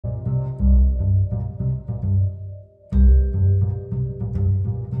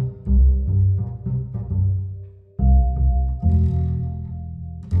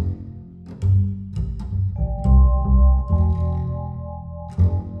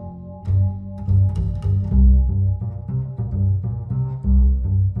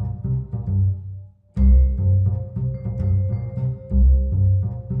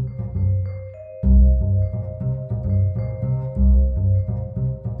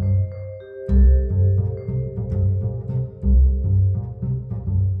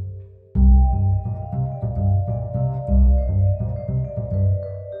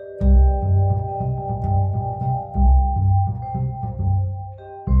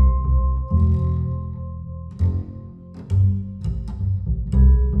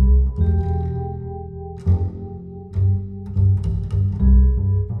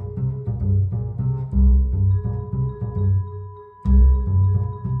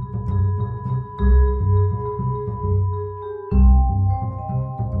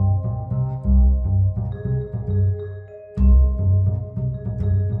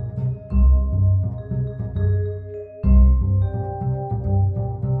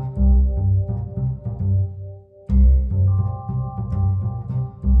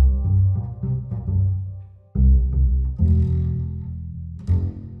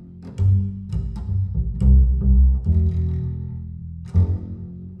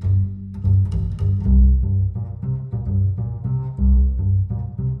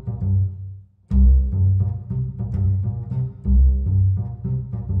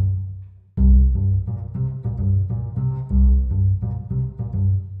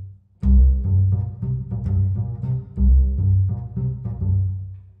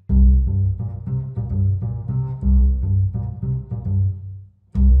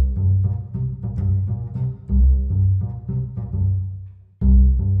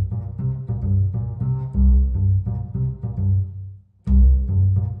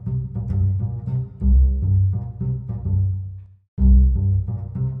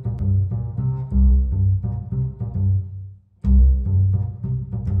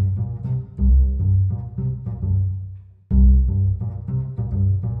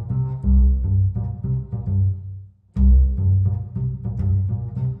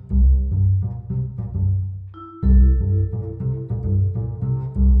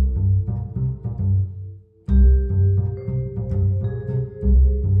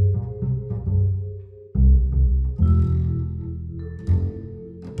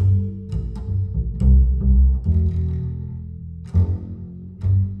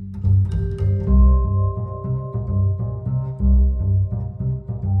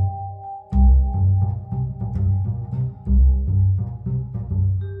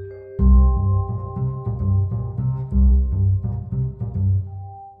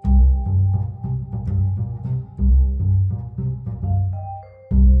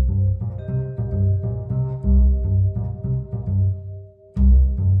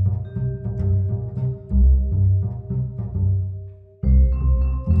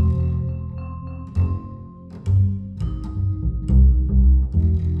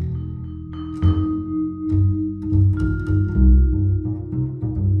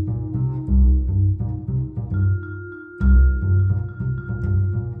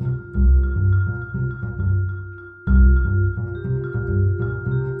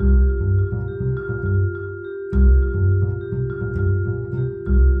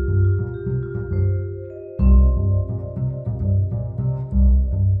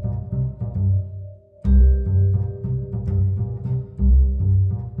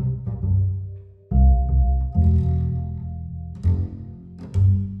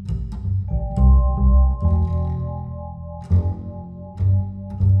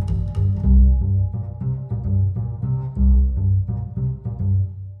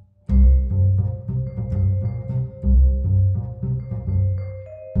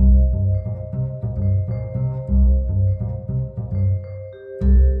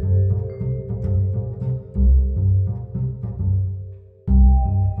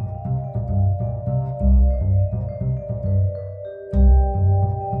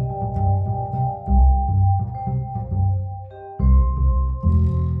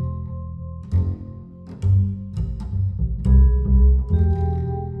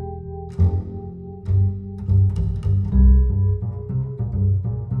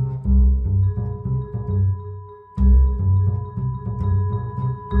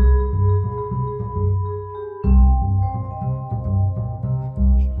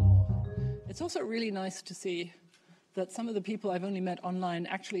also really nice to see that some of the people I've only met online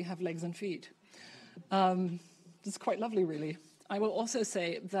actually have legs and feet. It's quite lovely, really. I will also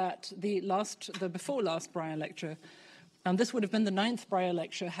say that the before last Breyer Lecture, this would have been the 9th Breyer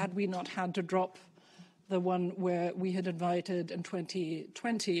Lecture had we not had to drop the one where we had invited in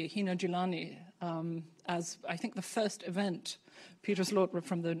 2020 Hina Gilani as, I think, the first event. Peter Slot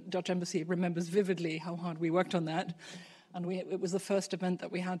from the Dutch Embassy remembers vividly how hard we worked on that. And it was the first event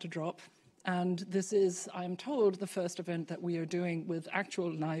that we had to drop. And this is, I am told, the first event that we are doing with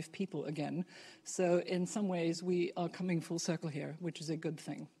actual live people again. So in some ways, we are coming full circle here, which is a good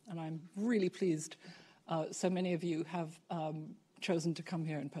thing. And I'm really pleased so many of you have chosen to come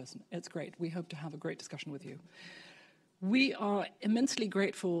here in person. It's great. We hope to have a great discussion with you. We are immensely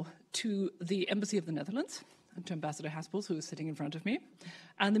grateful to the Embassy of the Netherlands, and to Ambassador Haspels, who is sitting in front of me,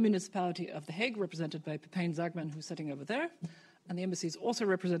 and the Municipality of The Hague, represented by Pepijn Zagman, who's sitting over there. And the embassy is also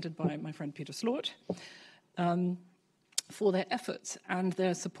represented by my friend Peter Slot, for their efforts and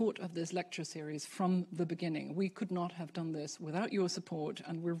their support of this lecture series from the beginning. We could not have done this without your support,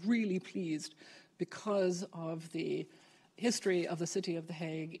 and we're really pleased because of the history of the city of The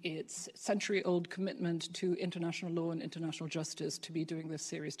Hague, its century-old commitment to international law and international justice, to be doing this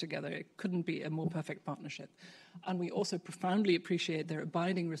series together. It couldn't be a more perfect partnership. And we also profoundly appreciate their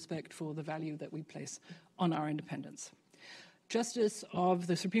abiding respect for the value that we place on our independence. Justice of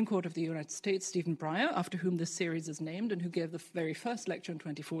the Supreme Court of the United States, Stephen Breyer, after whom this series is named and who gave the very first lecture in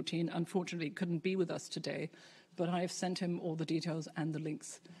 2014, unfortunately couldn't be with us today, but I have sent him all the details and the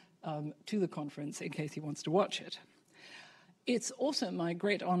links to the conference in case he wants to watch it. It's also my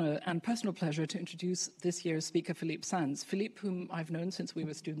great honor and personal pleasure to introduce this year's speaker, Philippe Sands. Philippe, whom I've known since we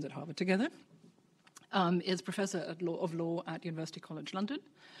were students at Harvard together, is professor of law at University College London,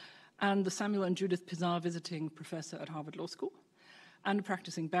 and the Samuel and Judith Pisar visiting professor at Harvard Law School, and a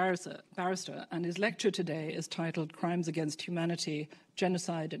practicing barrister. And his lecture today is titled Crimes Against Humanity,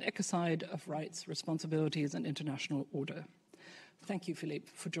 Genocide and Ecocide of Rights, Responsibilities, and International Order. Thank you, Philippe,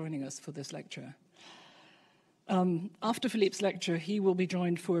 for joining us for this lecture. After Philippe's lecture, he will be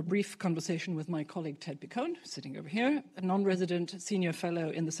joined for a brief conversation with my colleague Ted Picone, sitting over here, a non-resident senior fellow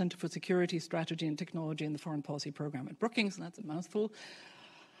in the Center for Security, Strategy and Technology in the Foreign Policy Program at Brookings, and that's a mouthful,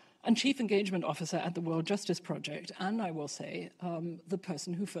 and Chief Engagement Officer at the World Justice Project, and I will say, the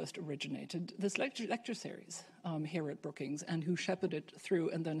person who first originated this lecture series here at Brookings and who shepherded it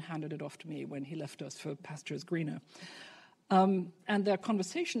through and then handed it off to me when he left us for pastures greener. And their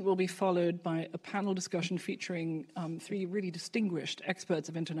conversation will be followed by a panel discussion featuring 3 really distinguished experts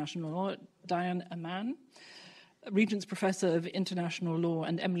of international law: Diane Aman, Regents Professor of International Law,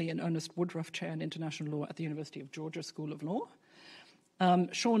 and Emily and Ernest Woodruff Chair in International Law at the University of Georgia School of Law;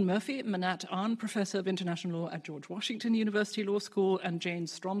 Sean Murphy, Manat Ahn Professor of International Law at George Washington University Law School; and Jane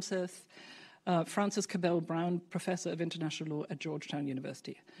Stromseth, Francis Cabell Brown, Professor of International Law at Georgetown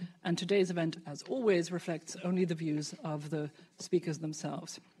University. And today's event, as always, reflects only the views of the speakers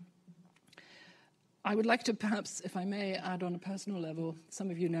themselves. I would like to perhaps, if I may, add on a personal level. Some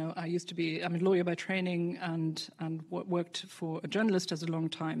of you know I'm a lawyer by training and worked for a journalist as a long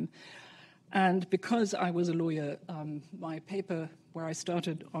time. And because I was a lawyer, my paper, where I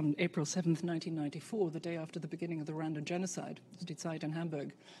started on April 7th, 1994, the day after the beginning of the Rwanda genocide, Justice in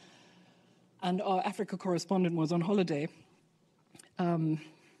Hamburg, and our Africa correspondent was on holiday,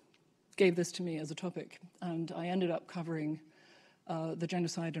 gave this to me as a topic. And I ended up covering the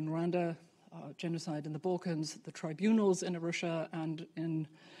genocide in Rwanda, genocide in the Balkans, the tribunals in Arusha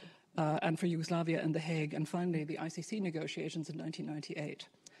and for Yugoslavia and The Hague, and finally the ICC negotiations in 1998.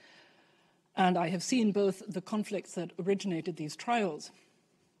 And I have seen both the conflicts that originated these trials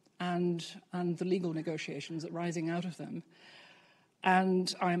and the legal negotiations arising out of them.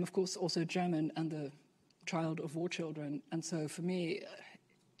 And I am, of course, also German and the child of war children. And so for me,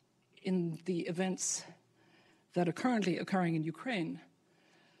 in the events that are currently occurring in Ukraine,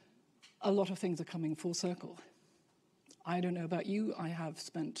 a lot of things are coming full circle. I don't know about you. I have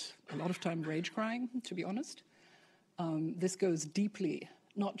spent a lot of time rage crying, to be honest. This goes deeply,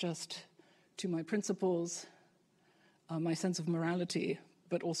 not just to my principles, my sense of morality,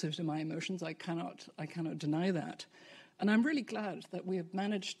 but also to my emotions. I cannot deny that. And I'm really glad that we have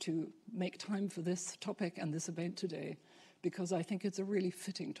managed to make time for this topic and this event today, because I think it's a really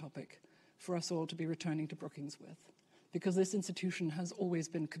fitting topic for us all to be returning to Brookings with, because this institution has always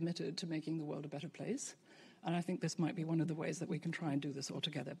been committed to making the world a better place. And I think this might be one of the ways that we can try and do this all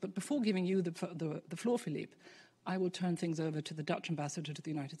together. But before giving you the floor, Philippe, I will turn things over to the Dutch ambassador to the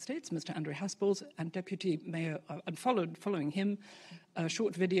United States, Mr. André Haspels, and Deputy Mayor, and following him, a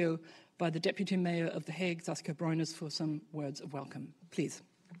short video by the Deputy Mayor of The Hague, Saskia Bruiners, for some words of welcome. Please,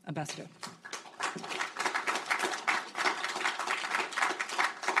 Ambassador.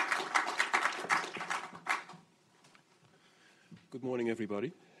 morning,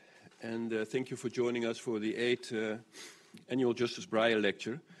 everybody. And thank you for joining us for the 8th annual Justice Breyer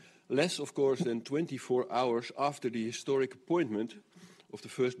Lecture. Less, of course, than 24 hours after the historic appointment of the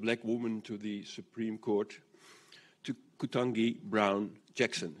first black woman to the Supreme Court, to Ketanji Brown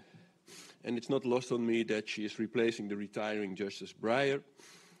Jackson. And it's not lost on me that she is replacing the retiring Justice Breyer,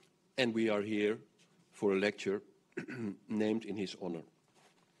 and we are here for a lecture named in his honor.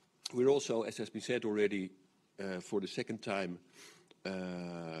 We're also, as has been said already, for the second time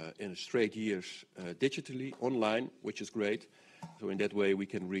in straight years digitally, online, which is great. So in that way we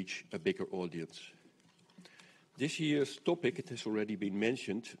can reach a bigger audience. This year's topic, it has already been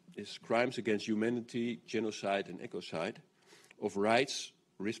mentioned, is crimes against humanity, genocide and ecocide, of rights,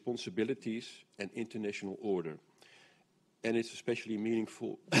 responsibilities and international order. And it's especially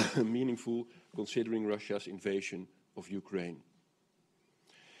meaningful considering Russia's invasion of Ukraine.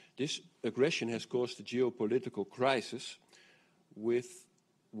 This aggression has caused a geopolitical crisis with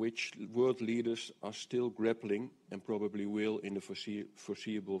which world leaders are still grappling and probably will in the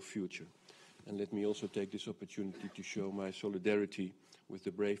foreseeable future. And let me also take this opportunity to show my solidarity with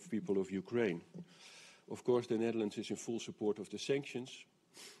the brave people of Ukraine. Of course, the Netherlands is in full support of the sanctions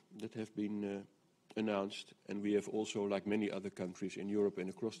that have been announced, and we have also, like many other countries in Europe and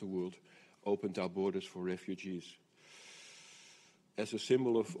across the world, opened our borders for refugees. As a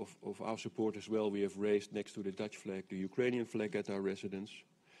symbol of our support as well, we have raised next to the Dutch flag the Ukrainian flag at our residence,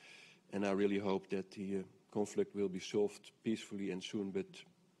 and I really hope that the conflict will be solved peacefully and soon. But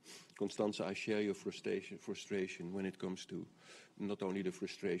Constanze, I share your frustration when it comes to not only the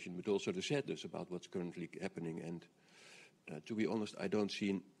frustration but also the sadness about what's currently happening. And to be honest, I don't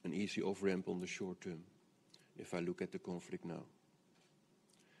see an easy off-ramp on the short term if I look at the conflict now.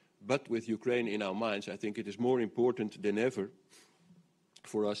 But with Ukraine in our minds, I think it is more important than ever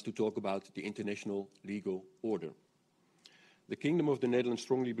for us to talk about the international legal order. The Kingdom of the Netherlands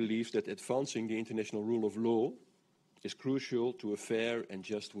strongly believes that advancing the international rule of law is crucial to a fair and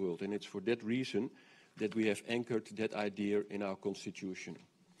just world, and it's for that reason that we have anchored that idea in our constitution.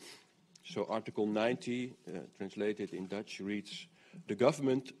 So Article 90, translated in Dutch, reads, "The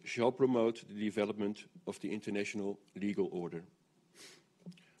government shall promote the development of the international legal order."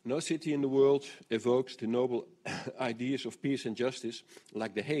 No city in the world evokes the noble ideas of peace and justice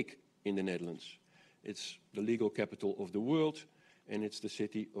like The Hague in the Netherlands. It's the legal capital of the world, and it's the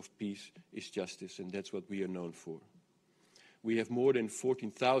city of peace is justice, and that's what we are known for. We have more than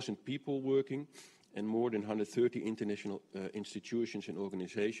 14,000 people working and more than 130 international institutions and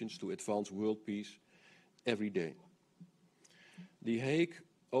organizations to advance world peace every day. The Hague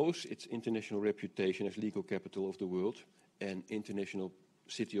owes its international reputation as legal capital of the world and international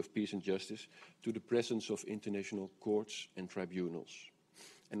city of peace and justice to the presence of international courts and tribunals.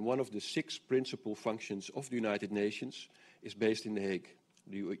 And one of the 6 principal functions of the United Nations is based in The Hague,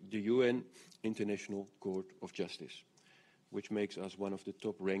 the UN International Court of Justice, which makes us one of the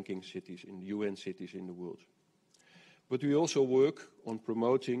top-ranking cities in UN cities in the world. But we also work on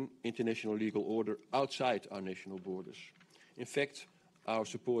promoting international legal order outside our national borders. In fact, our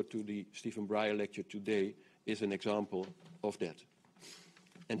support to the Stephen Breyer Lecture today is an example of that.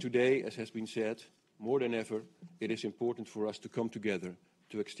 And today, as has been said, more than ever, it is important for us to come together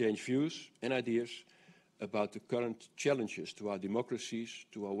to exchange views and ideas about the current challenges to our democracies,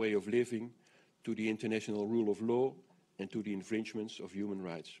 to our way of living, to the international rule of law, and to the infringements of human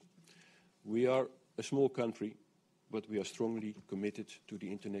rights. We are a small country, but we are strongly committed to the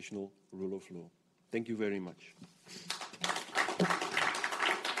international rule of law. Thank you very much.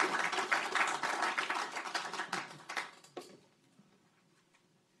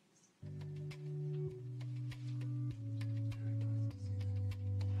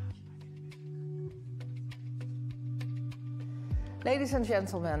 Ladies and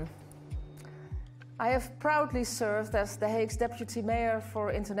gentlemen, I have proudly served as The Hague's Deputy Mayor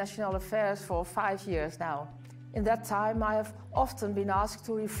for International Affairs for 5 years now. In that time, I have often been asked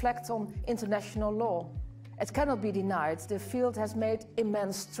to reflect on international law. It cannot be denied, the field has made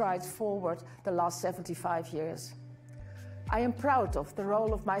immense strides forward the last 75 years. I am proud of the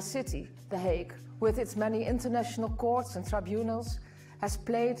role of my city, The Hague, with its many international courts and tribunals, has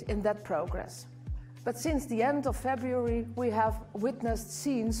played in that progress. But since the end of February, we have witnessed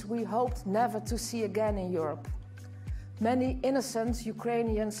scenes we hoped never to see again in Europe. Many innocent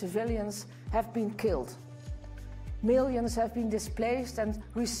Ukrainian civilians have been killed. Millions have been displaced and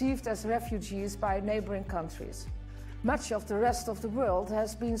received as refugees by neighboring countries. Much of the rest of the world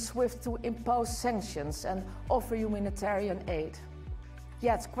has been swift to impose sanctions and offer humanitarian aid.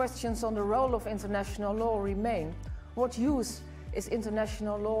 Yet questions on the role of international law remain. What use is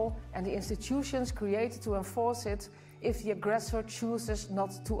international law and the institutions created to enforce it if the aggressor chooses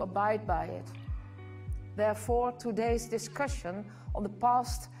not to abide by it. Therefore, today's discussion on the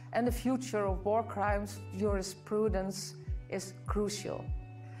past and the future of war crimes jurisprudence is crucial.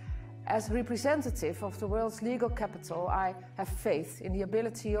 As representative of the world's legal capital, I have faith in the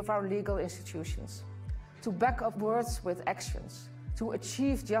ability of our legal institutions to back up words with actions, to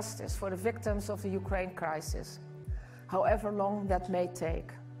achieve justice for the victims of the Ukraine crisis, however long that may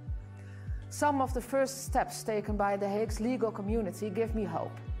take. Some of the first steps taken by The Hague's legal community give me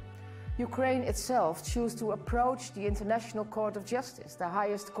hope. Ukraine itself chose to approach the International Court of Justice, the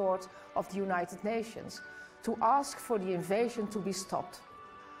highest court of the United Nations, to ask for the invasion to be stopped.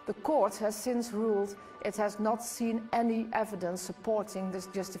 The court has since ruled it has not seen any evidence supporting this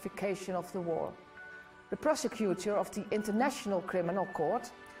justification of the war. The prosecutor of the International Criminal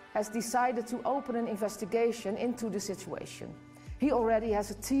Court has decided to open an investigation into the situation. He already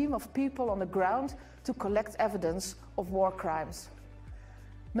has a team of people on the ground to collect evidence of war crimes.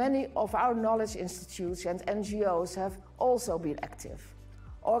 Many of our knowledge institutes and NGOs have also been active,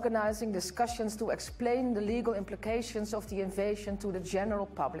 organizing discussions to explain the legal implications of the invasion to the general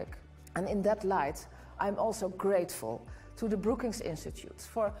public. And in that light, I'm also grateful to the Brookings Institute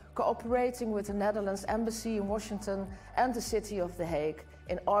for cooperating with the Netherlands Embassy in Washington and the City of The Hague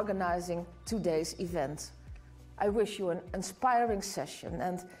in organizing today's event. I wish you an inspiring session,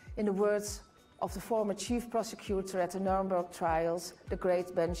 and in the words of the former chief prosecutor at the Nuremberg trials, the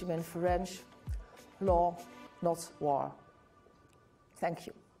great Benjamin Ferencz, law, not war. Thank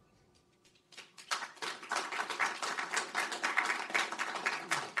you.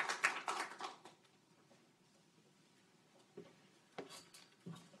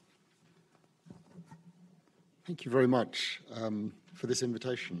 Thank you very much for this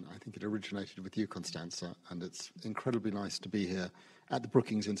invitation. I think it originated with you, Constanza, and it's incredibly nice to be here at the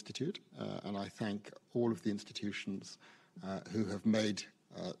Brookings Institute, and I thank all of the institutions who have made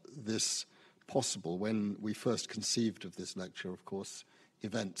this possible. When we first conceived of this lecture, of course,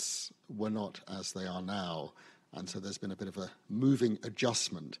 events were not as they are now, and so there's been a bit of a moving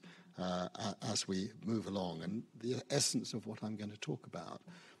adjustment as we move along. And the essence of what I'm going to talk about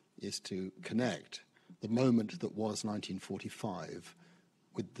is to connect the moment that was 1945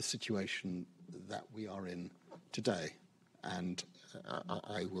 with the situation that we are in today. And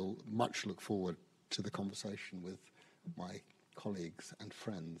I will much look forward to the conversation with my colleagues and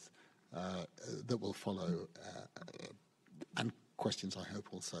friends that will follow, and questions, I hope,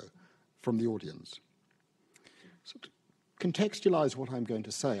 also from the audience. So to contextualize what I'm going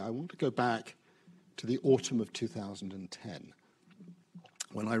to say, I want to go back to the autumn of 2010,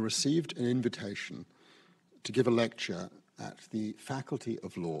 when I received an invitation to give a lecture at the Faculty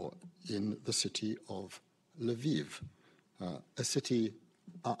of Law in the city of Lviv, a city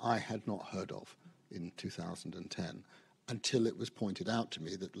I had not heard of in 2010, until it was pointed out to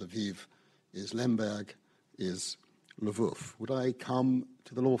me that Lviv is Lemberg, is Lvov. Would I come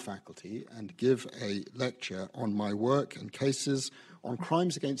to the law faculty and give a lecture on my work and cases on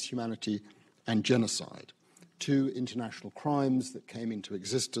crimes against humanity and genocide, two international crimes that came into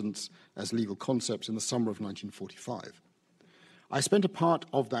existence as legal concepts in the summer of 1945. I spent a part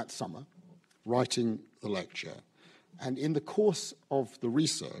of that summer writing the lecture, and in the course of the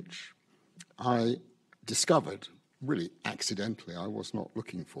research, I discovered, really accidentally, I was not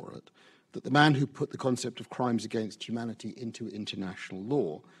looking for it, that the man who put the concept of crimes against humanity into international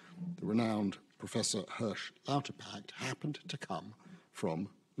law, the renowned Professor Hirsch Lauterpacht, happened to come from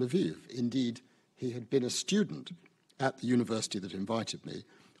Lviv. Indeed, he had been a student at the university that invited me,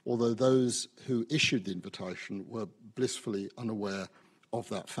 although those who issued the invitation were blissfully unaware of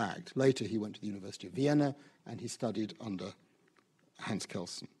that fact. Later, he went to the University of Vienna, and he studied under Hans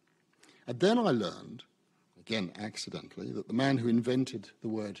Kelsen. And then I learned, again accidentally, that the man who invented the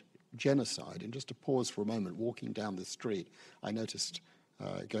word genocide, and just to pause for a moment, walking down the street, I noticed,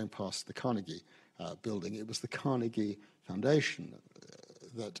 going past the Carnegie building, it was the Carnegie Foundation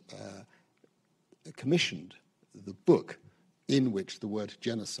that commissioned the book in which the word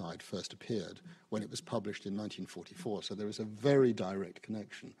genocide first appeared when it was published in 1944. So there is a very direct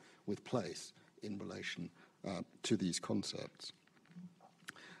connection with place in relation to these concepts.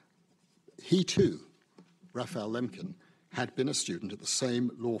 He too, Raphael Lemkin, had been a student at the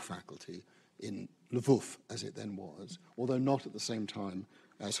same law faculty in Lvov, as it then was, although not at the same time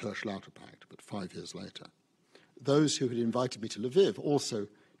as Hirsch Lauterpacht, but 5 years later. Those who had invited me to Lviv also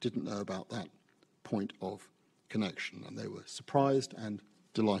didn't know about that point of connection, and they were surprised and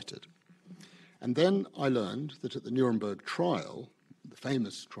delighted. And then I learned that at the Nuremberg Trial, the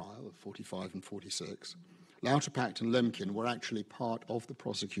famous trial of 45 and 46, Lauterpacht and Lemkin were actually part of the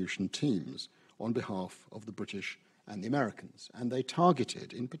prosecution teams on behalf of the British and the Americans. And they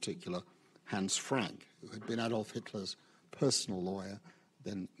targeted, in particular, Hans Frank, who had been Adolf Hitler's personal lawyer,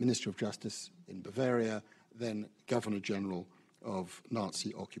 then Minister of Justice in Bavaria, then Governor General of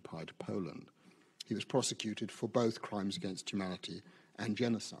Nazi-occupied Poland. He was prosecuted for both crimes against humanity and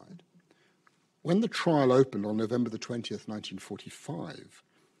genocide. When the trial opened on November the 20th, 1945,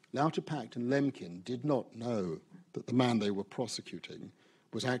 Lauterpacht and Lemkin did not know that the man they were prosecuting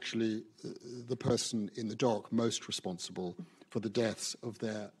was actually the person in the dock most responsible for the deaths of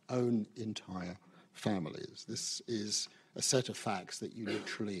their own entire families. This is a set of facts that you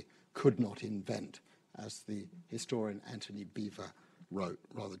literally could not invent, as the historian Anthony Beevor wrote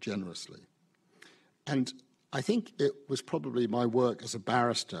rather generously. And I think it was probably my work as a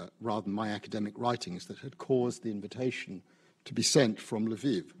barrister rather than my academic writings that had caused the invitation to be sent from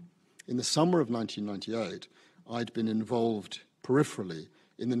Lviv. In the summer of 1998, I'd been involved peripherally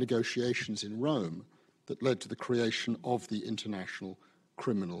in the negotiations in Rome that led to the creation of the International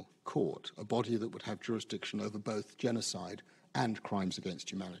Criminal Court, a body that would have jurisdiction over both genocide and crimes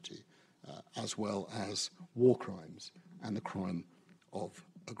against humanity, as well as war crimes and the crime of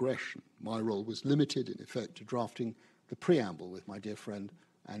aggression. My role was limited, in effect, to drafting the preamble with my dear friend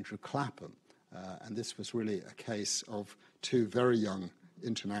Andrew Clapham, and this was really a case of two very young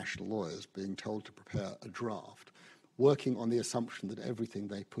international lawyers being told to prepare a draft, working on the assumption that everything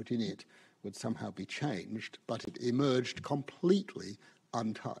they put in it would somehow be changed, but it emerged completely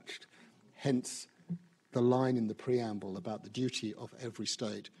untouched. Hence, the line in the preamble about the duty of every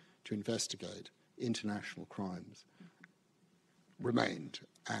state to investigate international crimes remained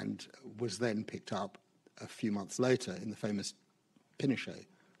and was then picked up a few months later in the famous Pinochet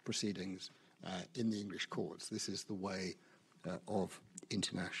proceedings in the English courts. This is the way of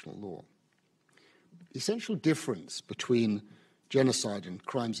international law. The essential difference between genocide and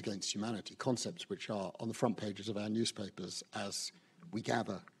crimes against humanity, concepts which are on the front pages of our newspapers as we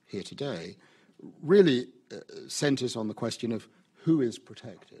gather here today, really centers on the question of who is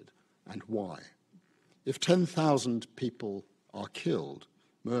protected and why. If 10,000 people are killed,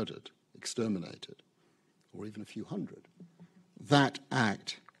 murdered, exterminated, or even a few hundred, that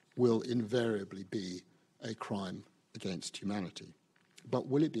act will invariably be a crime against humanity. But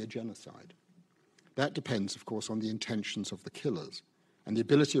will it be a genocide? That depends, of course, on the intentions of the killers and the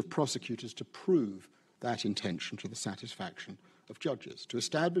ability of prosecutors to prove that intention to the satisfaction of judges. To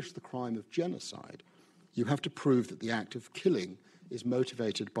establish the crime of genocide, you have to prove that the act of killing is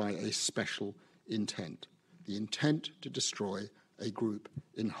motivated by a special intent, the intent to destroy a group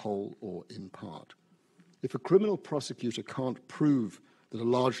in whole or in part. If a criminal prosecutor can't prove that a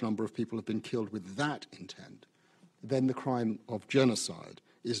large number of people have been killed with that intent, then the crime of genocide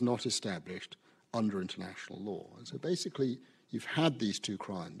is not established under international law. And so basically, you've had these two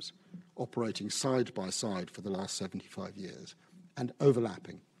crimes operating side by side for the last 75 years and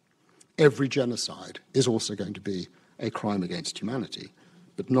overlapping. Every genocide is also going to be a crime against humanity,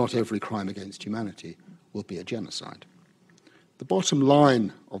 but not every crime against humanity will be a genocide. The bottom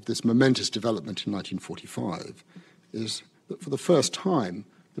line of this momentous development in 1945 is that for the first time,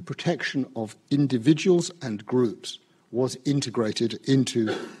 the protection of individuals and groups was integrated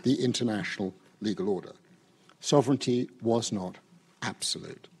into the international legal order. Sovereignty was not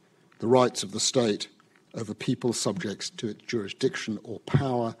absolute. The rights of the state over people subject to its jurisdiction or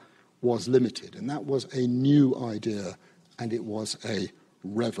power was limited, and that was a new idea, and it was a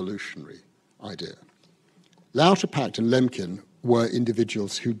revolutionary idea. Lauterpacht and Lemkin were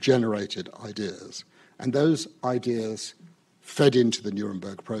individuals who generated ideas, and those ideas fed into the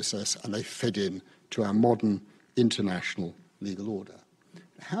Nuremberg process, and they fed in to our modern international legal order.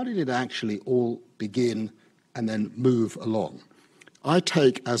 How did it actually all begin and then move along? I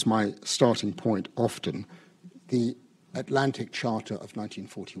take as my starting point often the Atlantic Charter of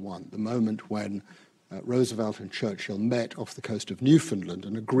 1941, the moment when Roosevelt and Churchill met off the coast of Newfoundland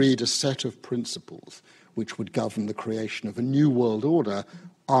and agreed a set of principles which would govern the creation of a new world order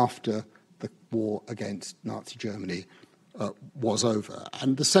after the war against Nazi Germany was over.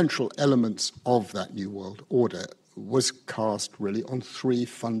 And the central elements of that new world order was cast really on three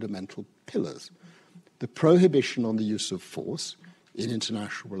fundamental pillars: the prohibition on the use of force in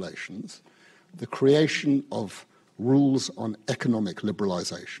international relations, the creation of rules on economic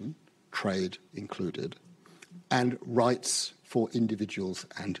liberalization, trade included, and rights for individuals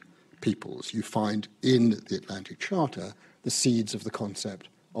and peoples. You find in the Atlantic Charter the seeds of the concept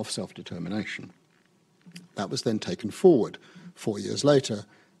of self-determination. That was then taken forward 4 years later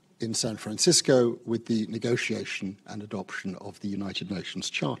in San Francisco with the negotiation and adoption of the United Nations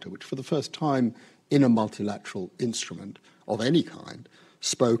Charter, which for the first time in a multilateral instrument of any kind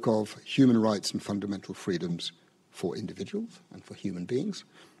spoke of human rights and fundamental freedoms for individuals and for human beings,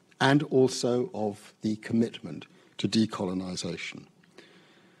 and also of the commitment to decolonization.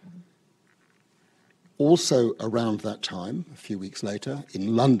 Also around that time, a few weeks later,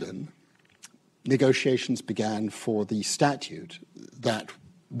 in London, negotiations began for the statute that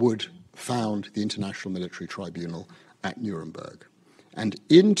would found the International Military Tribunal at Nuremberg. And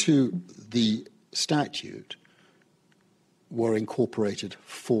into the statute were incorporated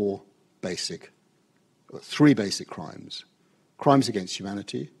three basic crimes. Crimes against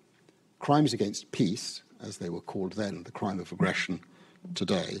humanity, crimes against peace, as they were called then, the crime of aggression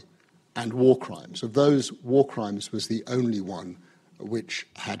today, and war crimes. Of those, war crimes was the only one which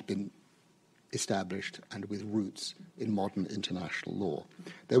had been established and with roots in modern international law.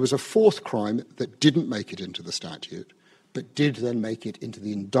 There was a fourth crime that didn't make it into the statute, but did then make it into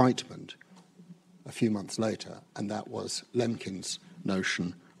the indictment a few months later, and that was Lemkin's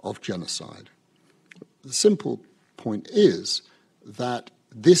notion of genocide. The simple point is that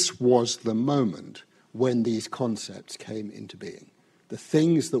this was the moment when these concepts came into being. The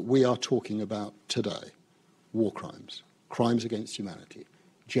things that we are talking about today, war crimes, crimes against humanity,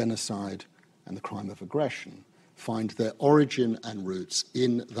 genocide, and the crime of aggression, find their origin and roots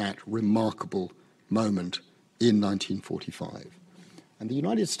in that remarkable moment in 1945. And the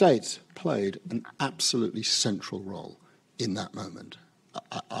United States played an absolutely central role in that moment.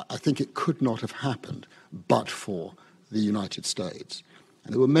 I think it could not have happened but for the United States.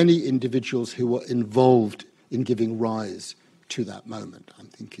 And there were many individuals who were involved in giving rise to that moment. I'm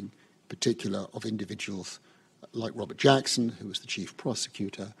thinking in particular of individuals like Robert Jackson, who was the chief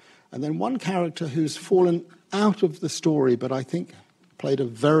prosecutor, and then one character who's fallen out of the story, but I think played a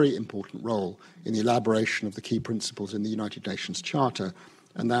very important role in the elaboration of the key principles in the United Nations Charter,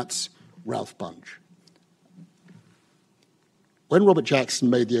 and that's Ralph Bunche. When Robert Jackson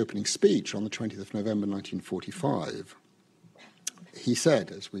made the opening speech on the 20th of November 1945, he said,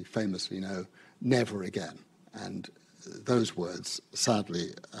 as we famously know, never again. And those words,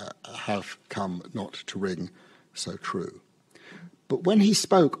 sadly, have come not to ring so true. But when he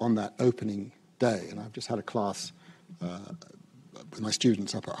spoke on that opening day, and I've just had a class with my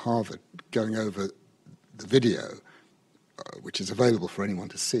students up at Harvard going over the video, which is available for anyone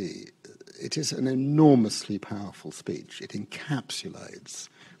to see, it is an enormously powerful speech. It encapsulates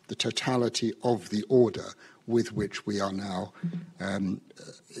the totality of the order with which we are now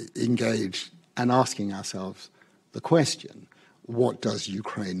engaged and asking ourselves the question, what does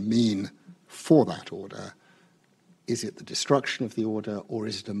Ukraine mean for that order? Is it the destruction of the order, or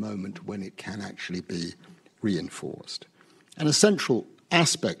is it a moment when it can actually be reinforced? And a central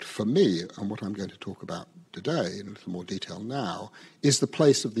aspect for me, and what I'm going to talk about today in a little more detail now, is the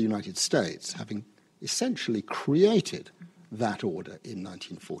place of the United States, having essentially created that order in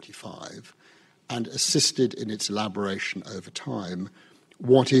 1945 and assisted in its elaboration over time.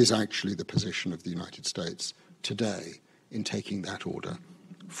 What is actually the position of the United States today in taking that order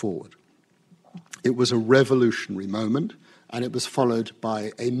forward? It was a revolutionary moment, and it was followed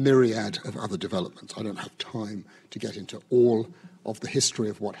by a myriad of other developments. I don't have time to get into all of the history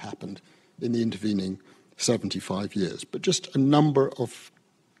of what happened in the intervening 75 years, but just a number of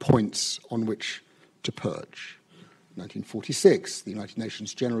points on which to perch. 1946, the United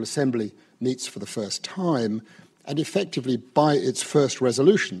Nations General Assembly meets for the first time, and effectively, by its first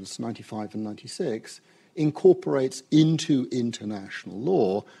resolutions, 95 and 96, incorporates into international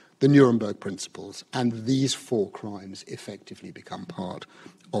law the Nuremberg principles, and these four crimes effectively become part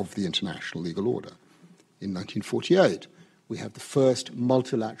of the international legal order. In 1948, we have the first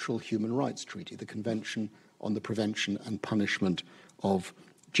multilateral human rights treaty, the Convention on the Prevention and Punishment of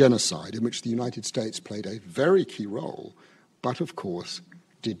Genocide, in which the United States played a very key role, but of course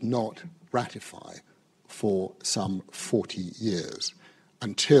did not ratify for some 40 years,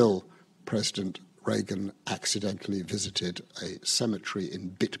 until President Reagan accidentally visited a cemetery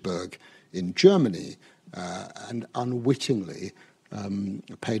in Bitburg in Germany and unwittingly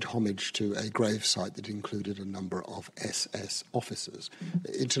paid homage to a gravesite that included a number of SS officers.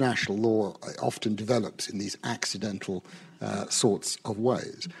 International law often develops in these accidental sorts of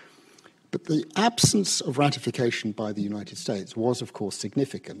ways. But the absence of ratification by the United States was, of course,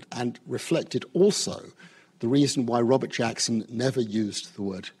 significant and reflected also the reason why Robert Jackson never used the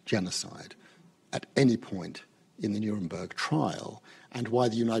word genocide at any point in the Nuremberg trial, and why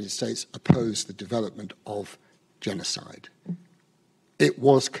the United States opposed the development of genocide. It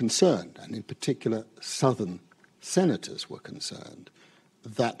was concerned, and in particular Southern senators were concerned,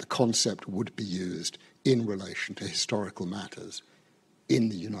 that the concept would be used in relation to historical matters in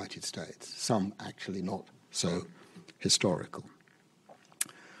the United States, some actually not so historical.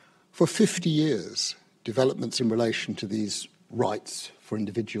 For 50 years, developments in relation to these rights for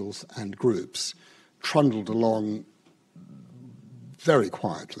individuals and groups trundled along very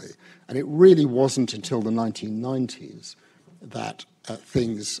quietly. And it really wasn't until the 1990s that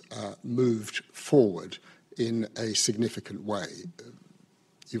things moved forward in a significant way.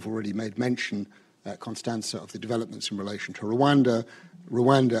 You've already made mention, Constanza, of the developments in relation to Rwanda.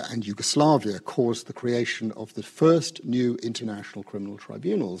 Rwanda and Yugoslavia caused the creation of the first new international criminal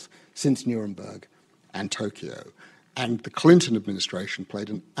tribunals since Nuremberg and Tokyo. And the Clinton administration played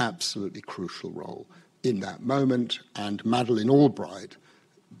an absolutely crucial role in that moment. And Madeleine Albright,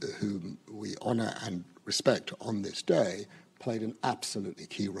 whom we honour and respect on this day, played an absolutely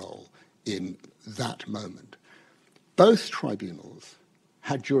key role in that moment. Both tribunals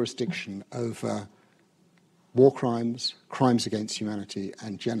had jurisdiction over war crimes, crimes against humanity,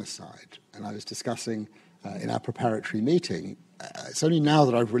 and genocide. And I was discussing in our preparatory meeting, it's only now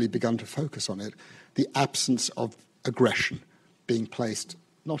that I've really begun to focus on it, the absence of aggression being placed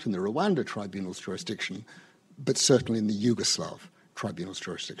not in the Rwanda tribunal's jurisdiction, but certainly in the Yugoslav tribunal's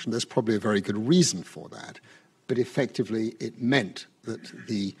jurisdiction. There's probably a very good reason for that, but effectively it meant that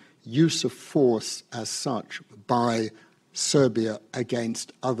the use of force as such by Serbia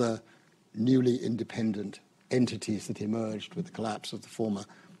against other newly independent entities that emerged with the collapse of the former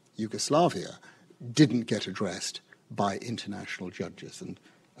Yugoslavia didn't get addressed by international judges, and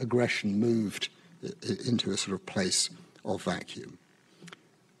aggression moved into a sort of place of vacuum.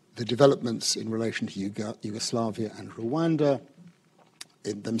 The developments in relation to Yugoslavia and Rwanda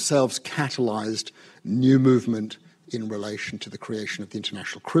in themselves catalyzed new movement in relation to the creation of the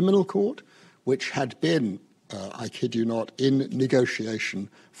International Criminal Court, which had been, I kid you not, in negotiation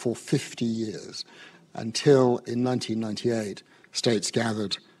for 50 years, until in 1998 states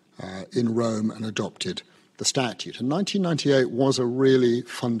gathered in Rome and adopted the statute. And 1998 was a really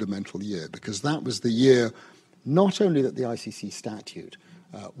fundamental year, because that was the year not only that the ICC statute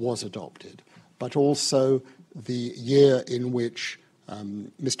was adopted, but also the year in which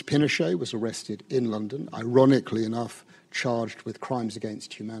Mr. Pinochet was arrested in London, ironically enough charged with crimes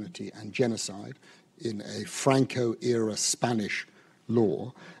against humanity and genocide in a Franco-era Spanish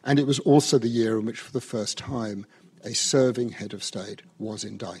law. And it was also the year in which, for the first time, a serving head of state was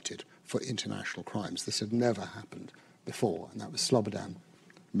indicted for international crimes. This had never happened before, and that was Slobodan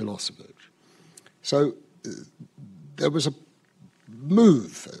Milosevic. So there was a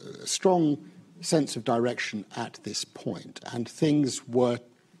move, a strong sense of direction at this point, and things were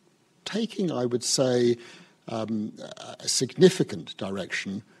taking, I would say, a significant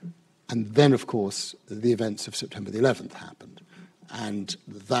direction. And then, of course, the events of September the 11th happened. And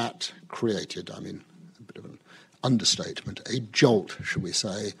that created, I mean, a bit of an understatement, a jolt, shall we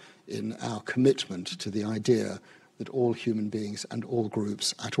say, in our commitment to the idea that all human beings and all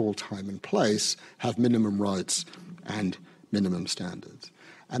groups at all time and place have minimum rights and minimum standards.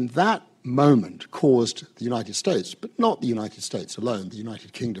 And that moment caused the United States, but not the United States alone, the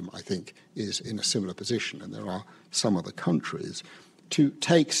United Kingdom, I think, is in a similar position, and there are some other countries, to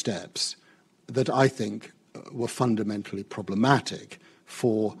take steps that I think were fundamentally problematic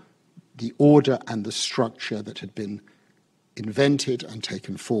for the order and the structure that had been invented and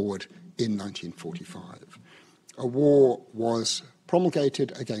taken forward in 1945. A war was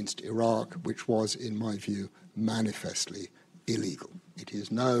promulgated against Iraq, which was, in my view, manifestly illegal. It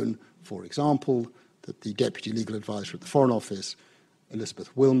is known, for example, that the Deputy Legal Advisor at the Foreign Office,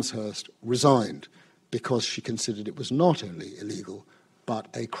 Elizabeth Wilmshurst, resigned because she considered it was not only illegal, but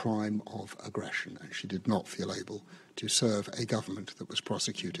a crime of aggression, and she did not feel able to serve a government that was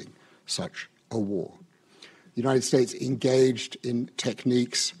prosecuting such a war. The United States engaged in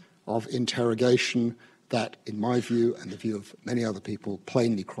techniques of interrogation that, in my view and the view of many other people,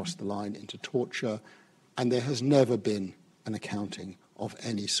 plainly crossed the line into torture, and there has never been an accounting of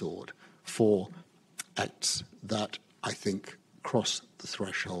any sort for acts that I think cross the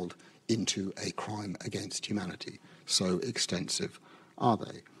threshold into a crime against humanity. So extensive are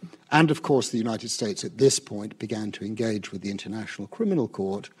they? And of course, the United States at this point began to engage with the International Criminal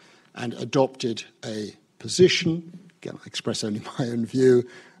Court and adopted a position, again, I express only my own view,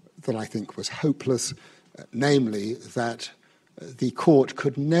 that I think was hopeless, namely that the court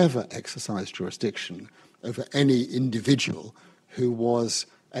could never exercise jurisdiction over any individual who was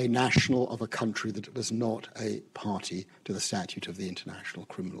a national of a country that was not a party to the statute of the International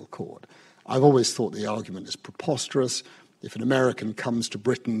Criminal Court. I've always thought the argument is preposterous. If an American comes to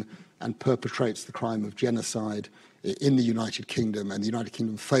Britain and perpetrates the crime of genocide in the United Kingdom and the United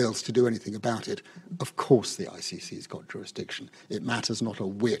Kingdom fails to do anything about it, of course the ICC's got jurisdiction. It matters not a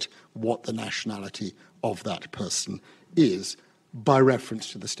whit what the nationality of that person is, by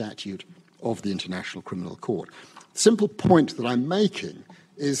reference to the statute of the International Criminal Court. The simple point that I'm making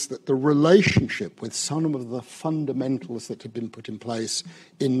is that the relationship with some of the fundamentals that had been put in place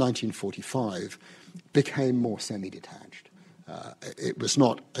in 1945 became more semi-detached. It was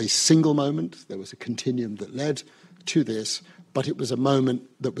not a single moment. There was a continuum that led to this, but it was a moment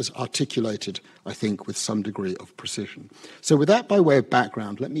that was articulated, I think, with some degree of precision. So with that by way of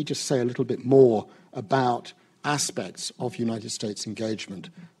background, let me just say a little bit more about aspects of United States engagement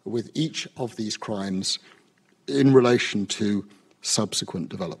with each of these crimes in relation to subsequent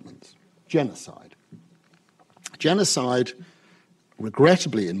developments. Genocide. Genocide,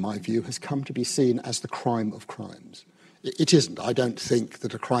 regrettably, in my view, has come to be seen as the crime of crimes. It isn't. I don't think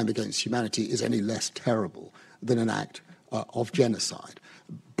that a crime against humanity is any less terrible than an act of genocide.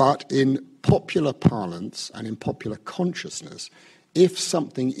 But in popular parlance and in popular consciousness, if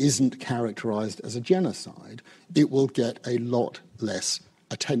something isn't characterized as a genocide, it will get a lot less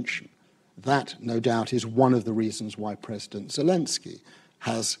attention. That, no doubt, is one of the reasons why President Zelensky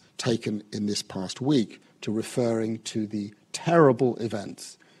has taken in this past week to referring to the terrible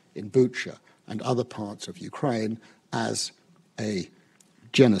events in Bucha and other parts of Ukraine as a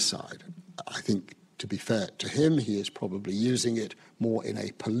genocide. I think, to be fair to him, he is probably using it more in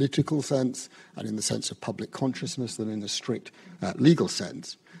a political sense and in the sense of public consciousness than in a strict legal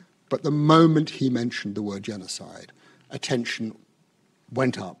sense. But the moment he mentioned the word genocide, attention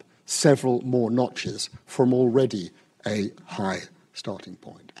went up several more notches from already a high starting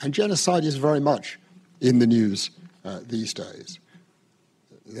point. And genocide is very much in the news these days.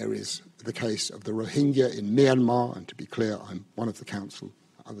 There is the case of the Rohingya in Myanmar, and to be clear, I'm one of the council,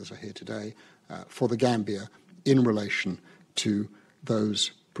 others are here today, for the Gambia in relation to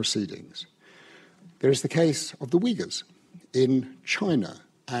those proceedings. There is the case of the Uighurs in China,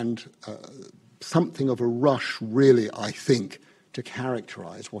 and something of a rush, really, I think, to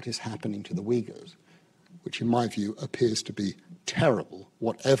characterize what is happening to the Uighurs, which in my view appears to be terrible,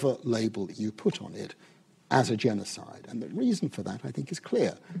 whatever label you put on it, as a genocide. And the reason for that, I think, is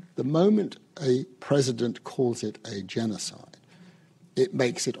clear. The moment a president calls it a genocide, it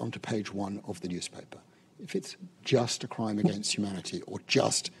makes it onto page one of the newspaper. If it's just a crime against humanity or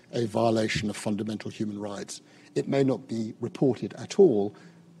just a violation of fundamental human rights, it may not be reported at all,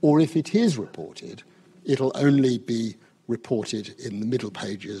 or if it is reported, it'll only be reported in the middle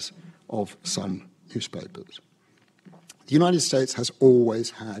pages of some newspapers. The United States has always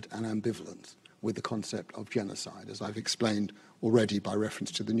had an ambivalence with the concept of genocide, as I've explained already by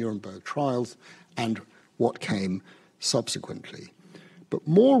reference to the Nuremberg trials and what came subsequently. But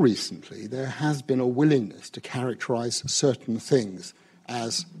more recently, there has been a willingness to characterize certain things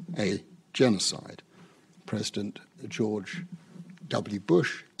as a genocide. President George W.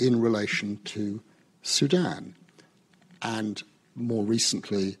 Bush in relation to Sudan, and more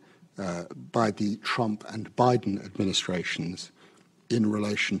recently by the Trump and Biden administrations in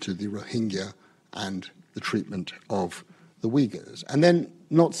relation to the Rohingya and the treatment of the Uighurs. And then,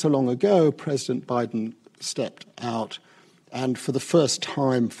 not so long ago, President Biden stepped out and, for the first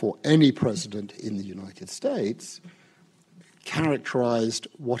time for any president in the United States, characterized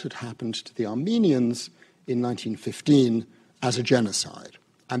what had happened to the Armenians in 1915 as a genocide.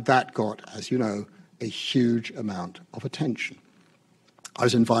 And that got, as you know, a huge amount of attention. I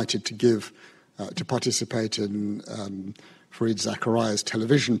was invited to participate in Fareed Zakaria's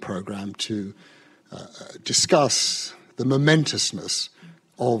television program to discuss the momentousness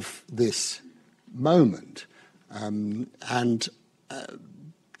of this moment. And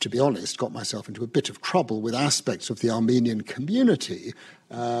to be honest, got myself into a bit of trouble with aspects of the Armenian community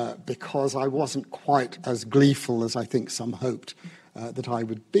because I wasn't quite as gleeful as I think some hoped that I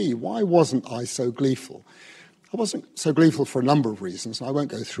would be. Why wasn't I so gleeful? I wasn't so gleeful for a number of reasons, and I won't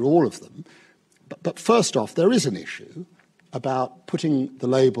go through all of them. But first off, there is an issue about putting the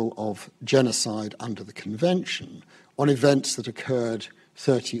label of genocide under the convention on events that occurred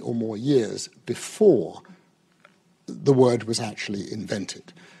 30 or more years before the word was actually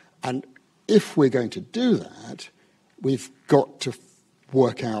invented. And if we're going to do that, we've got to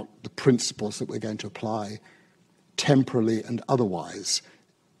work out the principles that we're going to apply temporally and otherwise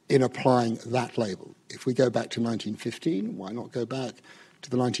in applying that label. If we go back to 1915, why not go back to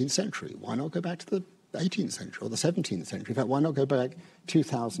the 19th century? Why not go back to the 18th century or the 17th century? In fact, why not go back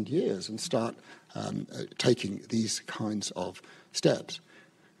 2,000 years and start taking these kinds of steps?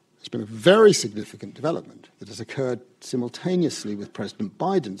 There's been a very significant development that has occurred simultaneously with President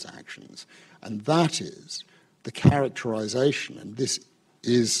Biden's actions, and that is the characterization, and this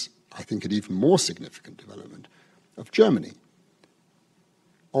is, I think, an even more significant development, of Germany,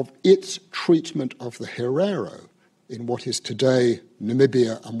 of its treatment of the Herero in what is today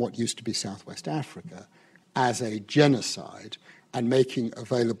Namibia and what used to be Southwest Africa as a genocide and making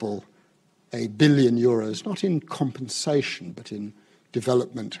available €1 billion, not in compensation, but in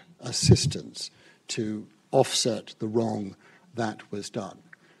development assistance to offset the wrong that was done.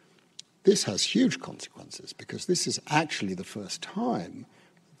 This has huge consequences because this is actually the first time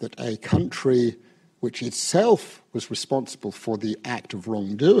that a country which itself was responsible for the act of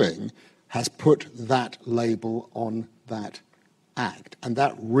wrongdoing has put that label on that act. And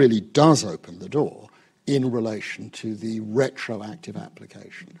that really does open the door in relation to the retroactive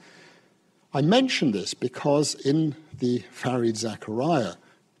application. I mention this because in the Fareed Zakaria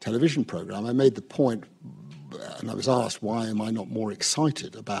television program, I made the point, and I was asked, why am I not more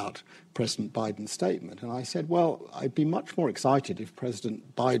excited about President Biden's statement? And I said, well, I'd be much more excited if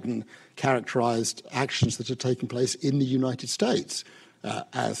President Biden characterized actions that are taking place in the United States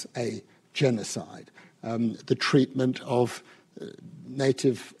as a genocide. The treatment of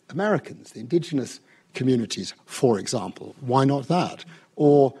Native Americans, the indigenous communities, for example. Why not that?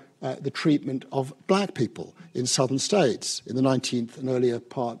 Or the treatment of black people in southern states in the 19th and earlier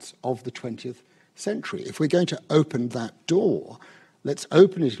parts of the 20th century. If we're going to open that door, let's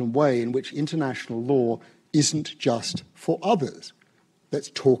open it in a way in which international law isn't just for others. Let's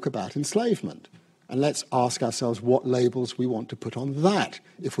talk about enslavement. And let's ask ourselves what labels we want to put on that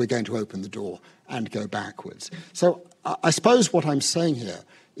if we're going to open the door and go backwards. So I suppose what I'm saying here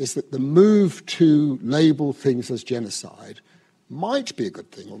is that the move to label things as genocide might be a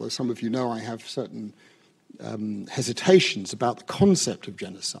good thing, although some of you know I have certain hesitations about the concept of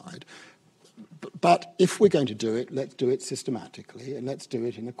genocide. But if we're going to do it, let's do it systematically, and let's do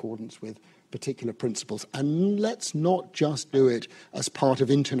it in accordance with particular principles. And let's not just do it as part of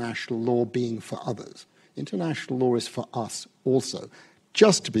international law being for others. International law is for us also.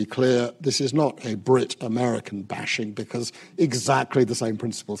 Just to be clear, this is not a Brit-American bashing, because exactly the same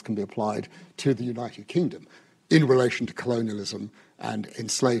principles can be applied to the United Kingdom in relation to colonialism and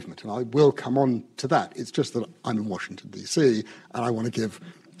enslavement. And I will come on to that. It's just that I'm in Washington, D.C., and I want to give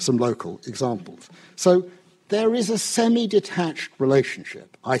some local examples. So there is a semi-detached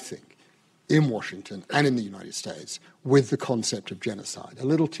relationship, I think, in Washington and in the United States with the concept of genocide. A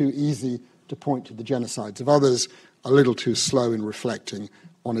little too easy to point to the genocides of others, a little too slow in reflecting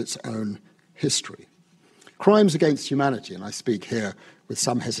on its own history. Crimes against humanity, and I speak here with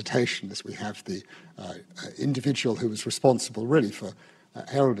some hesitation as we have the individual who was responsible really for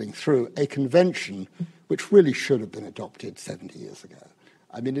heralding through a convention which really should have been adopted 70 years ago.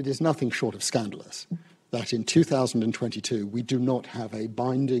 I mean, it is nothing short of scandalous that in 2022 we do not have a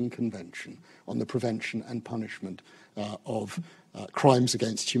binding convention on the prevention and punishment of crimes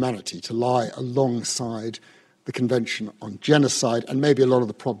against humanity to lie alongside the Convention on Genocide, and maybe a lot of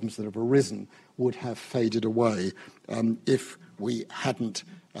the problems that have arisen would have faded away if we hadn't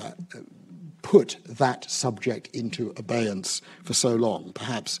put that subject into abeyance for so long.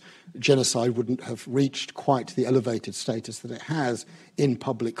 Perhaps genocide wouldn't have reached quite the elevated status that it has in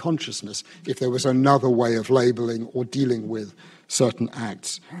public consciousness if there was another way of labeling or dealing with certain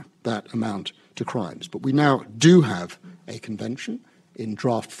acts that amount to crimes. But we now do have a convention in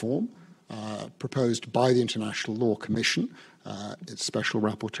draft form proposed by the International Law Commission. Its special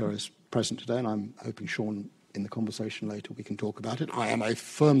rapporteur is present today, and I'm hoping, Sean, in the conversation later we can talk about it. I am a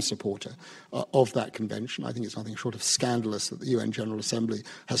firm supporter of that convention. I think it's nothing short of scandalous that the UN General Assembly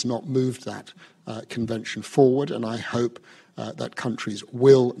has not moved that convention forward, and I hope that countries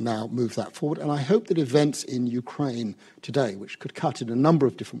will now move that forward. And I hope that events in Ukraine today, which could cut in a number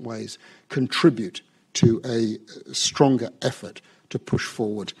of different ways, contribute to a stronger effort to push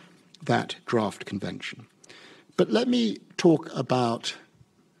forward that draft convention. But let me talk about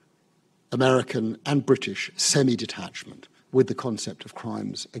American and British semi-detachment with the concept of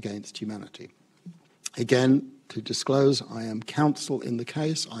crimes against humanity. Again, to disclose, I am counsel in the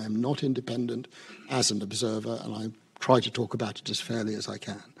case. I am not independent as an observer, and I try to talk about it as fairly as I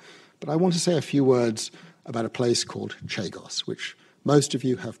can. But I want to say a few words about a place called Chagos, which most of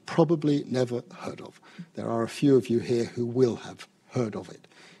you have probably never heard of. There are a few of you here who will have heard of it.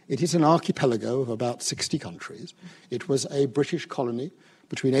 It is an archipelago of about 60 countries. It was a British colony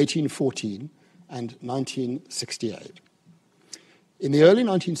between 1814 and 1968. In the early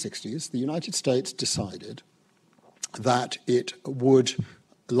 1960s, the United States decided that it would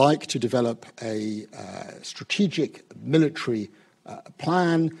like to develop a strategic military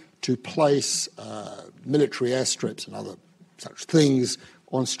plan to place military airstrips and other such things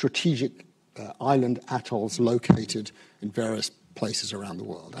on strategic island atolls located in various places around the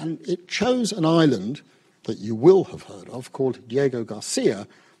world. And it chose an island that you will have heard of called Diego Garcia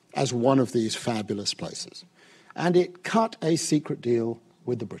as one of these fabulous places. And it cut a secret deal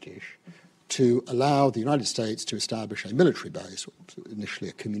with the British to allow the United States to establish a military base, initially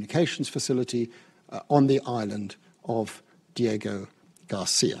a communications facility, on the island of Diego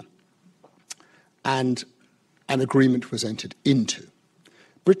Garcia. And an agreement was entered into.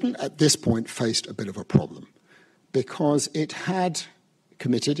 Britain at this point faced a bit of a problem because it had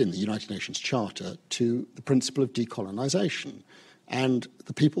committed in the United Nations Charter to the principle of decolonization. And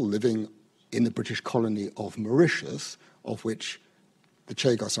the people living in the British colony of Mauritius, of which the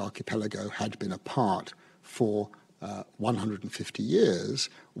Chagos Archipelago had been a part for 150 years,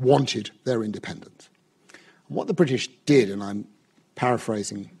 wanted their independence. And what the British did, and I'm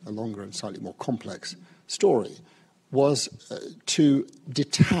paraphrasing a longer and slightly more complex story, was to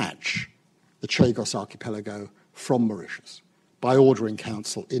detach the Chagos Archipelago from Mauritius by order in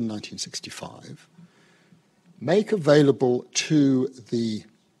council in 1965, make available to the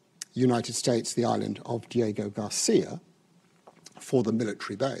United States the island of Diego Garcia for the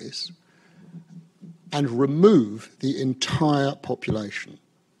military base, and remove the entire population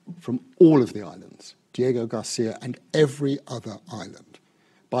from all of the islands, Diego Garcia and every other island,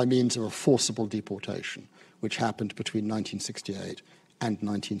 by means of a forcible deportation, which happened between 1968 and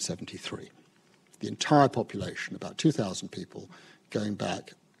 1973. The entire population, about 2,000 people, going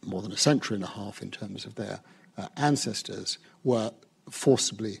back more than a century and a half in terms of their ancestors, were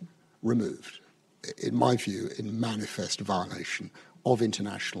forcibly removed, in my view, in manifest violation of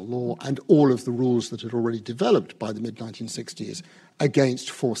international law and all of the rules that had already developed by the mid-1960s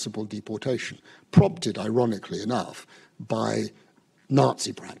against forcible deportation, prompted, ironically enough, by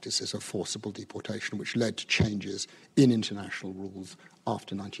Nazi practices of forcible deportation, which led to changes in international rules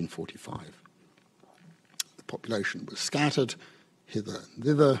after 1945. The population was scattered hither and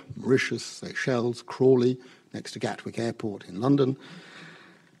thither, Mauritius, Seychelles, Crawley, next to Gatwick Airport in London,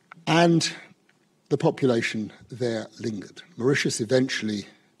 and the population there lingered. Mauritius eventually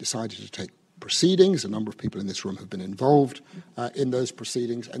decided to take proceedings. A number of people in this room have been involved in those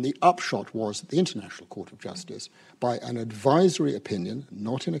proceedings, and the upshot was that the International Court of Justice, by an advisory opinion,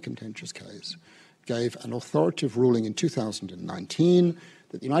 not in a contentious case, gave an authoritative ruling in 2019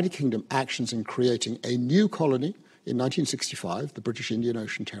 that the United Kingdom actions in creating a new colony in 1965, the British Indian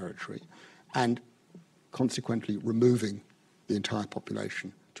Ocean Territory, and consequently removing the entire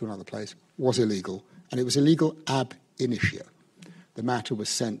population to another place, was illegal, and it was illegal ab initio. The matter was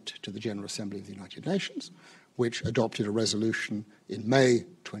sent to the General Assembly of the United Nations, which adopted a resolution in May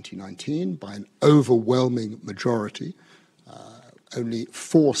 2019 by an overwhelming majority. Only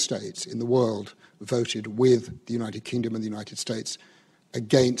 4 states in the world voted with the United Kingdom and the United States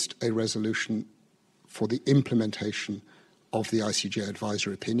against a resolution for the implementation of the ICJ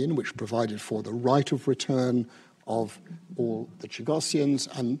advisory opinion, which provided for the right of return of all the Chagosians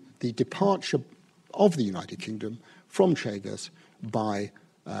and the departure of the United Kingdom from Chagos by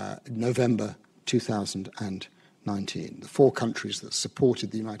November 2019. The 4 countries that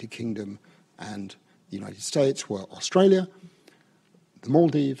supported the United Kingdom and the United States were Australia, the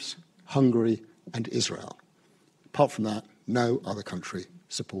Maldives, Hungary, and Israel. Apart from that, no other country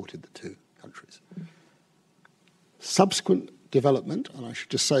supported the 2 countries. Subsequent development, and I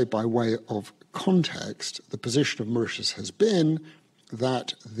should just say by way of context, the position of Mauritius has been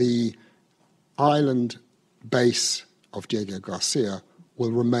that the island base of Diego Garcia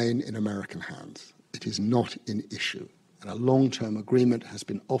will remain in American hands. It is not in issue. And a long-term agreement has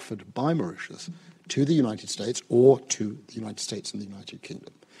been offered by Mauritius to the United States or to the United States and the United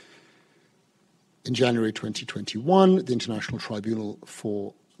Kingdom. In January 2021, the International Tribunal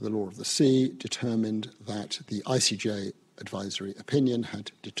for the Law of the Sea determined that the ICJ advisory opinion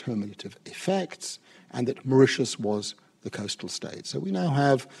had determinative effects and that Mauritius was the coastal state. So we now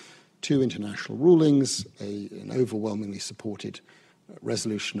have 2 international rulings, an overwhelmingly supported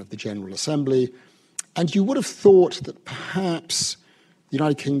resolution of the General Assembly, and you would have thought that perhaps the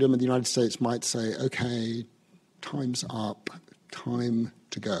United Kingdom and the United States might say, okay, time's up, time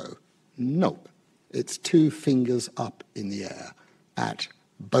to go. Nope. It's 2 fingers up in the air at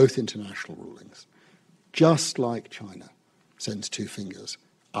both international rulings, just like China sends 2 fingers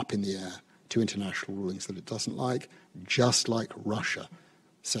up in the air to international rulings that it doesn't like, just like Russia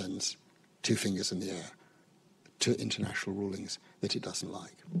sends 2 fingers in the air to international rulings that it doesn't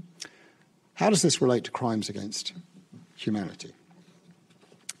like. How does this relate to crimes against humanity?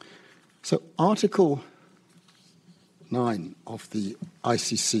 So Article 9 of the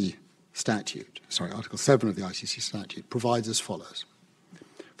ICC statute, Article 7 of the ICC statute provides as follows.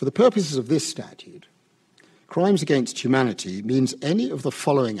 For the purposes of this statute, crimes against humanity means any of the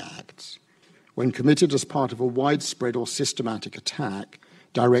following acts when committed as part of a widespread or systematic attack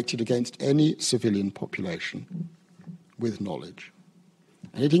directed against any civilian population with knowledge.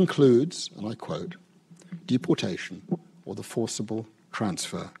 And it includes, and I quote, deportation or the forcible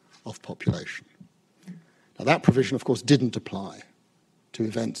transfer of population. Now, that provision, of course, didn't apply to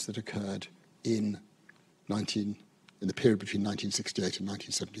events that occurred in the period between 1968 and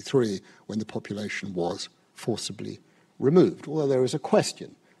 1973, when the population was forcibly removed, although there is a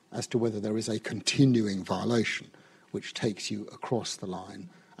question as to whether there is a continuing violation which takes you across the line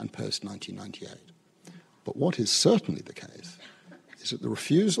and post-1998. But what is certainly the case is that the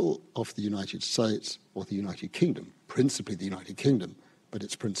refusal of the United States or the United Kingdom, principally the United Kingdom, but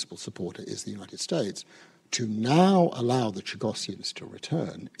its principal supporter is the United States, to now allow the Chagosians to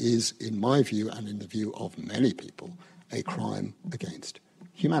return is, in my view and in the view of many people, a crime against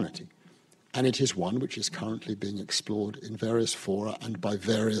humanity. And it is one which is currently being explored in various fora and by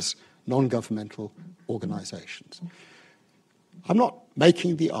various non-governmental organizations. I'm not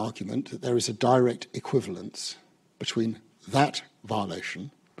making the argument that there is a direct equivalence between that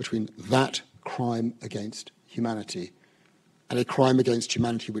violation, between that crime against humanity, and a crime against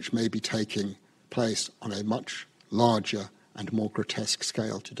humanity which may be taking place on a much larger and more grotesque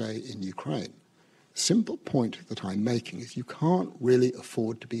scale today in Ukraine. The simple point that I'm making is you can't really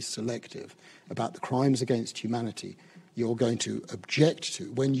afford to be selective about the crimes against humanity you're going to object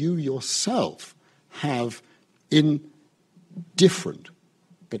to when you yourself have, in different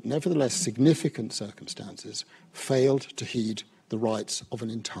but nevertheless significant circumstances, failed to heed the rights of an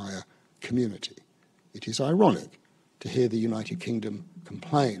entire community. It is ironic to hear the United Kingdom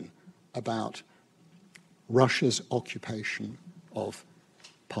complain about Russia's occupation of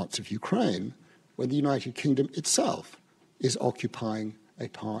parts of Ukraine when the United Kingdom itself is occupying a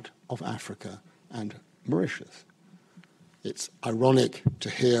part of Africa and Mauritius. It's ironic to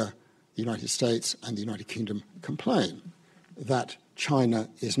hear the United States and the United Kingdom complain that China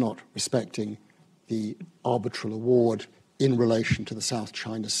is not respecting the arbitral award in relation to the South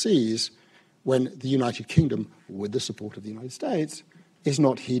China Seas when the United Kingdom, with the support of the United States, is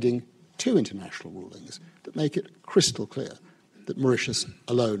not heeding two international rulings that make it crystal clear that Mauritius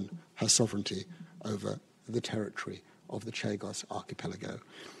alone has sovereignty over the territory of the Chagos Archipelago.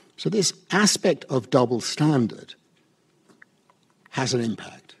 So this aspect of double standard has an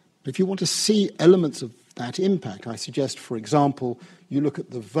impact. If you want to see elements of that impact, I suggest, for example, you look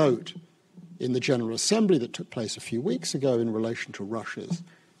at the vote in the General Assembly that took place a few weeks ago in relation to Russia's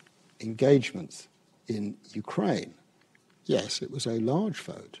engagements in Ukraine. Yes, it was a large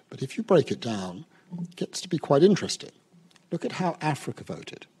vote, but if you break it down, it gets to be quite interesting. Look at how Africa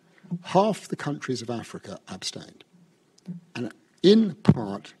voted. Half the countries of Africa abstained. And in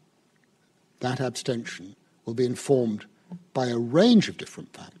part, that abstention will be informed by a range of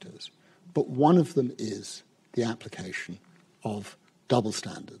different factors, but one of them is the application of double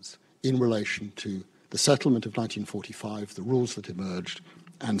standards in relation to the settlement of 1945, the rules that emerged,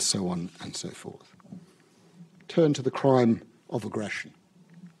 and so on and so forth. Turn to the crime of aggression.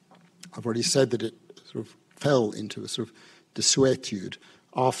 I've already said that it sort of fell into a sort of desuetude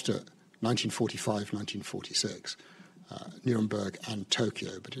after 1945, 1946, Nuremberg and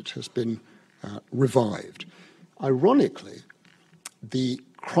Tokyo, but it has been revived. Ironically, the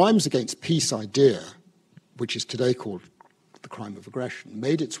crimes against peace idea, which is today called the crime of aggression,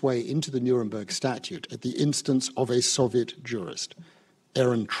 made its way into the Nuremberg Statute at the instance of a Soviet jurist,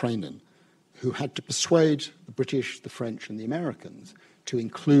 Aaron Trainin, who had to persuade the British, the French, and the Americans to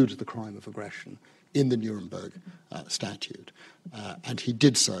include the crime of aggression in the Nuremberg Statute. And he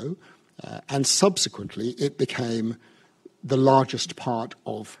did so, and subsequently it became the largest part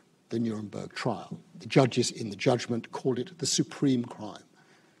of the Nuremberg trial. The judges in the judgment called it the supreme crime.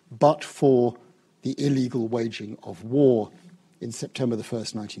 But for the illegal waging of war in September the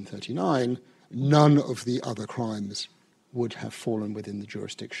 1st, 1939, none of the other crimes would have fallen within the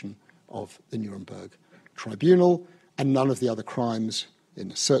jurisdiction of the Nuremberg Tribunal, and none of the other crimes, in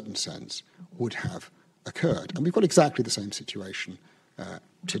a certain sense, would have occurred. And we've got exactly the same situation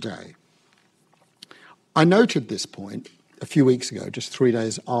today. I noted this point a few weeks ago, just 3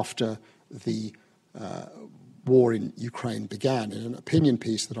 days after the war in Ukraine began, in an opinion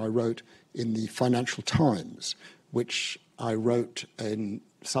piece that I wrote in the Financial Times, which I wrote in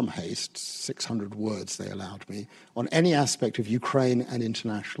some haste, 600 words they allowed me, on any aspect of Ukraine and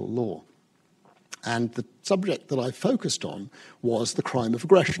international law. And the subject that I focused on was the crime of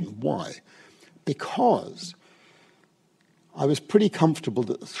aggression. Why? Because I was pretty comfortable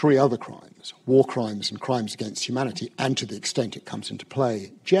that the three other crimes, war crimes and crimes against humanity, and to the extent it comes into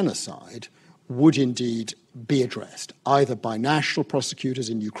play, genocide, would indeed be addressed, either by national prosecutors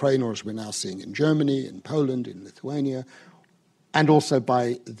in Ukraine, or as we're now seeing in Germany, in Poland, in Lithuania, and also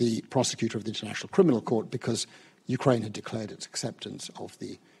by the prosecutor of the International Criminal Court, because Ukraine had declared its acceptance of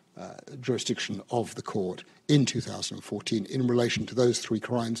the jurisdiction of the court in 2014 in relation to those three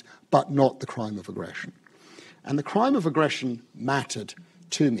crimes, but not the crime of aggression. And the crime of aggression mattered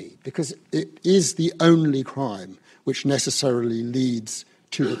to me because it is the only crime which necessarily leads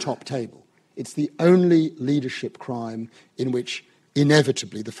to the top table. It's the only leadership crime in which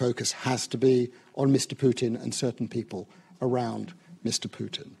inevitably the focus has to be on Mr. Putin and certain people around Mr.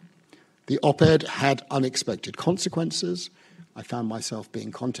 Putin. The op-ed had unexpected consequences. I found myself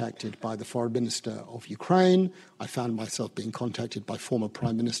being contacted by the foreign minister of Ukraine. I found myself being contacted by former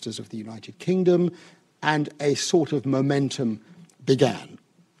prime ministers of the United Kingdom, and a sort of momentum began.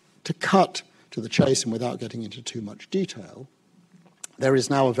 To cut to the chase, and without getting into too much detail, there is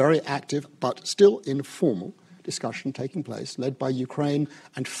now a very active but still informal discussion taking place, led by Ukraine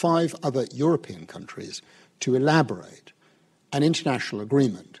and 5 other European countries, to elaborate an international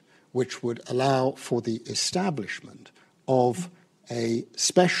agreement which would allow for the establishment of a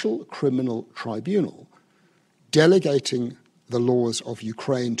special criminal tribunal delegating the laws of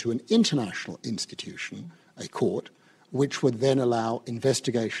Ukraine to an international institution, a court, which would then allow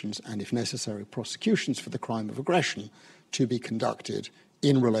investigations and, if necessary, prosecutions for the crime of aggression to be conducted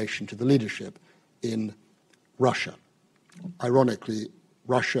in relation to the leadership in Russia. Ironically,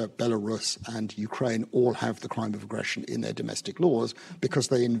 Russia, Belarus, and Ukraine all have the crime of aggression in their domestic laws because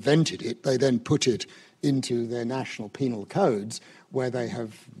they invented it. They then put it into their national penal codes, where they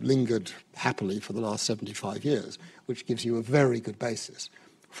have lingered happily for the last 75 years, which gives you a very good basis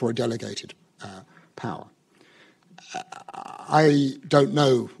for a delegated power. I don't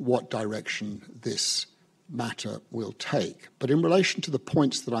know what direction this matter will take, but in relation to the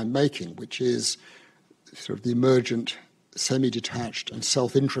points that I'm making, which is sort of the emergent, semi-detached and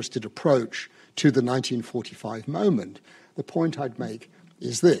self-interested approach to the 1945 moment, the point I'd make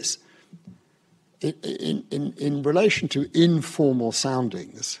is this. In relation to informal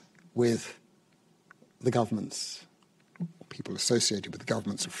soundings with the governments, people associated with the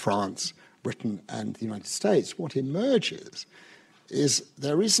governments of France, Britain, and the United States, what emerges is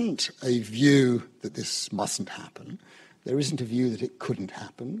there isn't a view that this mustn't happen. There isn't a view that it couldn't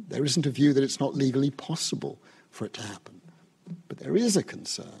happen. There isn't a view that it's not legally possible for it to happen. But there is a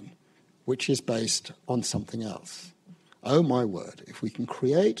concern which is based on something else. Oh, my word, if we can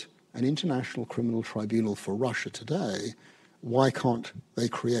create an international criminal tribunal for Russia today, why can't they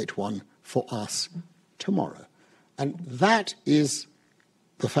create one for us tomorrow? And that is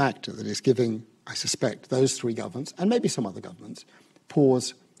the factor that is giving, I suspect, those 3 governments, and maybe some other governments,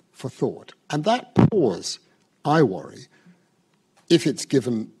 pause for thought. And that pause, I worry, if it's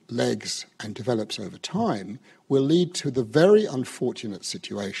given legs and develops over time, will lead to the very unfortunate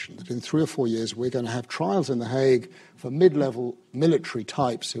situation that in 3 or 4 years we're going to have trials in The Hague for mid-level military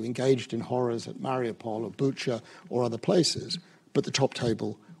types who engaged in horrors at Mariupol or Bucha or other places, but the top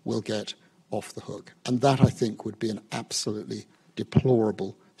table will get off the hook. And that, I think, would be an absolutely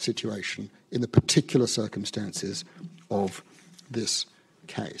deplorable situation in the particular circumstances of this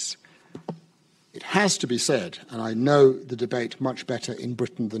case. It has to be said, and I know the debate much better in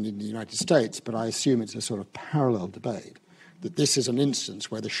Britain than in the United States, but I assume it's a sort of parallel debate, that this is an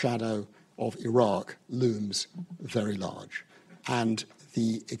instance where the shadow of Iraq looms very large. And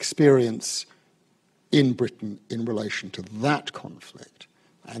the experience in Britain in relation to that conflict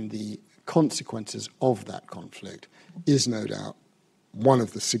and the consequences of that conflict is no doubt one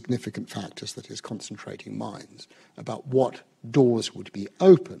of the significant factors that is concentrating minds about what doors would be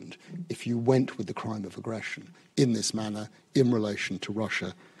opened if you went with the crime of aggression in this manner in relation to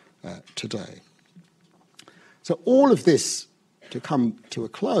Russia today. So all of this, to come to a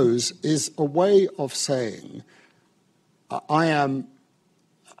close, is a way of saying I am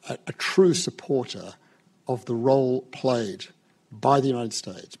a true supporter of the role played by the United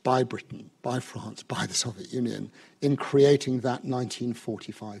States, by Britain, by France, by the Soviet Union in creating that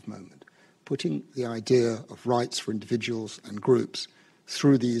 1945 moment, putting the idea of rights for individuals and groups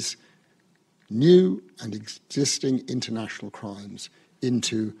through these new and existing international crimes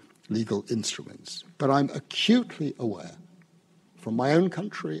into legal instruments. But I'm acutely aware from my own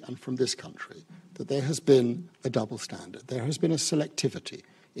country and from this country that there has been a double standard. There has been a selectivity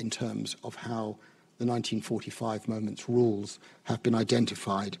in terms of how the 1945 moment's rules have been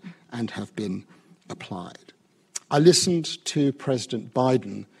identified and have been applied. I listened to President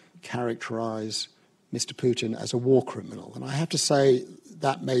Biden characterize Mr. Putin as a war criminal, and I have to say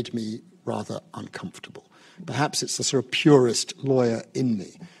that made me rather uncomfortable. Perhaps it's the sort of purist lawyer in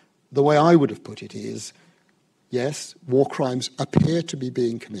me. The way I would have put it is, yes, war crimes appear to be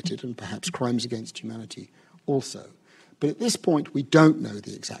being committed, and perhaps crimes against humanity also. But at this point, we don't know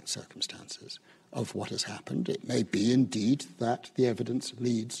the exact circumstances of what has happened. It may be indeed that the evidence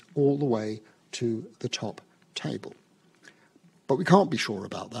leads all the way to the top table. But we can't be sure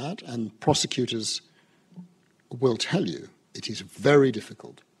about that, and prosecutors will tell you it is very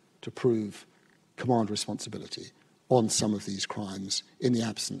difficult to prove command responsibility on some of these crimes in the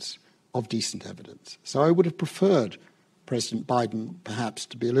absence of decent evidence. So I would have preferred President Biden perhaps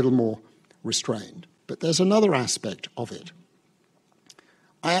to be a little more restrained. But there's another aspect of it.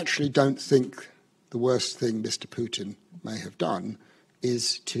 I actually don't think the worst thing Mr. Putin may have done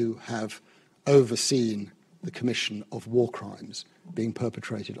is to have overseen the commission of war crimes being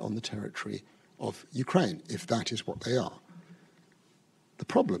perpetrated on the territory of Ukraine, if that is what they are. The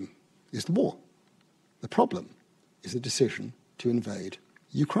problem is the war. The problem is the decision to invade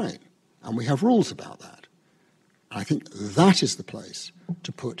Ukraine. And we have rules about that. I think that is the place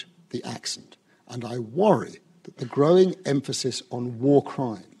to put the accent. And I worry that the growing emphasis on war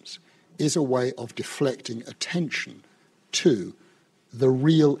crimes is a way of deflecting attention to the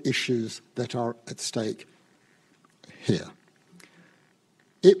real issues that are at stake here.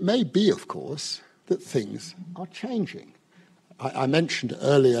 It may be, of course, that things are changing. I mentioned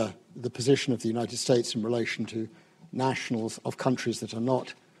earlier the position of the United States in relation to nationals of countries that are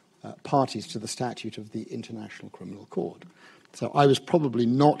not parties to the statute of the International Criminal Court. So I was probably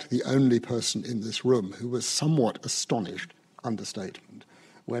not the only person in this room who was somewhat astonished, understatement,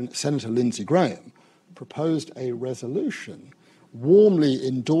 when Senator Lindsey Graham proposed a resolution warmly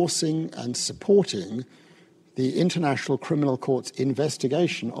endorsing and supporting the International Criminal Court's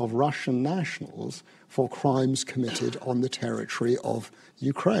investigation of Russian nationals for crimes committed on the territory of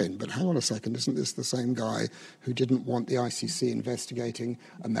Ukraine. But hang on a second, isn't this the same guy who didn't want the ICC investigating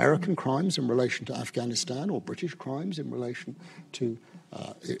American crimes in relation to Afghanistan or British crimes in relation to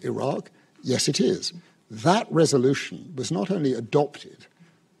Iraq? Yes, it is. That resolution was not only adopted,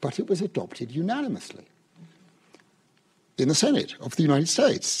 but it was adopted unanimously in the Senate of the United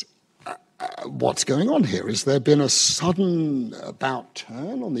States. What's going on here? Has there been a sudden about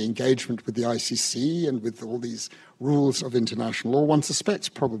turn on the engagement with the ICC and with all these rules of international law? One suspects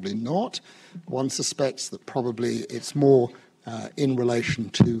probably not. One suspects that probably it's more in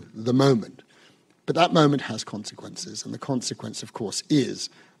relation to the moment. But that moment has consequences, and the consequence, of course, is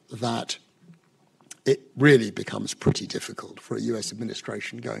that it really becomes pretty difficult for a US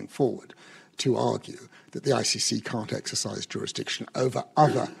administration going forward to argue that the ICC can't exercise jurisdiction over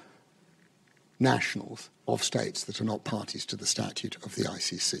other nationals of states that are not parties to the statute of the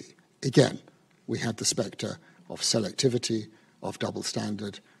ICC. Again, we have the spectre of selectivity, of double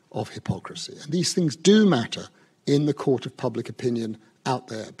standard, of hypocrisy. And these things do matter in the court of public opinion out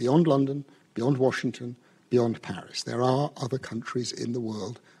there, beyond London, beyond Washington, beyond Paris. There are other countries in the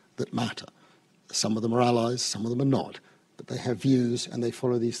world that matter. Some of them are allies, some of them are not, but they have views and they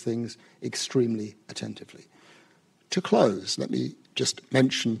follow these things extremely attentively. To close, let me just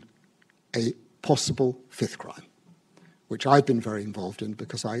mention a possible fifth crime, which I've been very involved in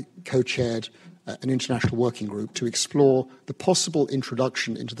because I co-chaired an international working group to explore the possible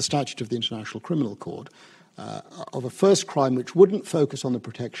introduction into the statute of the International Criminal Court of a first crime which wouldn't focus on the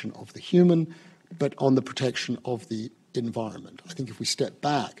protection of the human, but on the protection of the environment. I think if we step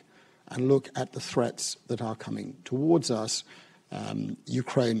back and look at the threats that are coming towards us,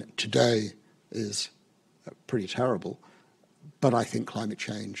 Ukraine today is pretty terrible. But I think climate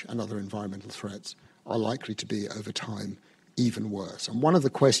change and other environmental threats are likely to be, over time, even worse. And one of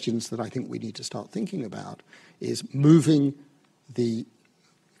the questions that I think we need to start thinking about is moving the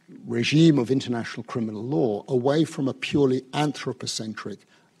regime of international criminal law away from a purely anthropocentric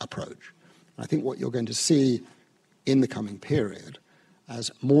approach. I think what you're going to see in the coming period,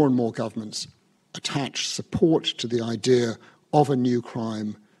 as more and more governments attach support to the idea of a new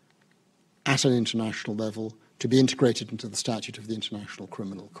crime at an international level, to be integrated into the statute of the International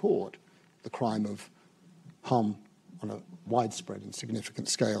Criminal Court, the crime of harm on a widespread and significant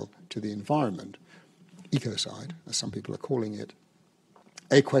scale to the environment, ecocide, as some people are calling it,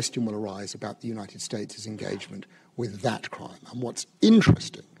 a question will arise about the United States' engagement with that crime. And what's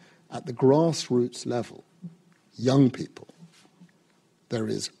interesting, at the grassroots level, young people, there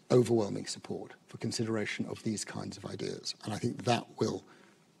is overwhelming support for consideration of these kinds of ideas. And I think that will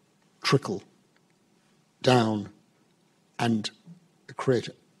trickle down and create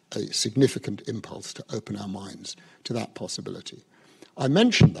a significant impulse to open our minds to that possibility. I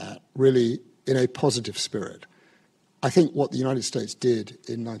mention that really in a positive spirit. I think what the United States did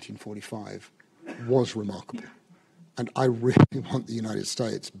in 1945 was remarkable. And I really want the United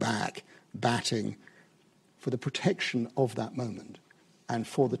States back batting for the protection of that moment and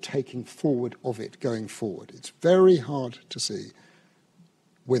for the taking forward of it going forward. It's very hard to see,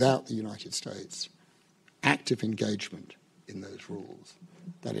 without the United States, active engagement in those rules,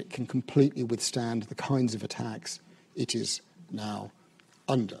 that it can completely withstand the kinds of attacks it is now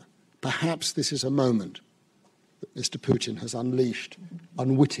under. Perhaps this is a moment that Mr. Putin has unleashed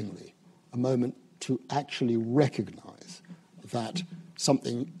unwittingly, a moment to actually recognize that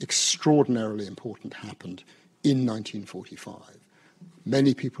something extraordinarily important happened in 1945.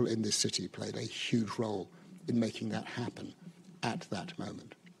 Many people in this city played a huge role in making that happen at that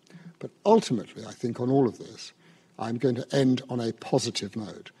moment. But ultimately, I think on all of this, I'm going to end on a positive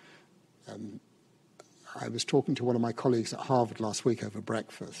note. I was talking to one of my colleagues at Harvard last week over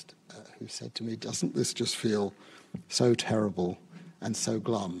breakfast, who said to me, doesn't this just feel so terrible and so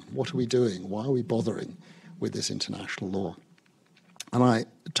glum? What are we doing? Why are we bothering with this international law? And I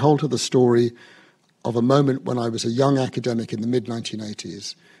told her the story of a moment when I was a young academic in the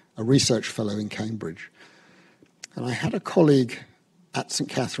mid-1980s, a research fellow in Cambridge. And I had a colleague at St.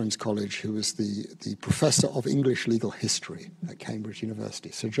 Catherine's College who was the professor of English legal history at Cambridge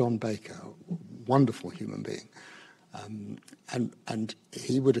University, Sir John Baker, a wonderful human being. And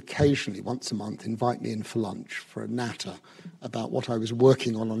he would occasionally, once a month, invite me in for lunch for a natter about what I was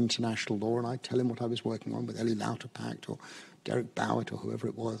working on international law, and I'd tell him what I was working on with Ellie Lauterpacht or Derek Bowett or whoever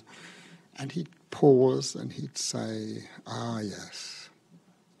it was. And he'd pause and he'd say, yes,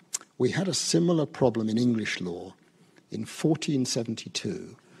 we had a similar problem in English law in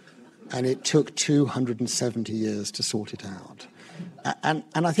 1472, and it took 270 years to sort it out. And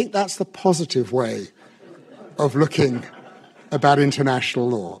I think that's the positive way of looking about international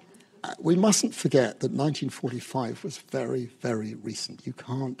law. We mustn't forget that 1945 was very, very recent. You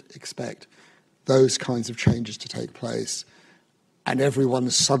can't expect those kinds of changes to take place and everyone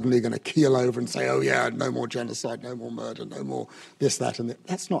is suddenly going to keel over and say, oh yeah, no more genocide, no more murder, no more this, that, and that.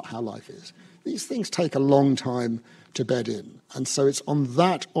 That's not how life is. These things take a long time to bed in. And so it's on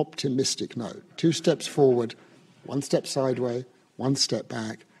that optimistic note, 2 steps forward, 1 step sideways, 1 step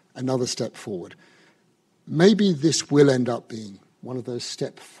back, another step forward. Maybe this will end up being one of those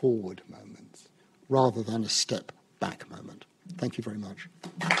step forward moments rather than a step back moment. Thank you very much.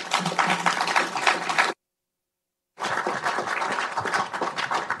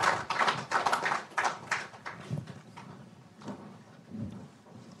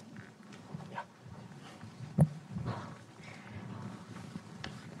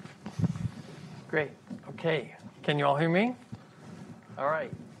 Great. Okay. Can you all hear me? All right.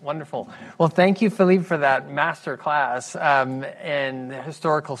 Wonderful. Well, thank you, Philippe, for that master class. And the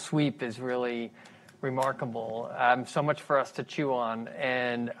historical sweep is really remarkable. So much for us to chew on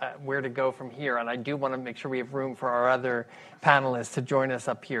and where to go from here. And I do want to make sure we have room for our other panelists to join us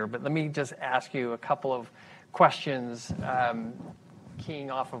up here. But let me just ask you a couple of questions keying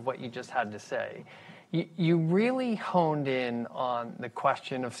off of what you just had to say. You really honed in on the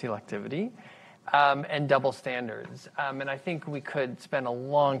question of selectivity. And double standards. And I think we could spend a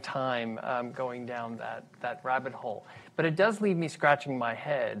long time going down that rabbit hole. But it does leave me scratching my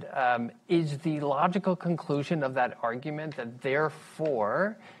head. Is the logical conclusion of that argument that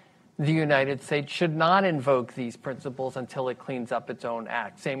therefore the United States should not invoke these principles until it cleans up its own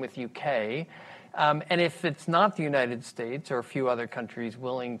act? Same with UK. And if it's not the United States or a few other countries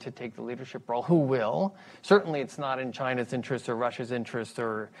willing to take the leadership role, who will? Certainly it's not in China's interest or Russia's interest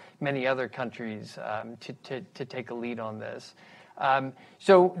or many other countries to take a lead on this.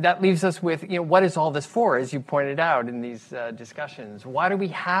 So that leaves us with, what is all this for, as you pointed out in these discussions? Why do we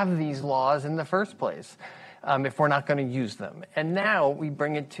have these laws in the first place if we're not going to use them? And now we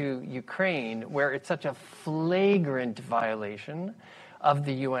bring it to Ukraine, where it's such a flagrant violation of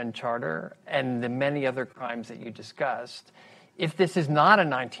the UN Charter and the many other crimes that you discussed. If this is not a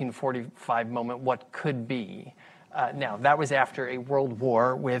 1945 moment, what could be? Now, that was after a world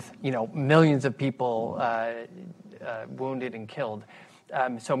war with, millions of people wounded and killed.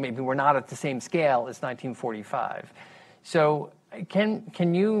 So maybe we're not at the same scale as 1945. So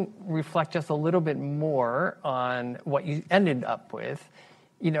can you reflect just a little bit more on what you ended up with?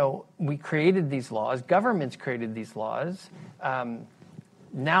 We created these laws, governments created these laws.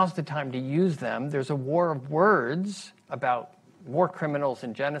 Now's the time to use them. There's a war of words about war criminals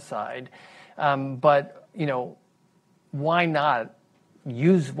and genocide. But, why not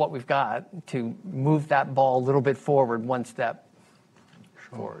use what we've got to move that ball a little bit forward, 1 step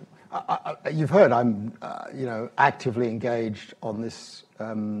forward? You've heard I'm, actively engaged on this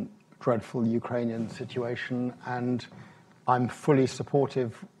dreadful Ukrainian situation, and I'm fully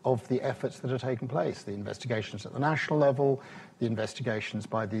supportive of the efforts that are taking place, the investigations at the national level, the investigations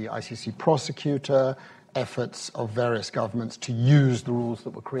by the ICC prosecutor, efforts of various governments to use the rules that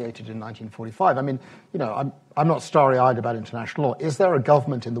were created in 1945. I mean, I'm not starry-eyed about international law. Is there a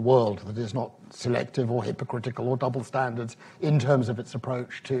government in the world that is not selective or hypocritical or double standards in terms of its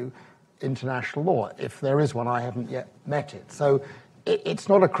approach to international law? If there is one, I haven't yet met it. So it's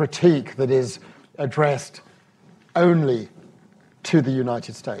not a critique that is addressed only to the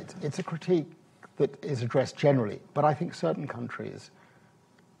United States. It's a critique that is addressed generally. But I think certain countries,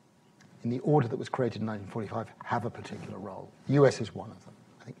 in the order that was created in 1945, have a particular role. The US is one of them.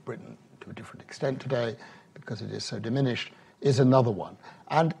 I think Britain, to a different extent today, because it is so diminished, is another one.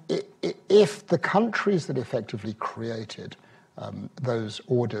 And if the countries that effectively created those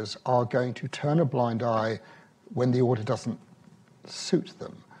orders are going to turn a blind eye when the order doesn't suit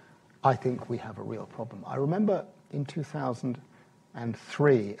them, I think we have a real problem. I remember in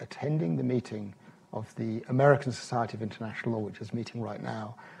 2003 attending the meeting of the American Society of International Law, which is meeting right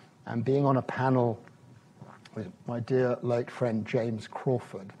now, and being on a panel with my dear late friend James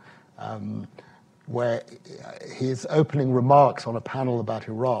Crawford, where his opening remarks on a panel about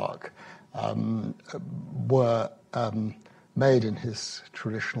Iraq were made in his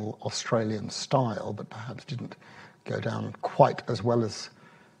traditional Australian style, but perhaps didn't go down quite as well as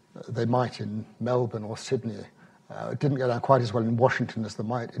they might in Melbourne or Sydney. It didn't go down quite as well in Washington as they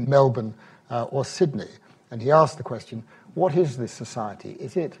might in Melbourne or Sydney. And he asked the question, what is this society?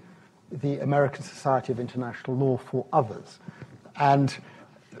 Is it the American Society of International Law for others? And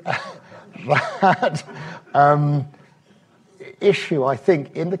that issue, I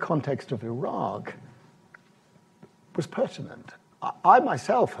think, in the context of Iraq, was pertinent. I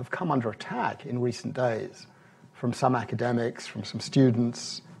myself have come under attack in recent days from some academics, from some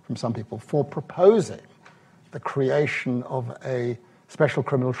students, from some people, for proposing the creation of a special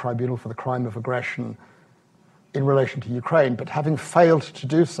criminal tribunal for the crime of aggression in relation to Ukraine, but having failed to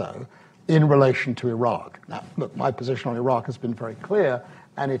do so in relation to Iraq. Now, look, my position on Iraq has been very clear,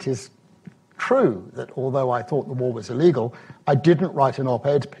 and it is true that although I thought the war was illegal, I didn't write an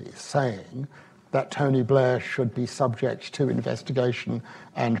op-ed piece saying that Tony Blair should be subject to investigation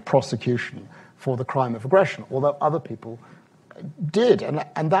and prosecution for the crime of aggression, although other people did.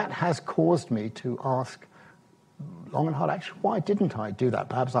 And that has caused me to ask long and hard, actually, why didn't I do that?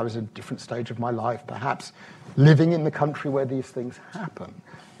 Perhaps I was in a different stage of my life. Perhaps living in the country where these things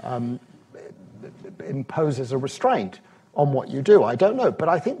happen imposes a restraint on what you do. I don't know. But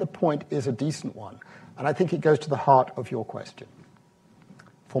I think the point is a decent one. And I think it goes to the heart of your question.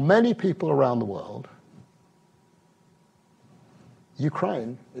 For many people around the world,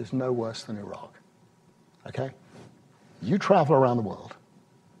 Ukraine is no worse than Iraq. Okay? You travel around the world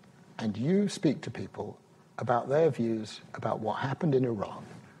and you speak to people about their views about what happened in Iraq,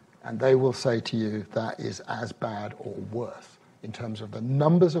 and they will say to you that is as bad or worse in terms of the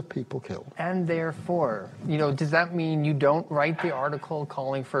numbers of people killed. And therefore, does that mean you don't write the article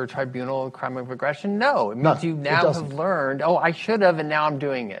calling for a tribunal of crime of aggression? No. It means you now have learned, I should have, and now I'm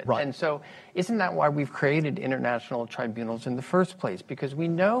doing it. Right. And so isn't that why we've created international tribunals in the first place? Because we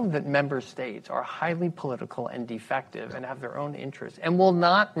know that member states are highly political and defective and have their own interests and will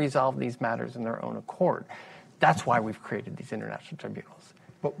not resolve these matters in their own accord. That's why we've created these international tribunals.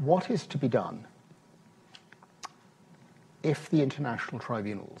 But what is to be done if the international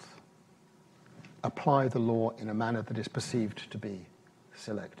tribunals apply the law in a manner that is perceived to be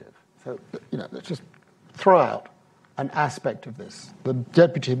selective? So, let's just throw out an aspect of this. The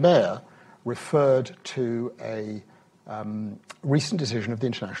deputy mayor referred to a recent decision of the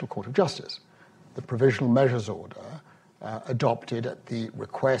International Court of Justice, the Provisional Measures Order adopted at the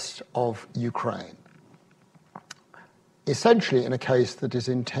request of Ukraine, essentially in a case that is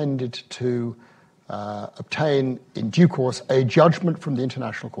intended to obtain in due course a judgment from the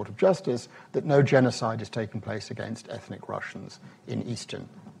International Court of Justice that no genocide is taking place against ethnic Russians in eastern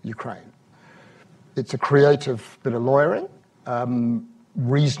Ukraine. It's a creative bit of lawyering.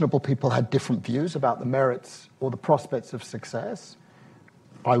 Reasonable people had different views about the merits or the prospects of success.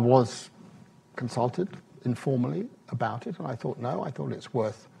 I was consulted informally about it, and I thought, no, I thought it's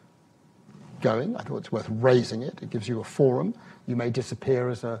worth going. I thought it's worth raising it. It gives you a forum. You may disappear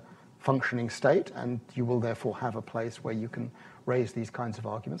as a functioning state, and you will therefore have a place where you can raise these kinds of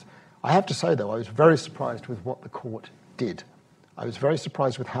arguments. I have to say, though, I was very surprised with what the court did. I was very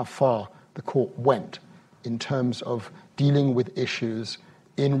surprised with how far the court went in terms of dealing with issues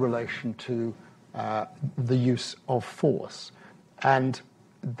in relation to the use of force. And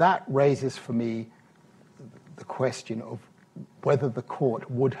that raises for me the question of whether the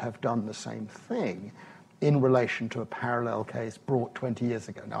court would have done the same thing in relation to a parallel case brought 20 years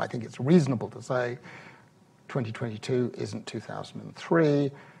ago. Now, I think it's reasonable to say 2022 isn't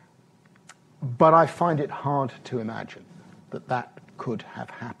 2003. But I find it hard to imagine that that could have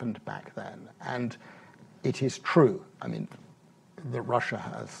happened back then. And it is true, I mean, that Russia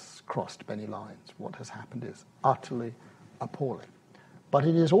has crossed many lines. What has happened is utterly appalling. But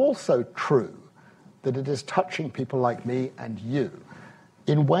it is also true that it is touching people like me and you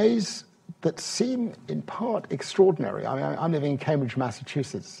in ways that seem in part extraordinary. I mean, I'm living in Cambridge,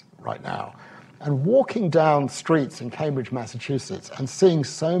 Massachusetts right now, and walking down streets in Cambridge, Massachusetts, and seeing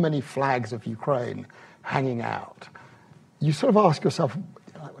so many flags of Ukraine hanging out, you sort of ask yourself,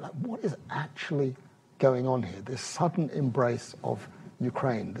 like, what is actually going on here? This sudden embrace of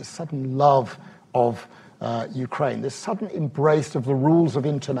Ukraine, this sudden love of Ukraine, this sudden embrace of the rules of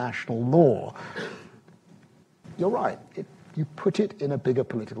international law. You're right. You put it in a bigger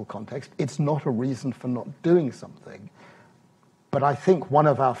political context. It's not a reason for not doing something. But I think one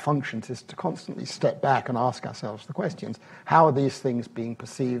of our functions is to constantly step back and ask ourselves the questions. How are these things being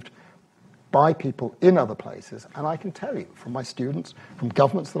perceived by people in other places? And I can tell you from my students, from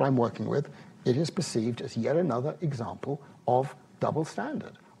governments that I'm working with, it is perceived as yet another example of double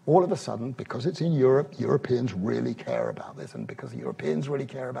standard. All of a sudden, because it's in Europe, Europeans really care about this. And because Europeans really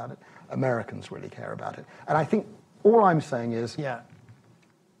care about it, Americans really care about it. And I think all I'm saying is,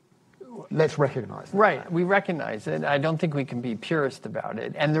 let's recognize that. Right, we recognize it. I don't think we can be purist about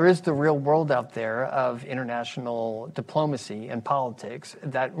it. And there is the real world out there of international diplomacy and politics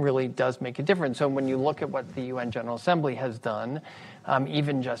that really does make a difference. So when you look at what the UN General Assembly has done,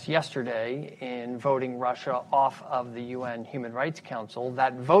 even just yesterday in voting Russia off of the UN Human Rights Council,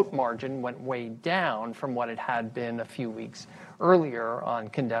 that vote margin went way down from what it had been a few weeks earlier on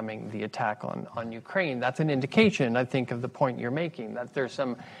condemning the attack on Ukraine. That's an indication, I think, of the point you're making, that there's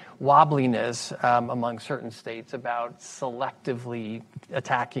some wobbliness among certain states about selectively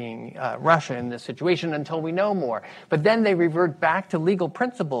attacking Russia in this situation until we know more. But then they revert back to legal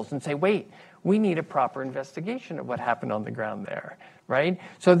principles and say, wait, we need a proper investigation of what happened on the ground there, right?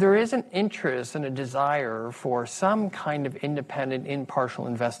 So there is an interest and a desire for some kind of independent, impartial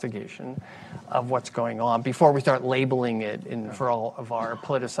investigation of what's going on before we start labeling it for all of our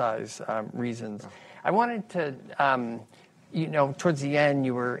politicized reasons. I wanted to, towards the end,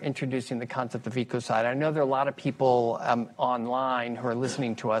 you were introducing the concept of ecocide. I know there are a lot of people online who are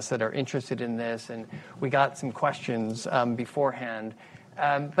listening to us that are interested in this, and we got some questions beforehand.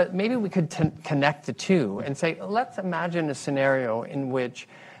 But maybe we could connect the two and say, let's imagine a scenario in which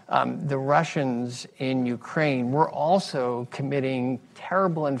the Russians in Ukraine were also committing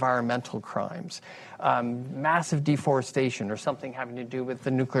terrible environmental crimes, massive deforestation or something having to do with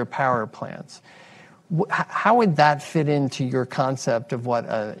the nuclear power plants. How would that fit into your concept of what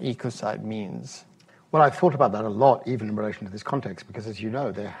ecocide means? Well, I've thought about that a lot, even in relation to this context, because as you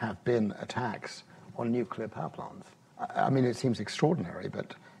know, there have been attacks on nuclear power plants. I mean, it seems extraordinary,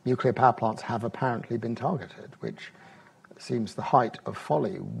 but nuclear power plants have apparently been targeted, which seems the height of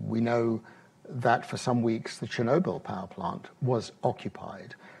folly. We know that for some weeks the Chernobyl power plant was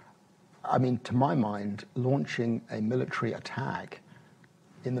occupied. I mean, to my mind, launching a military attack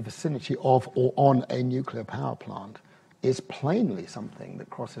in the vicinity of or on a nuclear power plant is plainly something that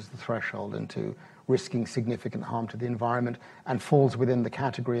crosses the threshold into risking significant harm to the environment and falls within the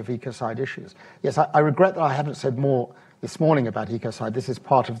category of ecocide issues. Yes, I regret that I haven't said more this morning about ecocide. This is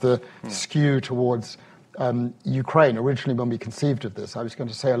part of the skew towards Ukraine. Originally, when we conceived of this, I was going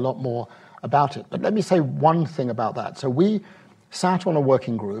to say a lot more about it. But let me say one thing about that. So we sat on a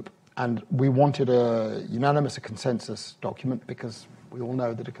working group, and we wanted a consensus document, because we all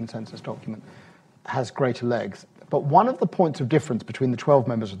know that a consensus document has greater legs. But one of the points of difference between the 12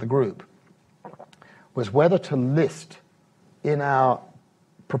 members of the group was whether to list in our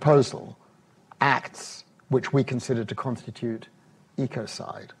proposal acts which we considered to constitute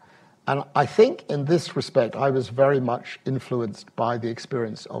ecocide. And I think in this respect, I was very much influenced by the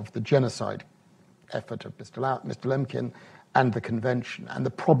experience of the genocide effort of Mr. Lemkin and the convention and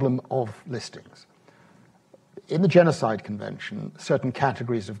the problem of listings. In the Genocide Convention, certain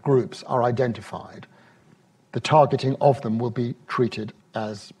categories of groups are identified. The targeting of them will be treated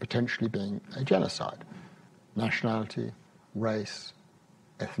as potentially being a genocide. Nationality, race,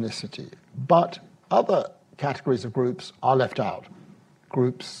 ethnicity. But other categories of groups are left out.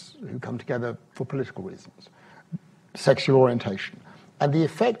 Groups who come together for political reasons, sexual orientation. And the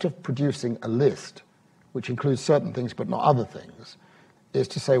effect of producing a list, which includes certain things but not other things, is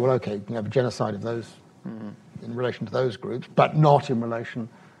to say, well, okay, you can have a genocide of those in relation to those groups, but not in relation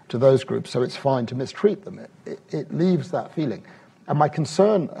to those groups, so it's fine to mistreat them. It leaves that feeling. And my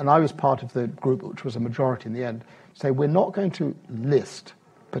concern, and I was part of the group which was a majority in the end, say we're not going to list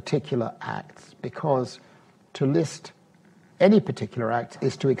particular acts, because to list any particular act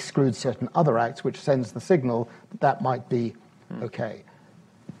is to exclude certain other acts, which sends the signal that that might be okay.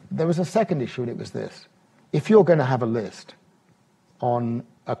 There was a second issue, and it was this. If you're going to have a list on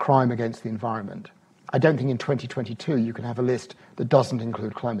a crime against the environment, I don't think in 2022 you can have a list that doesn't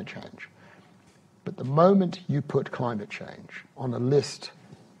include climate change. But the moment you put climate change on a list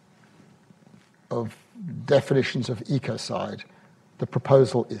of definitions of ecocide, the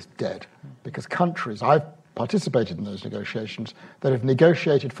proposal is dead. Because countries, I've participated in those negotiations, that have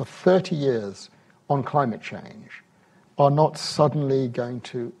negotiated for 30 years on climate change are not suddenly going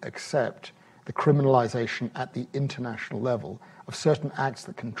to accept the criminalization at the international level of certain acts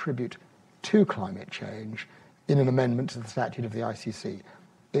that contribute to climate change in an amendment to the statute of the ICC.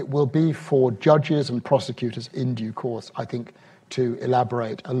 It will be for judges and prosecutors in due course, I think, to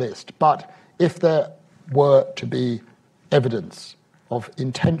elaborate a list. But if there were to be evidence of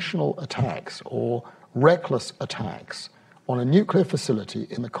intentional attacks or reckless attacks on a nuclear facility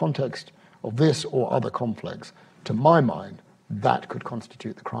in the context of this or other conflicts, to my mind, that could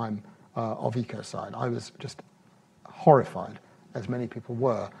constitute the crime of ecocide. I was just horrified, as many people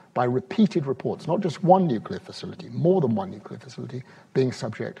were, by repeated reports, not just one nuclear facility, more than one nuclear facility being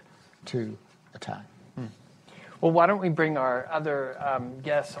subject to attack. Well, why don't we bring our other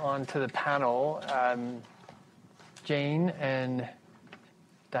guests onto the panel? Jane and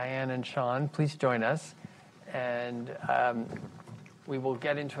Diane and Sean, please join us. And we will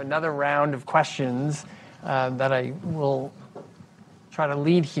get into another round of questions that I will try to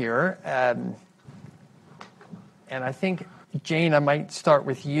lead here. And I think, Jane, I might start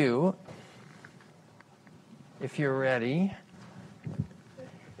with you, if you're ready.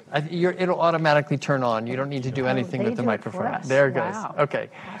 It'll automatically turn on. You don't need to do anything with the microphone. There it goes. Wow. Okay.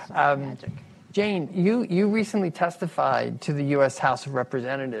 Jane, you recently testified to the U.S. House of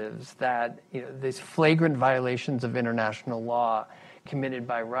Representatives that these flagrant violations of international law committed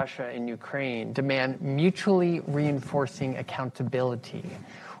by Russia and Ukraine demand mutually reinforcing accountability.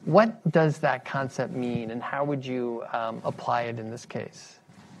 What does that concept mean, and how would you apply it in this case?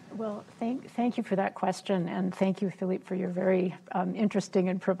 Well, thank you for that question, and thank you, Philippe, for your very interesting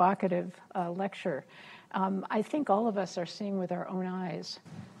and provocative lecture. I think all of us are seeing with our own eyes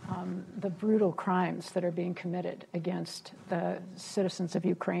the brutal crimes that are being committed against the citizens of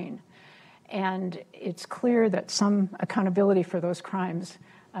Ukraine. And it's clear that some accountability for those crimes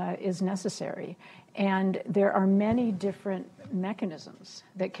is necessary. And there are many different mechanisms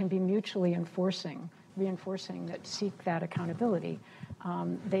that can be mutually reinforcing that seek that accountability.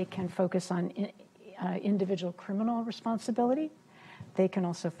 They can focus on individual criminal responsibility. They can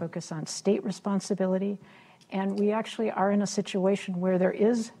also focus on state responsibility. And we actually are in a situation where there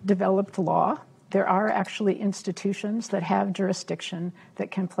is developed law. There are actually institutions that have jurisdiction that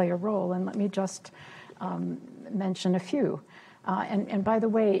can play a role. And let me just mention a few. And by the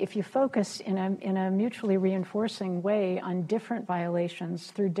way, if you focus in a mutually reinforcing way on different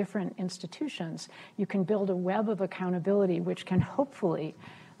violations through different institutions, you can build a web of accountability which can hopefully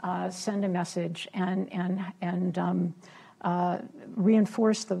send a message and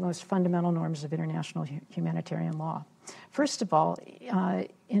reinforce the most fundamental norms of international humanitarian law. First of all,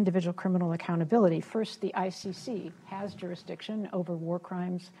 individual criminal accountability. First, the ICC has jurisdiction over war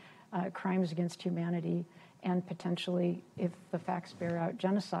crimes, crimes against humanity, and potentially, if the facts bear out,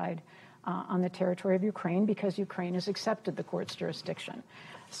 genocide on the territory of Ukraine, because Ukraine has accepted the court's jurisdiction.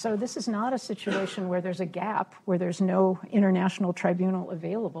 So this is not a situation where there's a gap, where there's no international tribunal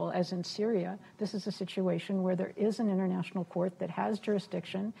available, as in Syria. This is a situation where there is an international court that has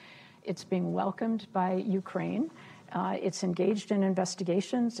jurisdiction. It's being welcomed by Ukraine. It's engaged in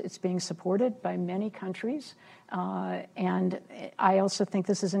investigations. It's being supported by many countries. And I also think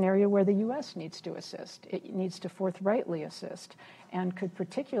this is an area where the U.S. needs to assist. It needs to forthrightly assist, and could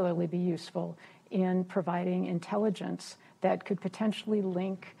particularly be useful in providing intelligence that could potentially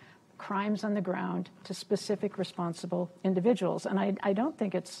link crimes on the ground to specific responsible individuals. And I don't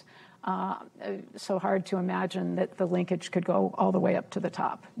think it's so hard to imagine that the linkage could go all the way up to the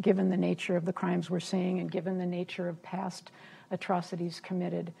top, given the nature of the crimes we're seeing and given the nature of past atrocities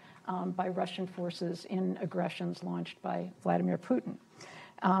committed by Russian forces in aggressions launched by Vladimir Putin.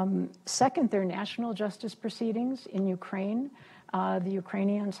 Second, there are national justice proceedings in Ukraine. The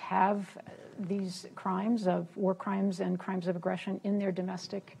Ukrainians have these crimes of war crimes and crimes of aggression in their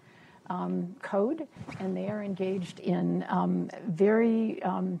domestic code, and they are engaged in very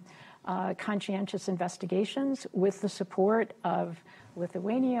conscientious investigations with the support of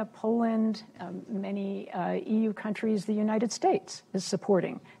Lithuania, Poland, many EU countries. The United States is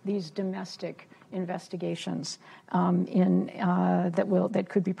supporting these domestic investigations that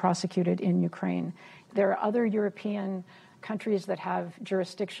could be prosecuted in Ukraine. There are other European countries that have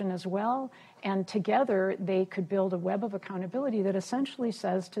jurisdiction as well, and together they could build a web of accountability that essentially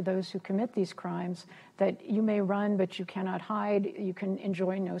says to those who commit these crimes that you may run, but you cannot hide, you can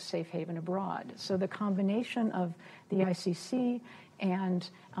enjoy no safe haven abroad. So the combination of the ICC and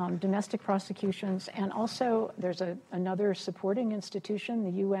domestic prosecutions, and also there's another supporting institution,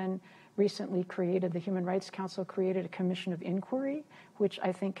 the UN recently created, the Human Rights Council created a commission of inquiry, which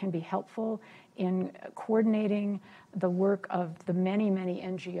I think can be helpful in coordinating the work of the many, many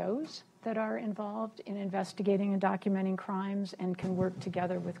NGOs that are involved in investigating and documenting crimes and can work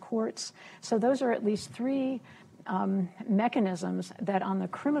together with courts. So those are at least three mechanisms that on the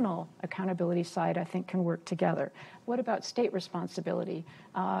criminal accountability side, I think, can work together. What about state responsibility?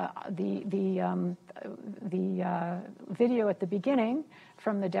 The video at the beginning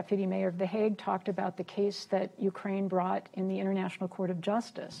from the deputy mayor of The Hague talked about the case that Ukraine brought in the International Court of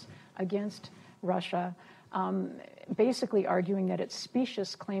Justice against Russia, basically arguing that its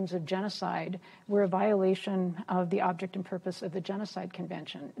specious claims of genocide were a violation of the object and purpose of the Genocide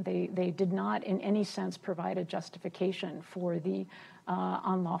Convention. They did not in any sense provide a justification for the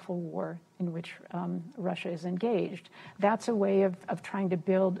unlawful war in which Russia is engaged. That's a way of trying to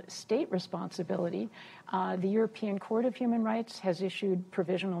build state responsibility. The European Court of Human Rights has issued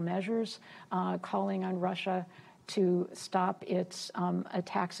provisional measures calling on Russia to stop its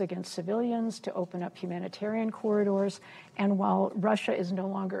attacks against civilians, to open up humanitarian corridors. And while Russia is no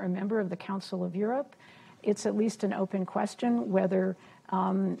longer a member of the Council of Europe, it's at least an open question whether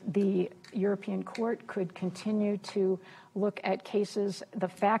the European Court could continue to look at cases, the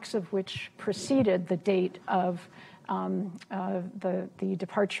facts of which preceded the date of the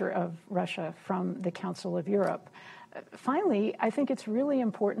departure of Russia from the Council of Europe. Finally, I think it's really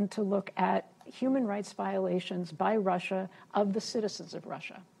important to look at human rights violations by Russia of the citizens of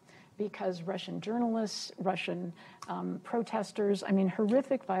Russia, because Russian journalists, Russian protesters, I mean,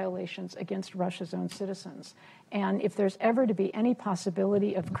 horrific violations against Russia's own citizens. And if there's ever to be any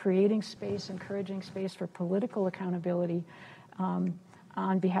possibility of creating space, encouraging space for political accountability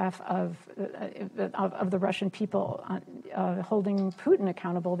on behalf of the Russian people holding Putin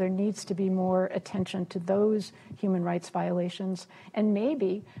accountable, there needs to be more attention to those human rights violations. And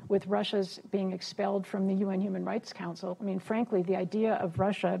maybe with Russia's being expelled from the UN Human Rights Council, I mean, frankly, the idea of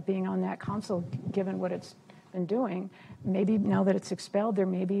Russia being on that council, given what it's been doing, maybe now that it's expelled, there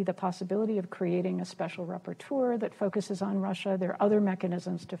may be the possibility of creating a special rapporteur that focuses on Russia. There are other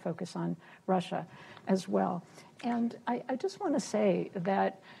mechanisms to focus on Russia as well. And I just want to say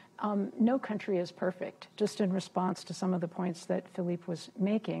that no country is perfect, just in response to some of the points that Philippe was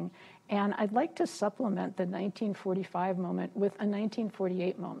making. And I'd like to supplement the 1945 moment with a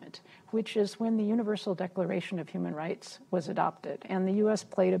 1948 moment, which is when the Universal Declaration of Human Rights was adopted. And the U.S.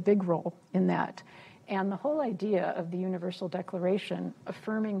 played a big role in that. And the whole idea of the Universal Declaration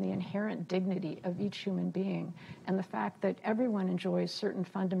affirming the inherent dignity of each human being and the fact that everyone enjoys certain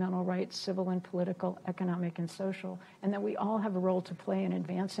fundamental rights, civil and political, economic and social, and that we all have a role to play in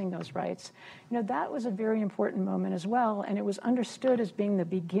advancing those rights, you know, that was a very important moment as well, and it was understood as being the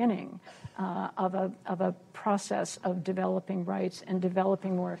beginning of a process of developing rights and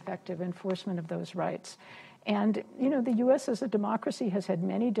developing more effective enforcement of those rights. And, you know, the U.S. as a democracy has had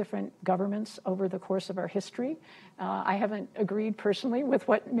many different governments over the course of our history. I haven't agreed personally with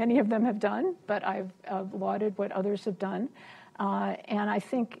what many of them have done, but I've lauded what others have done. And I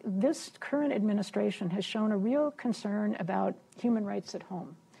think this current administration has shown a real concern about human rights at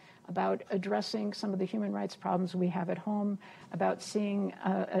home, about addressing some of the human rights problems we have at home, about seeing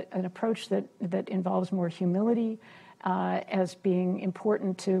an approach that involves more humility as being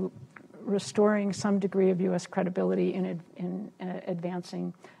important to restoring some degree of U.S. credibility in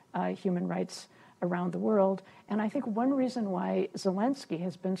advancing human rights around the world. And I think one reason why Zelensky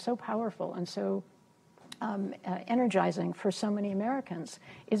has been so powerful and so energizing for so many Americans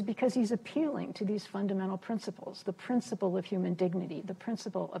is because he's appealing to these fundamental principles, the principle of human dignity, the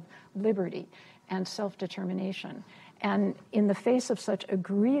principle of liberty and self-determination. And in the face of such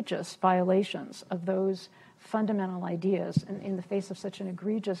egregious violations of those fundamental ideas, and in the face of such an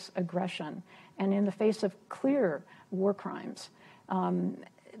egregious aggression, and in the face of clear war crimes,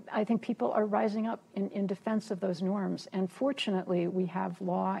 I think people are rising up in defense of those norms. And fortunately, we have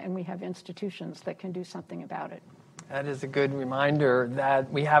law and we have institutions that can do something about it. That is a good reminder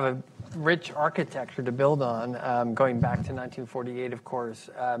that we have a rich architecture to build on, going back to 1948, of course.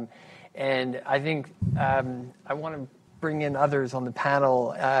 And I think I want to bring in others on the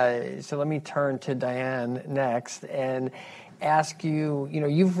panel. So let me turn to Diane next and ask you, you know,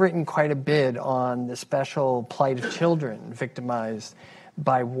 you've written quite a bit on the special plight of children victimized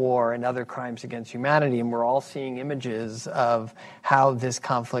by war and other crimes against humanity. And we're all seeing images of how this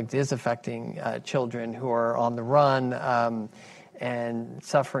conflict is affecting children who are on the run and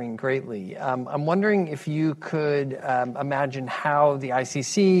suffering greatly. I'm wondering if you could imagine how the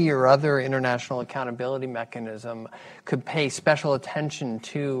ICC or other international accountability mechanism could pay special attention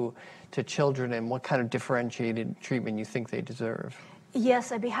to children and what kind of differentiated treatment you think they deserve.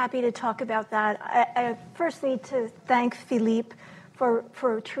 Yes, I'd be happy to talk about that. I first need to thank Philippe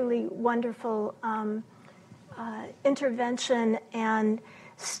for a truly wonderful intervention and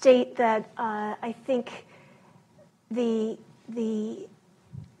state that I think the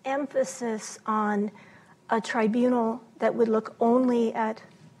emphasis on a tribunal that would look only at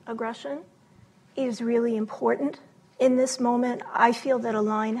aggression is really important. In this moment, I feel that a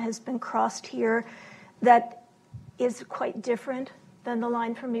line has been crossed here that is quite different than the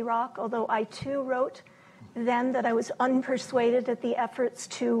line from Iraq, although I too wrote then that I was unpersuaded at the efforts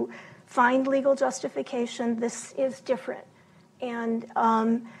to find legal justification. This is different. And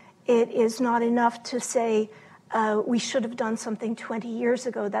it is not enough to say we should have done something 20 years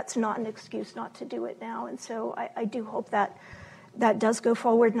ago. That's not an excuse not to do it now. And so I do hope that that does go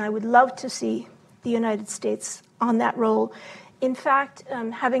forward, and I would love to see the United States on that role. In fact,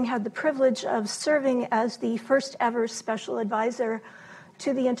 having had the privilege of serving as the first ever special advisor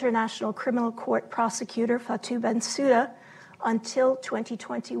to the International Criminal Court prosecutor, Fatou Bensouda, until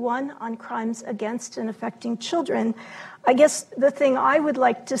 2021 on crimes against and affecting children, I guess the thing I would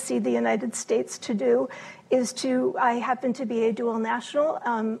like to see the United States to do is I happen to be a dual national.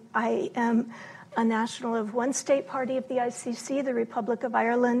 I am a national of one state party of the ICC, the Republic of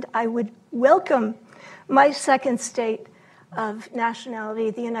Ireland. I would welcome my second state of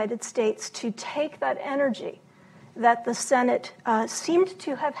nationality, the United States, to take that energy that the Senate seemed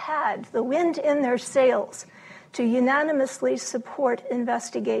to have had, the wind in their sails, to unanimously support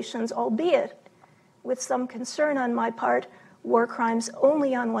investigations, albeit with some concern on my part, war crimes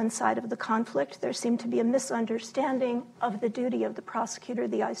only on one side of the conflict. There seemed to be a misunderstanding of the duty of the prosecutor,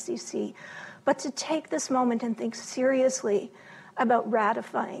 the ICC. But to take this moment and think seriously about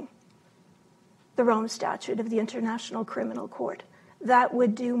ratifying the Rome Statute of the International Criminal Court, that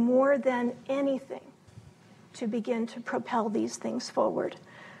would do more than anything to begin to propel these things forward.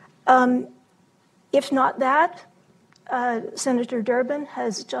 If not that, Senator Durbin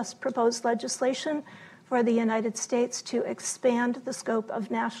has just proposed legislation for the United States to expand the scope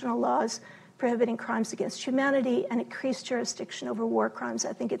of national laws prohibiting crimes against humanity and increase jurisdiction over war crimes.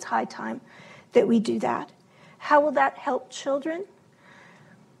 I think it's high time that we do that. How will that help children?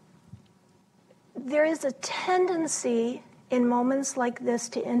 There is a tendency in moments like this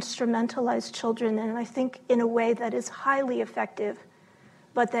to instrumentalize children, and I think in a way that is highly effective,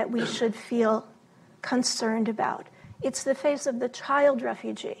 but that we should feel concerned about. It's the face of the child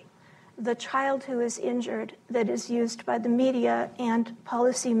refugee, the child who is injured, that is used by the media and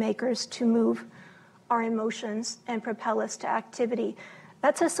policymakers to move our emotions and propel us to activity.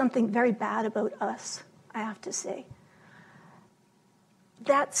 That says something very bad about us, I have to say.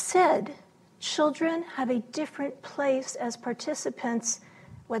 That said, children have a different place as participants,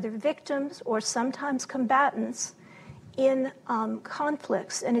 whether victims or sometimes combatants, in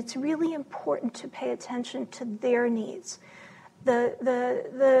conflicts, and it's really important to pay attention to their needs.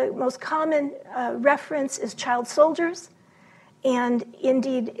 The most common reference is child soldiers, and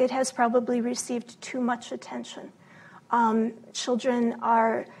indeed it has probably received too much attention. Children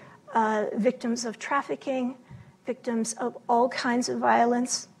are victims of trafficking, victims of all kinds of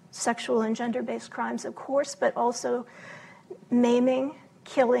violence, sexual and gender-based crimes, of course, but also maiming,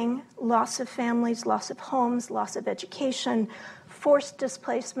 killing, loss of families, loss of homes, loss of education, forced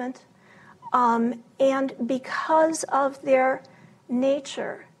displacement. And because of their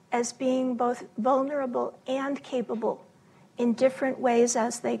nature as being both vulnerable and capable in different ways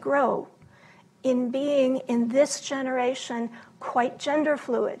as they grow, in being in this generation quite gender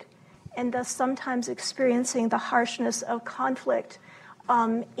fluid, and thus sometimes experiencing the harshness of conflict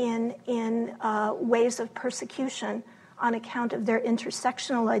in ways of persecution on account of their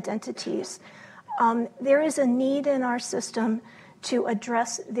intersectional identities. There is a need in our system to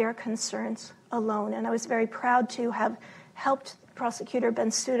address their concerns alone. And I was very proud to have helped Prosecutor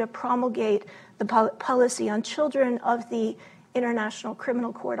Bensouda promulgate the policy on children of the International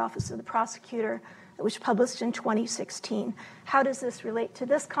Criminal Court Office of the Prosecutor, which published in 2016. How does this relate to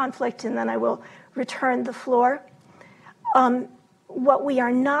this conflict? And then I will return the floor. What we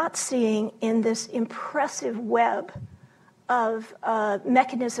are not seeing in this impressive web of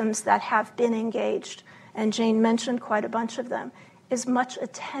mechanisms that have been engaged, and Jane mentioned quite a bunch of them, as much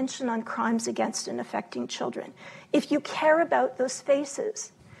attention on crimes against and affecting children. If you care about those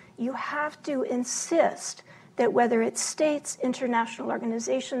faces, you have to insist that whether it's states, international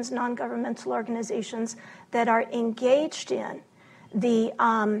organizations, non-governmental organizations that are engaged in the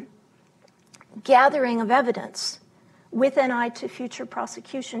gathering of evidence with an eye to future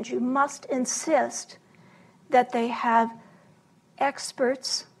prosecutions, you must insist that they have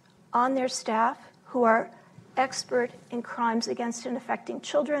experts on their staff who are expert in crimes against and affecting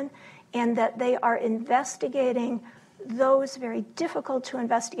children, and that they are investigating those very difficult to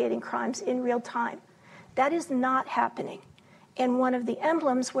investigating crimes in real time. That is not happening. And one of the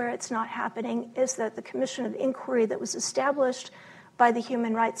emblems where it's not happening is that the Commission of Inquiry that was established by the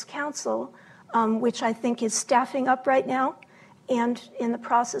Human Rights Council, which I think is staffing up right now and in the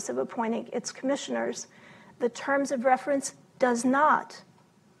process of appointing its commissioners, the terms of reference does not,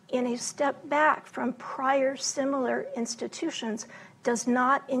 in a step back from prior similar institutions, does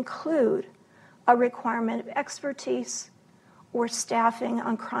not include a requirement of expertise or staffing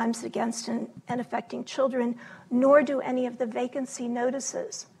on crimes against and affecting children, nor do any of the vacancy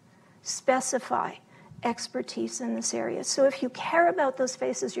notices specify expertise in this area. So if you care about those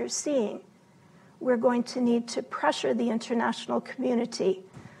faces you're seeing, we're going to need to pressure the international community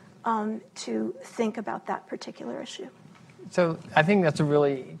to think about that particular issue. So I think that's a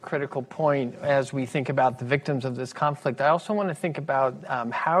really critical point as we think about the victims of this conflict. I also want to think about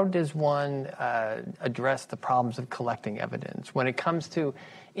how does one address the problems of collecting evidence? When it comes to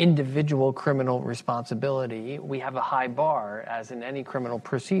individual criminal responsibility, we have a high bar, as in any criminal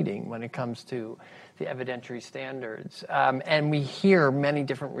proceeding, when it comes to the evidentiary standards. And we hear many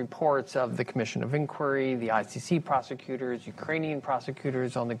different reports of the Commission of Inquiry, the ICC prosecutors, Ukrainian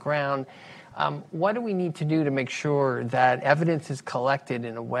prosecutors on the ground. What do we need to do to make sure that evidence is collected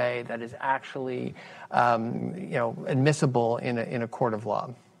in a way that is actually, admissible in a court of law?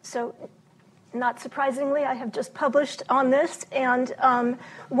 So, not surprisingly, I have just published on this, and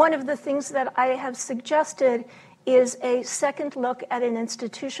one of the things that I have suggested is a second look at an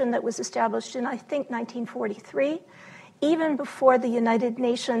institution that was established in, I think, 1943. Even before the United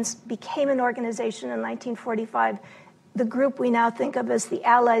Nations became an organization in 1945, the group we now think of as the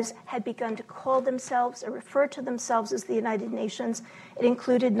Allies had begun to call themselves or refer to themselves as the United Nations. It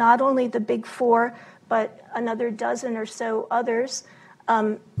included not only the Big Four, but another dozen or so others,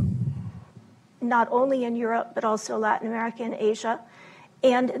 not only in Europe, but also Latin America and Asia.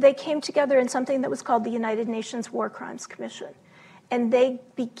 And they came together in something that was called the United Nations War Crimes Commission. And they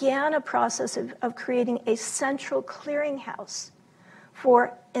began a process of creating a central clearinghouse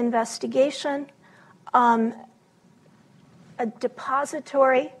for investigation, a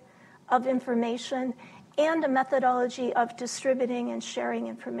depository of information, and a methodology of distributing and sharing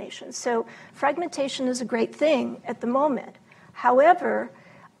information. So fragmentation is a great thing at the moment. However,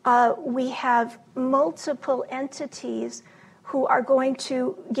 we have multiple entities who are going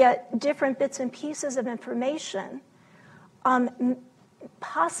to get different bits and pieces of information,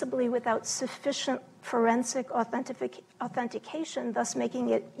 possibly without sufficient forensic authentication, thus making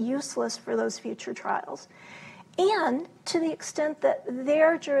it useless for those future trials. And to the extent that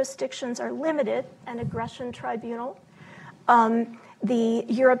their jurisdictions are limited, an aggression tribunal, the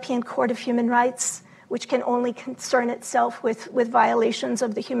European Court of Human Rights, which can only concern itself with violations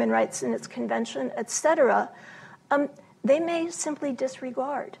of the human rights in its convention, etc., they may simply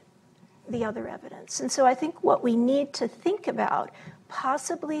disregard the other evidence. And so I think what we need to think about,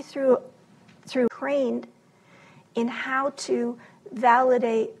 possibly through trained in how to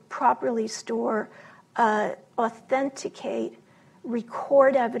validate, properly store, authenticate,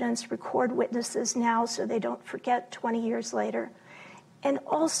 record evidence, record witnesses now so they don't forget 20 years later, and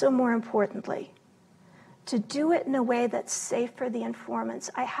also, more importantly, to do it in a way that's safe for the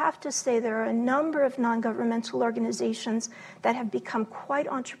informants. I have to say there are a number of non-governmental organizations that have become quite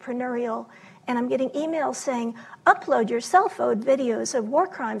entrepreneurial, and I'm getting emails saying, upload your cell phone videos of war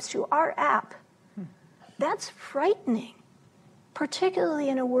crimes to our app. That's frightening, particularly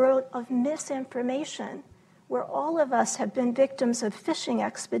in a world of misinformation, where all of us have been victims of phishing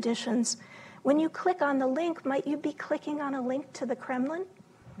expeditions. When you click on the link, might you be clicking on a link to the Kremlin?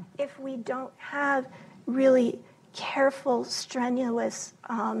 If we don't have really careful, strenuous,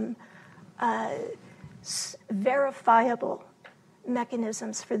 verifiable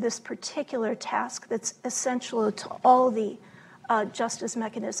mechanisms for this particular task that's essential to all the justice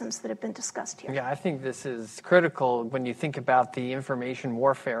mechanisms that have been discussed here. Yeah, I think this is critical when you think about the information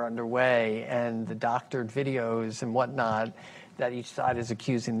warfare underway and the doctored videos and whatnot that each side is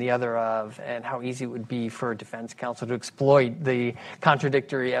accusing the other of, and how easy it would be for a defense counsel to exploit the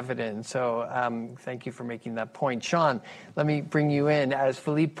contradictory evidence. So thank you for making that point. Sean, let me bring you in. As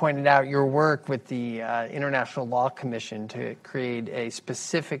Philippe pointed out, your work with the International Law Commission to create a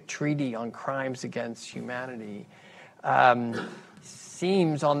specific treaty on crimes against humanity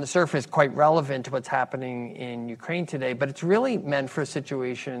seems on the surface quite relevant to what's happening in Ukraine today, but it's really meant for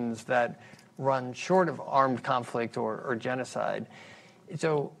situations that run short of armed conflict or genocide.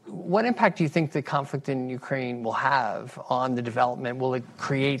 So what impact do you think the conflict in Ukraine will have on the development? Will it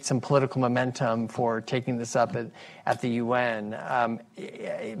create some political momentum for taking this up at the UN?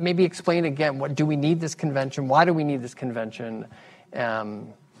 Maybe explain again, what do we need this convention? Why do we need this convention?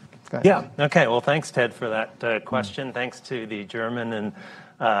 Yeah, okay. Well, thanks, Ted, for that question. Thanks to the German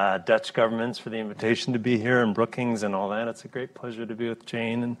and Dutch governments for the invitation to be here, and Brookings and all that. It's a great pleasure to be with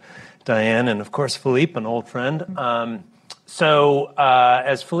Jane and Diane and, of course, Philippe, an old friend.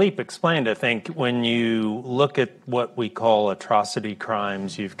 As Philippe explained, I think when you look at what we call atrocity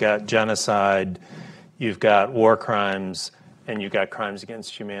crimes, you've got genocide, you've got war crimes, and you've got crimes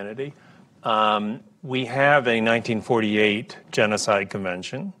against humanity. We have a 1948 Genocide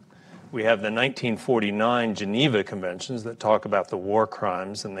Convention. We have the 1949 Geneva Conventions that talk about the war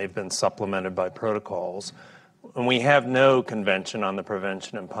crimes, and they've been supplemented by protocols. And we have no convention on the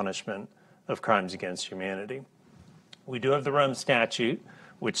prevention and punishment of crimes against humanity. We do have the Rome Statute,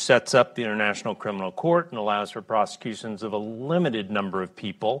 which sets up the International Criminal Court and allows for prosecutions of a limited number of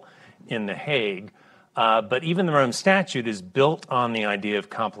people in The Hague. But even the Rome Statute is built on the idea of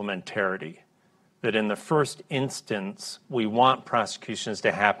complementarity, that in the first instance, we want prosecutions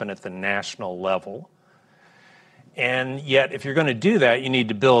to happen at the national level. And yet, if you're going to do that, you need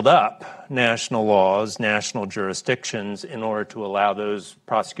to build up national laws, national jurisdictions, in order to allow those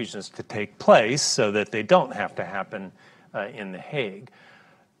prosecutions to take place so that they don't have to happen in The Hague.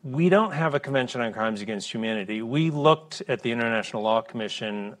 We don't have a convention on crimes against humanity. We looked at the International Law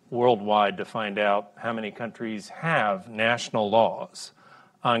Commission worldwide to find out how many countries have national laws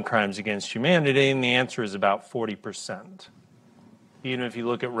on crimes against humanity, and the answer is about 40%. Even if you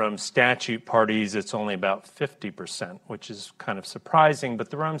look at Rome Statute parties, it's only about 50%, which is kind of surprising,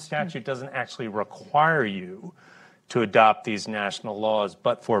 but the Rome Statute doesn't actually require you to adopt these national laws,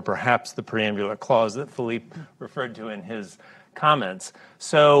 but for perhaps the preambular clause that Philippe referred to in his comments.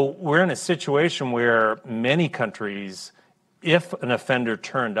 So we're in a situation where many countries, if an offender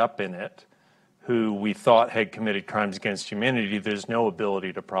turned up in it, who we thought had committed crimes against humanity, there's no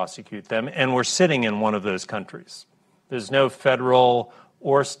ability to prosecute them. And we're sitting in one of those countries. There's no federal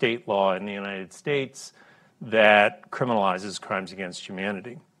or state law in the United States that criminalizes crimes against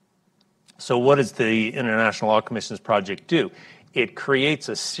humanity. So what does the International Law Commission's project do? It creates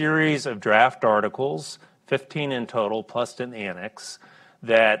a series of draft articles, 15 in total, plus an annex,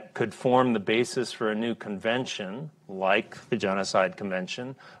 that could form the basis for a new convention, like the Genocide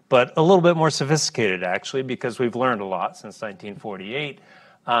Convention, but a little bit more sophisticated, actually, because we've learned a lot since 1948.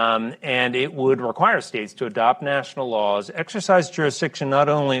 And it would require states to adopt national laws, exercise jurisdiction not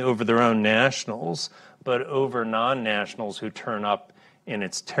only over their own nationals, but over non-nationals who turn up in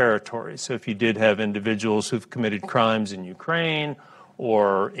its territory. So if you did have individuals who've committed crimes in Ukraine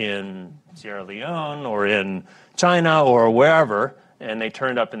or in Sierra Leone or in China or wherever, and they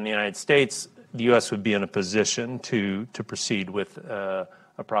turned up in the United States, the U.S. would be in a position to proceed with a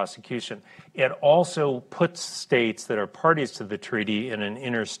prosecution. It also puts states that are parties to the treaty in an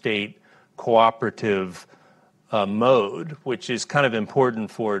interstate cooperative mode, which is kind of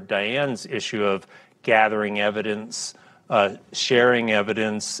important for Diane's issue of gathering evidence, sharing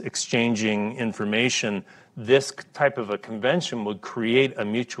evidence, exchanging information. This type of a convention would create a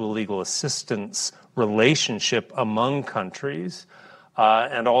mutual legal assistance relationship among countries,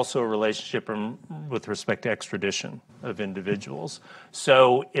 and also a relationship with respect to extradition of individuals.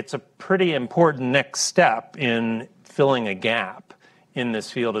 So it's a pretty important next step in filling a gap in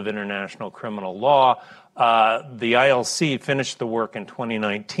this field of international criminal law. The ILC finished the work in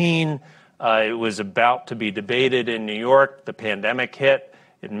 2019. It was about to be debated in New York. The pandemic hit.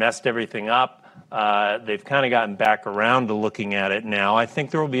 It messed everything up. They've kind of gotten back around to looking at it now. I think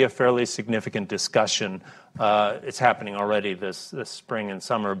there will be a fairly significant discussion. It's happening already this spring and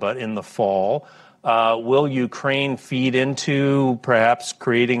summer, but in the fall. Will Ukraine feed into perhaps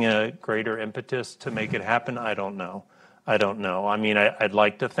creating a greater impetus to make it happen? I don't know. I mean, I'd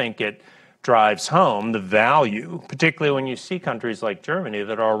like to think it drives home the value, particularly when you see countries like Germany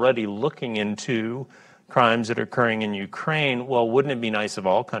that are already looking into crimes that are occurring in Ukraine. Well, wouldn't it be nice if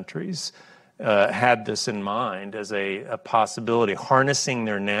all countries had this in mind as a possibility, harnessing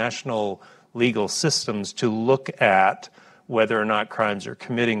their national legal systems to look at whether or not crimes are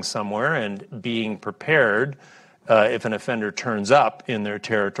committing somewhere, and being prepared if an offender turns up in their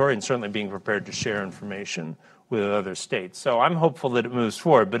territory, and certainly being prepared to share information with other states. So I'm hopeful that it moves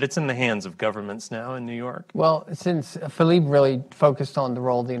forward, but it's in the hands of governments now in New York. Well, since Philippe really focused on the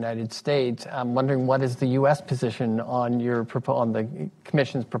role of the United States, I'm wondering what is the U.S. position on on the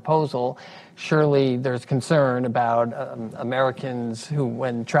Commission's proposal? Surely there's concern about Americans who,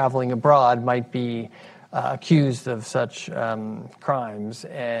 when traveling abroad, might be accused of such crimes,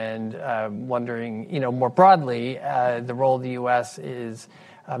 and wondering, more broadly, the role of the U.S. is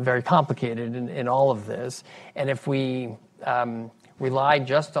very complicated in all of this. And if we rely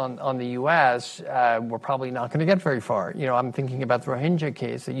just on the U.S., we're probably not going to get very far. I'm thinking about the Rohingya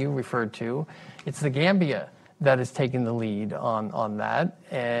case that you referred to. It's the Gambia that is taking the lead on that,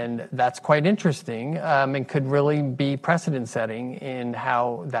 and that's quite interesting, and could really be precedent-setting in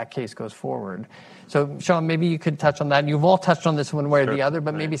how that case goes forward. So, Sean, maybe you could touch on that. You've all touched on this one way or the other,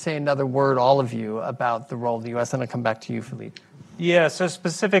 but maybe say another word, all of you, about the role of the U.S., and I'll come back to you, Philippe. Yeah, so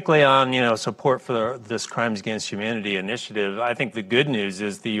specifically on, support for this Crimes Against Humanity initiative, I think the good news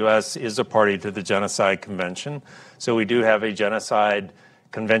is the U.S. is a party to the Genocide Convention. So we do have a Genocide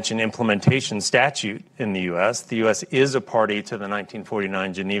Convention implementation statute in the U.S. The U.S. is a party to the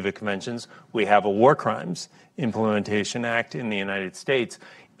 1949 Geneva Conventions. We have a War Crimes Implementation Act in the United States.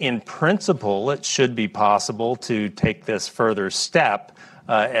 In principle, it should be possible to take this further step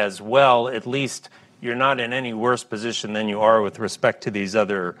as well. At least you're not in any worse position than you are with respect to these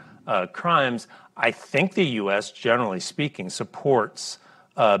other crimes. I think the U.S., generally speaking, supports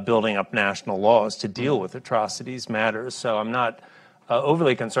building up national laws to deal with atrocities matters. So I'm not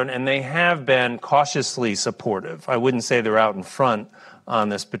overly concerned. And they have been cautiously supportive. I wouldn't say they're out in front on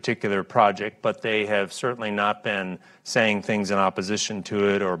this particular project, but they have certainly not been saying things in opposition to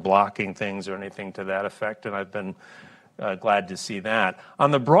it or blocking things or anything to that effect. And I've been glad to see that.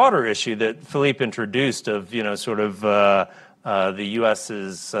 On the broader issue that Philippe introduced of, the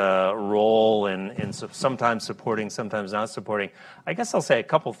U.S.'s role in sometimes supporting, sometimes not supporting, I guess I'll say a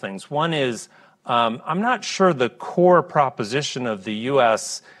couple things. One is I'm not sure the core proposition of the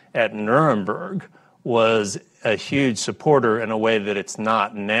U.S. at Nuremberg was a huge supporter in a way that it's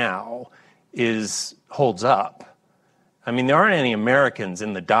not now holds up. I mean, there aren't any Americans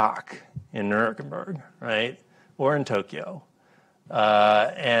in the dock in Nuremberg, right? Or in Tokyo.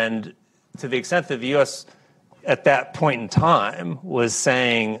 And to the extent that the U.S. at that point in time was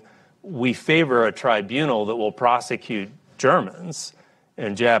saying, we favor a tribunal that will prosecute Germans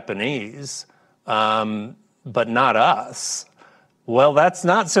and Japanese, but not us. Well, that's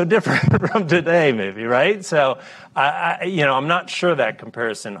not so different from today, maybe, right? So, I'm not sure that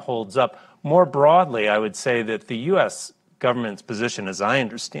comparison holds up. More broadly, I would say that the U.S. government's position, as I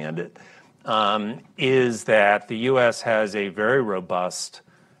understand it, is that the U.S. has a very robust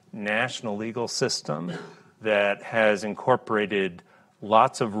national legal system that has incorporated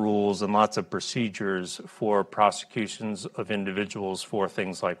lots of rules and lots of procedures for prosecutions of individuals for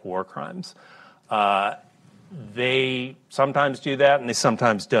things like war crimes. They sometimes do that and they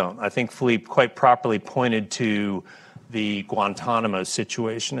sometimes don't. I think Philippe quite properly pointed to the Guantanamo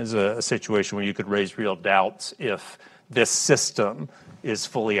situation as a situation where you could raise real doubts if this system is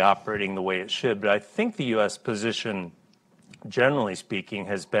fully operating the way it should. But I think the U.S. position, generally speaking,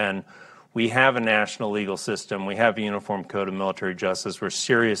 has been we have a national legal system. We have a uniform code of military justice. We're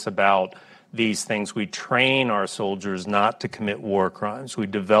serious about these things. We train our soldiers not to commit war crimes. We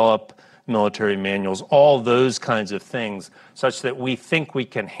develop military manuals, all those kinds of things, such that we think we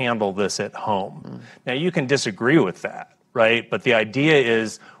can handle this at home. Now, you can disagree with that, right? But the idea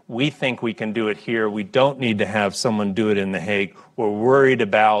is we think we can do it here. We don't need to have someone do it in The Hague. We're worried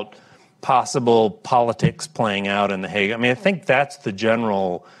about possible politics playing out in The Hague. I mean, I think that's the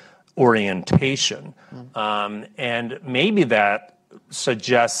general orientation. And maybe that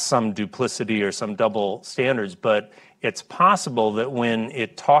suggests some duplicity or some double standards, but it's possible that when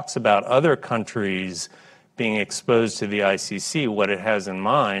it talks about other countries being exposed to the ICC, what it has in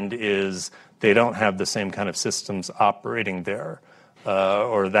mind is they don't have the same kind of systems operating there.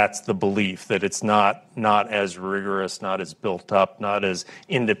 Or that's the belief, that it's not as rigorous, not as built up, not as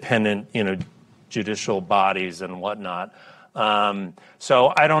independent, judicial bodies and whatnot.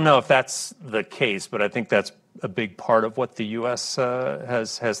 So I don't know if that's the case, but I think that's a big part of what the U.S.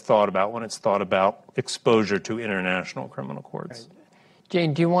 has thought about when it's thought about exposure to international criminal courts.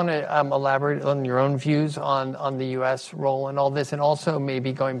 Jane, do you want to elaborate on your own views on the U.S. role in all this, and also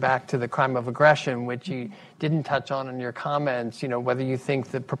maybe going back to the crime of aggression, which you didn't touch on in your comments, whether you think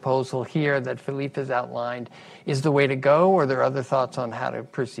the proposal here that Philippe has outlined is the way to go, or are there other thoughts on how to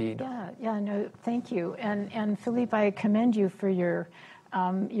proceed? No, thank you. And Philippe, I commend you for your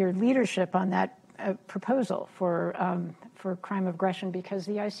leadership on that proposal for crime of aggression, because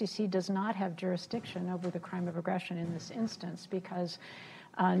the ICC does not have jurisdiction over the crime of aggression in this instance, because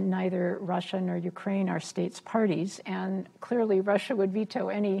neither Russia nor Ukraine are states parties, and clearly Russia would veto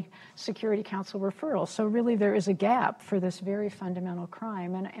any Security Council referral. So really there is a gap for this very fundamental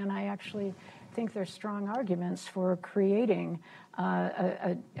crime, and I actually think there's strong arguments for creating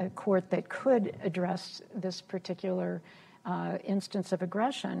a court that could address this particular instance of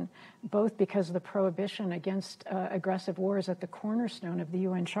aggression, both because of the prohibition against aggressive war is at the cornerstone of the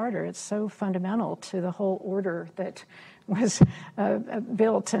UN Charter. It's so fundamental to the whole order that was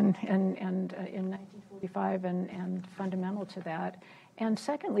built in 1945 and fundamental to that. And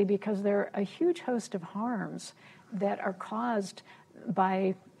secondly, because there are a huge host of harms that are caused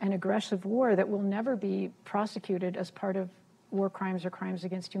by an aggressive war that will never be prosecuted as part of war crimes or crimes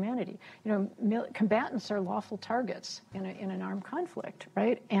against humanity. Combatants are lawful targets in an armed conflict,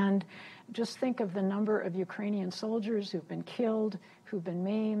 right? And just think of the number of Ukrainian soldiers who've been killed, who've been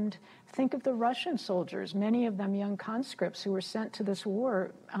maimed. Think of the Russian soldiers, many of them young conscripts who were sent to this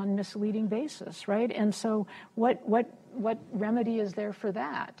war on misleading basis, right? And so what remedy is there for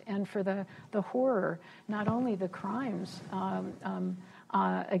that? And for the horror, not only the crimes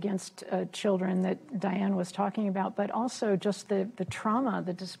against children that Diane was talking about, but also just the trauma,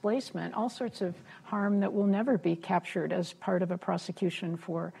 the displacement, all sorts of harm that will never be captured as part of a prosecution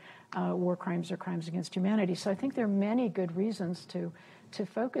for war crimes or crimes against humanity. So I think there are many good reasons to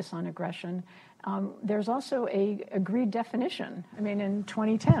focus on aggression. There's also a agreed definition. I mean, in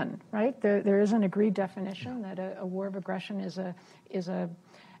 2010, right, there is an agreed definition that a war of aggression is a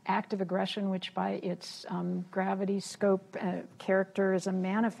act of aggression which by its gravity, scope, character is a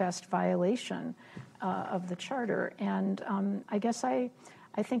manifest violation of the Charter. And I guess I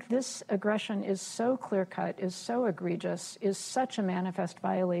think this aggression is so clear-cut, is so egregious, is such a manifest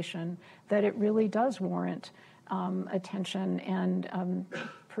violation that it really does warrant attention and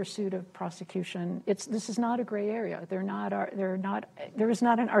pursuit of prosecution. This is not a gray area. There is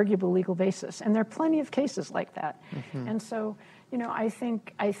not an arguable legal basis, and there are plenty of cases like that. Mm-hmm. And so, I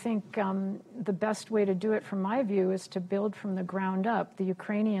think the best way to do it, from my view, is to build from the ground up. The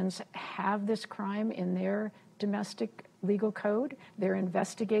Ukrainians have this crime in their domestic legal code. They're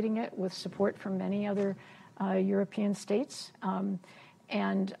investigating it with support from many other European states.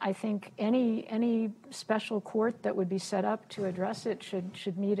 And I think any special court that would be set up to address it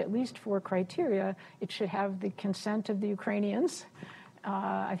should meet at least 4 criteria. It should have the consent of the Ukrainians.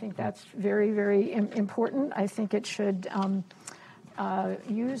 I think that's very, very important. I think it should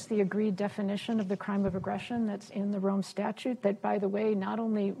use the agreed definition of the crime of aggression that's in the Rome Statute, that, by the way, not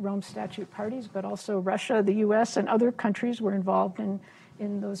only Rome Statute parties, but also Russia, the U.S., and other countries were involved in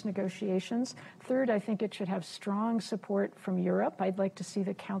those negotiations. Third, I think it should have strong support from Europe. I'd like to see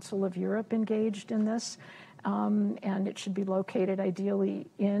the Council of Europe engaged in this, and it should be located ideally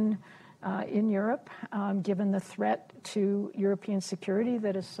in Europe, given the threat to European security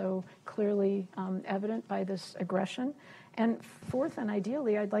that is so clearly evident by this aggression. And fourth, and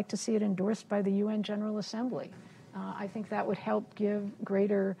ideally, I'd like to see it endorsed by the UN General Assembly. I think that would help give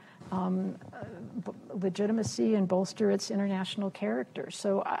greater legitimacy and bolster its international character.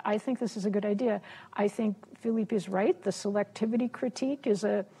 So I think this is a good idea. I think Philippe is right. The selectivity critique is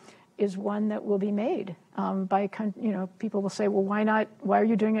one that will be made by, people will say, well, why not? Why are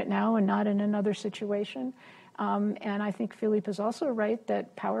you doing it now and not in another situation? And I think Philippe is also right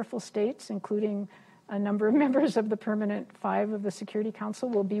that powerful states, including a number of members of the Permanent 5 of the Security Council,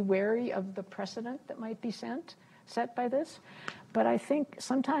 will be wary of the precedent that might be set by this. But I think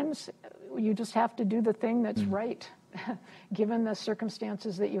sometimes you just have to do the thing that's right, given the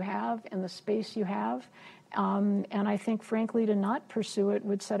circumstances that you have and the space you have. And I think, frankly, to not pursue it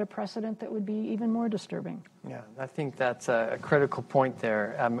would set a precedent that would be even more disturbing. Yeah, I think that's a critical point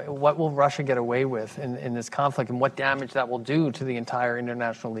there. What will Russia get away with in this conflict, and what damage that will do to the entire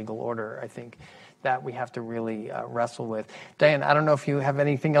international legal order, I think that we have to really wrestle with. Diane, I don't know if you have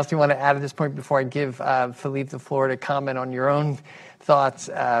anything else you want to add at this point before I give Philippe the floor to comment on your own thoughts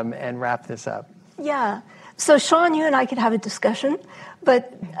and wrap this up. Yeah. So, Sean, you and I could have a discussion,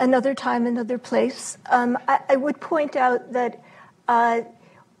 but another time, another place. I would point out that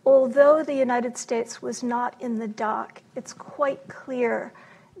although the United States was not in the dock, it's quite clear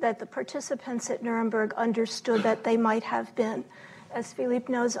that the participants at Nuremberg understood that they might have been. As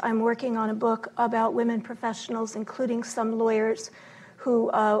Philippe knows, I'm working on a book about women professionals, including some lawyers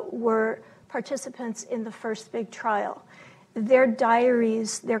who were participants in the first big trial. Their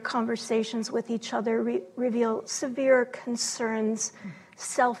diaries, their conversations with each other reveal severe concerns,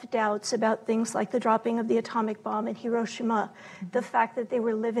 self-doubts about things like the dropping of the atomic bomb in Hiroshima, the fact that they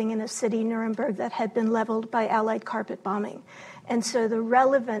were living in a city, Nuremberg, that had been leveled by Allied carpet bombing. And so the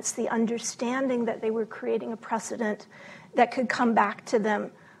relevance, the understanding that they were creating a precedent that could come back to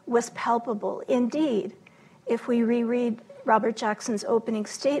them was palpable. Indeed, if we reread Robert Jackson's opening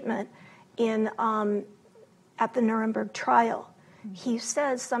statement at the Nuremberg trial, he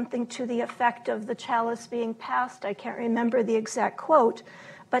says something to the effect of the chalice being passed. I can't remember the exact quote,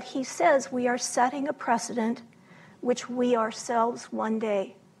 but he says we are setting a precedent which we ourselves one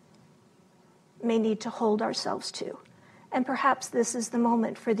day may need to hold ourselves to. And perhaps this is the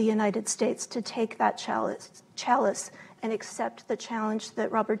moment for the United States to take that chalice and accept the challenge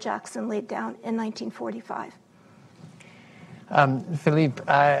that Robert Jackson laid down in 1945. Philippe,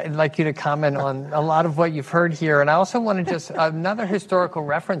 I'd like you to comment on a lot of what you've heard here. And I also want to just, another historical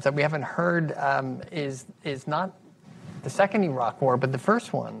reference that we haven't heard is not the second Iraq War, but the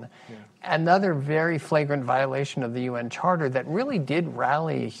first one. Yeah. Another very flagrant violation of the UN Charter that really did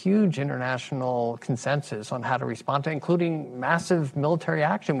rally a huge international consensus on how to respond to, including massive military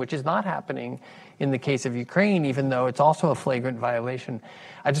action, which is not happening in the case of Ukraine, even though it's also a flagrant violation.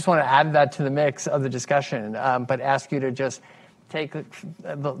 I just want to add that to the mix of the discussion, but ask you to just take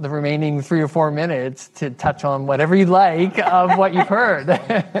the remaining 3 or 4 minutes to touch on whatever you like of what you've heard.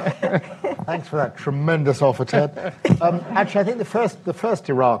 Thanks for that tremendous offer, Ted. Actually, I think the first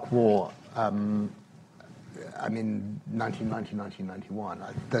Iraq War, I mean, 1990, 1991,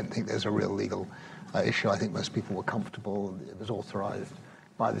 I don't think there's a real legal issue. I think most people were comfortable. It was authorized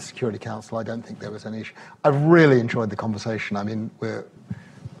by the Security Council. I don't think there was any issue. I've really enjoyed the conversation. I mean, we're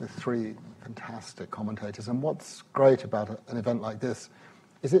with 3 fantastic commentators. And what's great about an event like this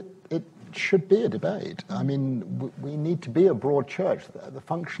is it should be a debate. I mean, we need to be a broad church. The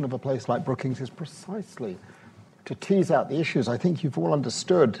function of a place like Brookings is precisely to tease out the issues. I think you've all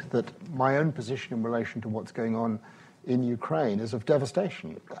understood that my own position in relation to what's going on in Ukraine is of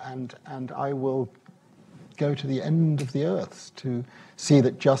devastation. And I will go to the end of the earth to see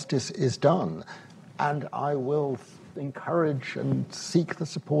that justice is done. And I will encourage and seek the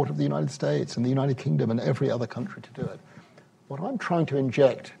support of the United States and the United Kingdom and every other country to do it. What I'm trying to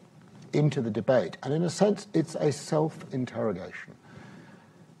inject into the debate, and in a sense it's a self-interrogation,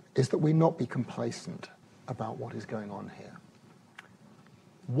 is that we not be complacent about what is going on here.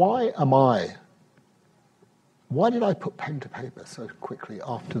 Why did I put pen to paper so quickly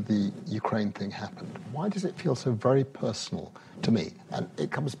after the Ukraine thing happened? Why does it feel so very personal to me? And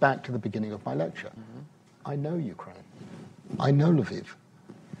it comes back to the beginning of my lecture. Mm-hmm. I know Ukraine. I know Lviv.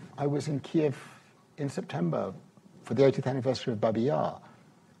 I was in Kiev in September for the 80th anniversary of Babi Yar.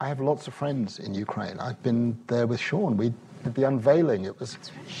 I have lots of friends in Ukraine. I've been there with Sean. We did the unveiling. It was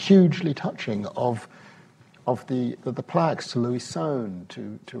hugely touching of the plaques to Louis Sohn,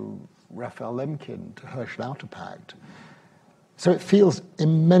 to Raphael Lemkin, to Herschel Autopact. So it feels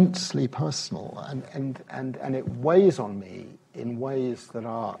immensely personal, and it weighs on me in ways that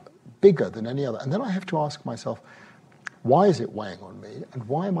are bigger than any other. And then I have to ask myself, why is it weighing on me? And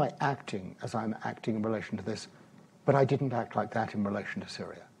why am I acting as I'm acting in relation to this, but I didn't act like that in relation to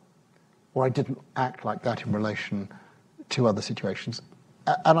Syria? Or I didn't act like that in relation to other situations?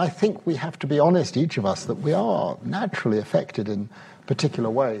 And I think we have to be honest, each of us, that we are naturally affected in particular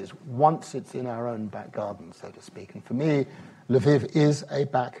ways once it's in our own back garden, so to speak. And for me, Lviv is a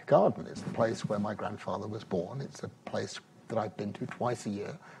back garden. It's the place where my grandfather was born. It's a place that I've been to twice a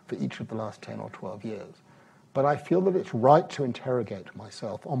year for each of the last 10 or 12 years. But I feel that it's right to interrogate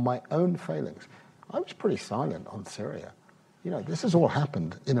myself on my own failings. I was pretty silent on Syria. You know, this has all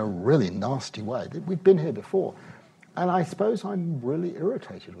happened in a really nasty way. We've been here before. And I suppose I'm really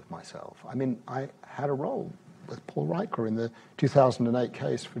irritated with myself. I mean, I had a role with Paul Riker in the 2008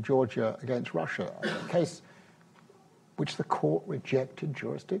 case for Georgia against Russia, a case which the court rejected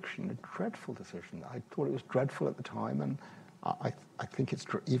jurisdiction, a dreadful decision. I thought it was dreadful at the time, and I think it's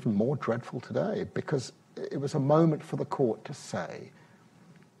even more dreadful today, because it was a moment for the court to say,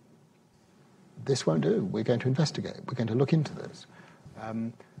 this won't do. We're going to investigate. We're going to look into this.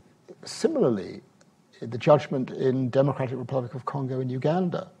 Similarly, the judgment in Democratic Republic of Congo in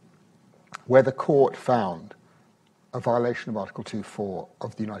Uganda, where the court found a violation of Article 2.4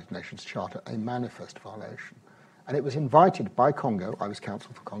 of the United Nations Charter, a manifest violation. And it was invited by Congo, I was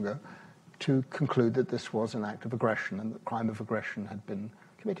counsel for Congo, to conclude that this was an act of aggression and that crime of aggression had been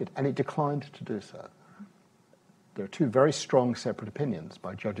committed. And it declined to do so. There are two very strong separate opinions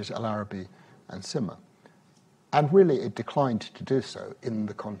by Judges El Arabi and Simmer. And really, it declined to do so in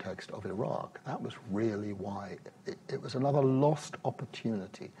the context of Iraq. That was really why it was another lost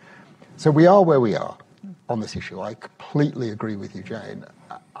opportunity. So we are where we are on this issue. I completely agree with you, Jane.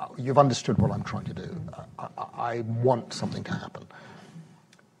 You've understood what I'm trying to do. I want something to happen.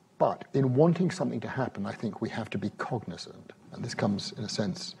 But in wanting something to happen, I think we have to be cognizant, and this comes, in a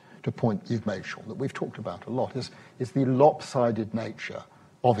sense, to a point you've made, Sean, that we've talked about a lot, is the lopsided nature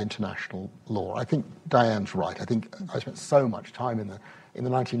of international law. I think Diane's right. I think I spent so much time in the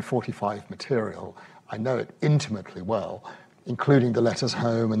 1945 material. I know it intimately well, including the letters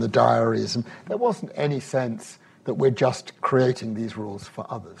home and the diaries, and there wasn't any sense that we're just creating these rules for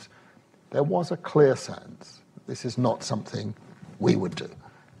others. There was a clear sense that this is not something we would do.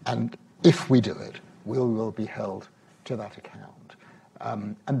 And if we do it, we will be held to that account.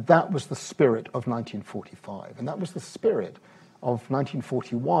 And that was the spirit of 1945. And that was the spirit of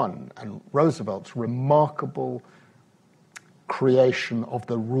 1941 and Roosevelt's remarkable creation of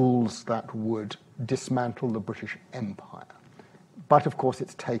the rules that would dismantle the British Empire. But, of course,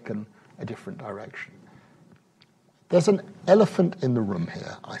 it's taken a different direction. There's an elephant in the room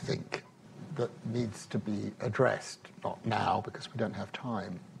here, I think, that needs to be addressed, not now because we don't have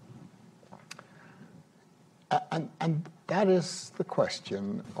time. And that is the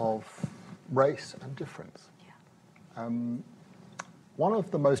question of race and difference. Yeah. One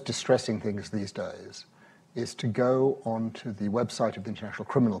of the most distressing things these days is to go onto the website of the International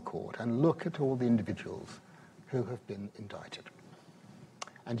Criminal Court and look at all the individuals who have been indicted.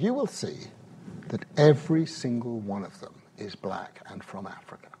 And you will see that every single one of them is black and from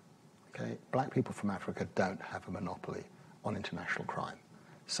Africa. Okay? Black people from Africa don't have a monopoly on international crime.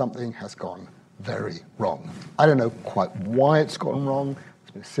 Something has gone very wrong. I don't know quite why it's gone wrong.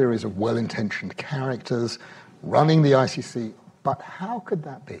 There's been a series of well-intentioned characters running the ICC, but how could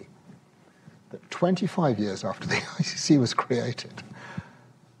that be? That 25 years after the ICC was created,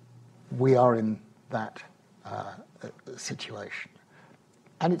 we are in that situation.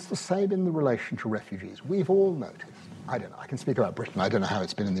 And it's the same in the relation to refugees. We've all noticed, I don't know, I can speak about Britain, I don't know how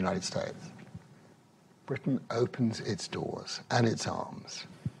it's been in the United States. Britain opens its doors and its arms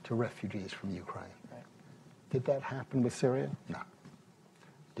to refugees from Ukraine. Right. Did that happen with Syria? No.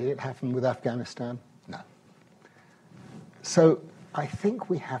 Did it happen with Afghanistan? No. So I think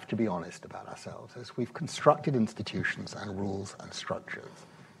we have to be honest about ourselves as we've constructed institutions and rules and structures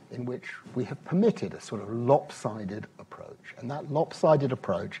in which we have permitted a sort of lopsided approach. And that lopsided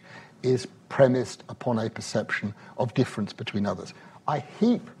approach is premised upon a perception of difference between others. I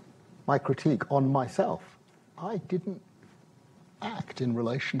heap my critique on myself. I didn't act in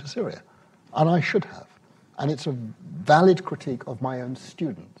relation to Syria, and I should have. And it's a valid critique of my own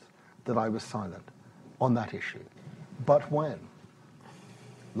students that I was silent on that issue. But when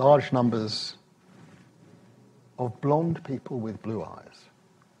large numbers of blonde people with blue eyes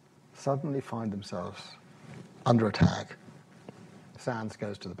suddenly find themselves under attack, Sands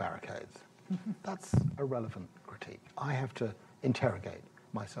goes to the barricades. That's a relevant critique. I have to interrogate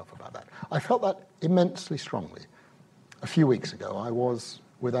myself about that. I felt that immensely strongly. A few weeks ago, I was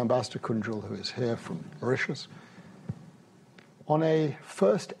with Ambassador Kunjal, who is here from Mauritius, on a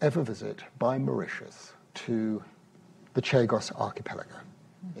first ever visit by Mauritius to the Chagos Archipelago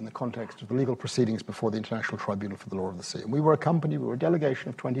in the context of the legal proceedings before the International Tribunal for the Law of the Sea. And we were a delegation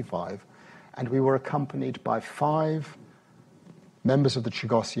of 25, and we were accompanied by 5 members of the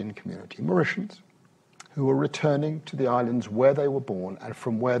Chagosian community, Mauritians, who were returning to the islands where they were born and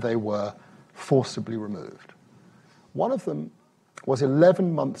from where they were forcibly removed. One of them was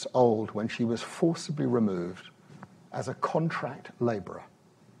 11 months old when she was forcibly removed as a contract labourer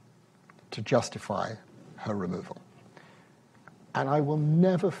to justify her removal. And I will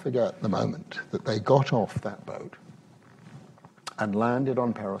never forget the moment that they got off that boat and landed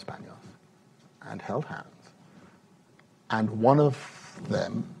on Perros Banhos and held hands. And one of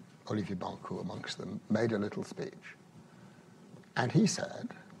them, Olivier Bancourt amongst them, made a little speech. And he said,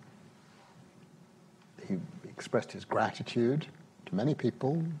 he expressed his gratitude to many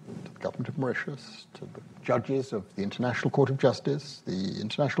people, to the government of Mauritius, to the judges of the International Court of Justice, the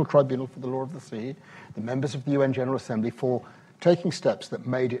International Tribunal for the Law of the Sea, the members of the UN General Assembly, for taking steps that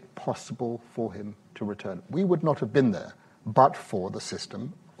made it possible for him to return. We would not have been there but for the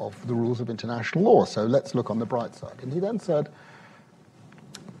system of the rules of international law. So let's look on the bright side. And he then said,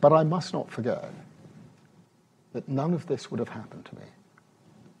 but I must not forget that none of this would have happened to me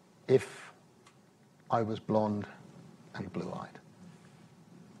if I was blonde and blue-eyed.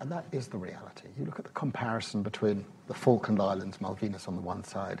 And that is the reality. You look at the comparison between the Falkland Islands, Malvinas on the one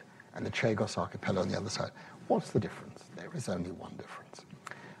side, and the Chagos Archipelago on the other side. What's the difference? There is only one difference.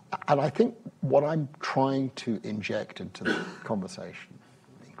 And I think what I'm trying to inject into the conversation,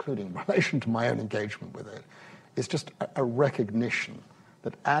 including in relation to my own engagement with it, is just a recognition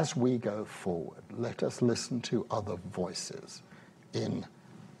that as we go forward, let us listen to other voices in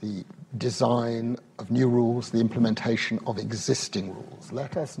the design of new rules, the implementation of existing rules.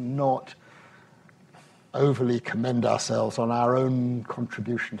 Let us not overly commend ourselves on our own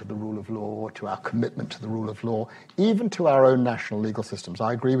contribution to the rule of law, to our commitment to the rule of law, even to our own national legal systems.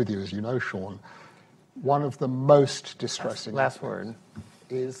 I agree with you, as you know, Sean. One of the most distressing last word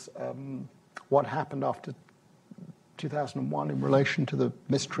is what happened after 2001 in relation to the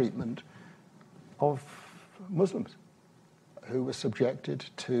mistreatment of Muslims who were subjected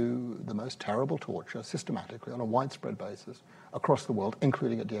to the most terrible torture systematically on a widespread basis across the world,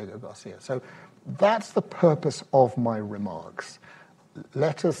 including at Diego Garcia. So that's the purpose of my remarks.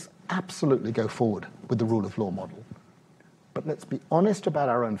 Let us absolutely go forward with the rule of law model, but let's be honest about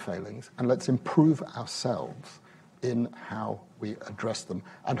our own failings and let's improve ourselves in how we address them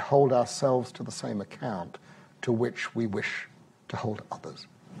and hold ourselves to the same account to which we wish to hold others.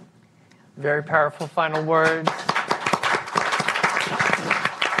 Very powerful final words.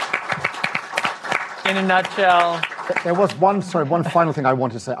 In a nutshell. There was one final thing I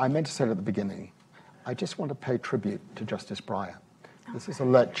wanted to say. I meant to say it at the beginning. I just want to pay tribute to Justice Breyer. This is a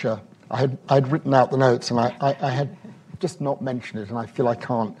lecture. I'd written out the notes and I had just not mentioned it, and I feel I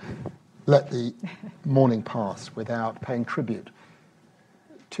can't let the morning pass without paying tribute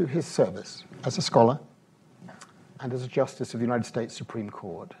to his service as a scholar and as a Justice of the United States Supreme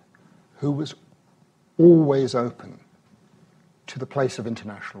Court, who was always open to the place of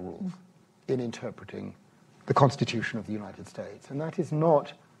international rules in interpreting the Constitution of the United States. And that is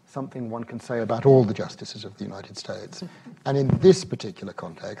not something one can say about all the justices of the United States. And in this particular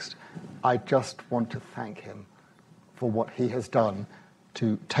context, I just want to thank him for what he has done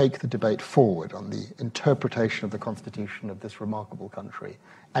to take the debate forward on the interpretation of the Constitution of this remarkable country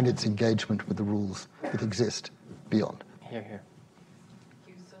and its engagement with the rules that exist beyond. Here, here.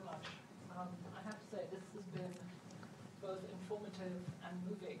 Thank you so much. I have to say, this has been both informative and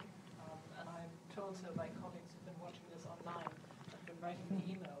moving. And I'm told so by colleagues who've been watching this online and been writing me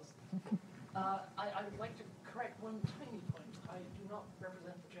emails. I would like to correct one tiny point. I do not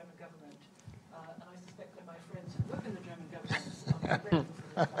represent the German government, and I suspect that my friends who work in the German government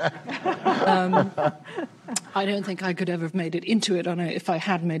are I don't think I could ever have made it into it, and if I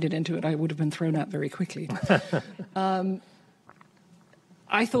had made it into it, I would have been thrown out very quickly.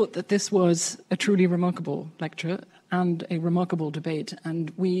 I thought that this was a truly remarkable lecture and a remarkable debate,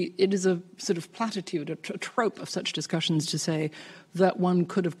 and it is a sort of platitude, a trope of such discussions to say that one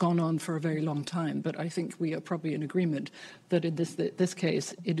could have gone on for a very long time, but I think we are probably in agreement that in this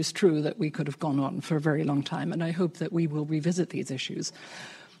case, it is true that we could have gone on for a very long time, and I hope that we will revisit these issues.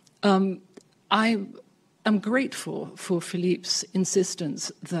 I am grateful for Philippe's insistence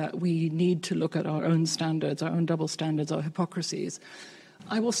that we need to look at our own standards, our own double standards, our hypocrisies.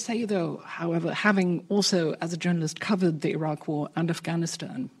 I will say, though, however, having also, as a journalist, covered the Iraq War and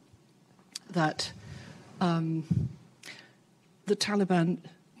Afghanistan, that the Taliban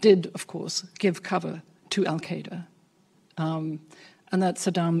did, of course, give cover to al-Qaeda, and that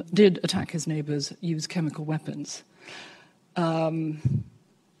Saddam did attack his neighbors, use chemical weapons. And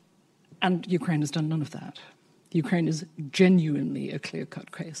Ukraine has done none of that. Ukraine is genuinely a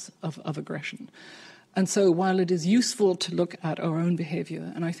clear-cut case of aggression. And so while it is useful to look at our own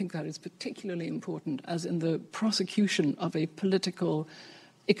behavior, and I think that is particularly important, as in the prosecution of a political,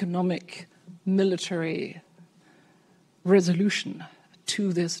 economic, military resolution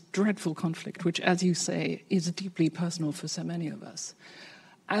to this dreadful conflict, which, as you say, is deeply personal for so many of us,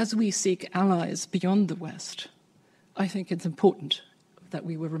 as we seek allies beyond the West, I think it's important that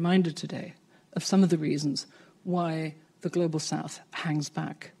we were reminded today of some of the reasons why the global South hangs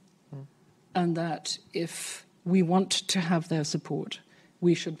back. And that if we want to have their support,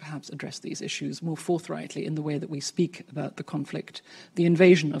 we should perhaps address these issues more forthrightly in the way that we speak about the conflict, the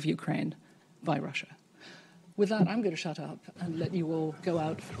invasion of Ukraine by Russia. With that, I'm going to shut up and let you all go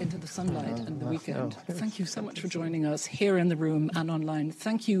out into the sunlight and the weekend. Thank you so much for joining us here in the room and online.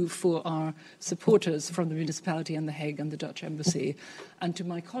 Thank you for our supporters from the municipality and The Hague and the Dutch Embassy, and to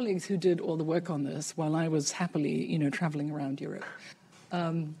my colleagues who did all the work on this while I was happily, traveling around Europe.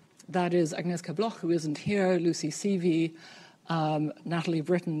 That is Agnieszka Bloch, who isn't here, Lucy Seavey, Natalie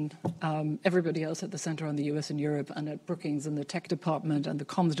Britton, everybody else at the Center on the US and Europe, and at Brookings in the tech department and the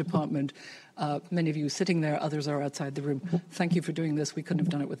comms department. Many of you sitting there, others are outside the room. Thank you for doing this. We couldn't have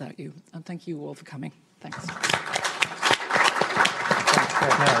done it without you. And thank you all for coming. Thanks. No,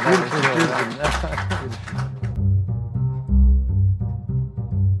 that was really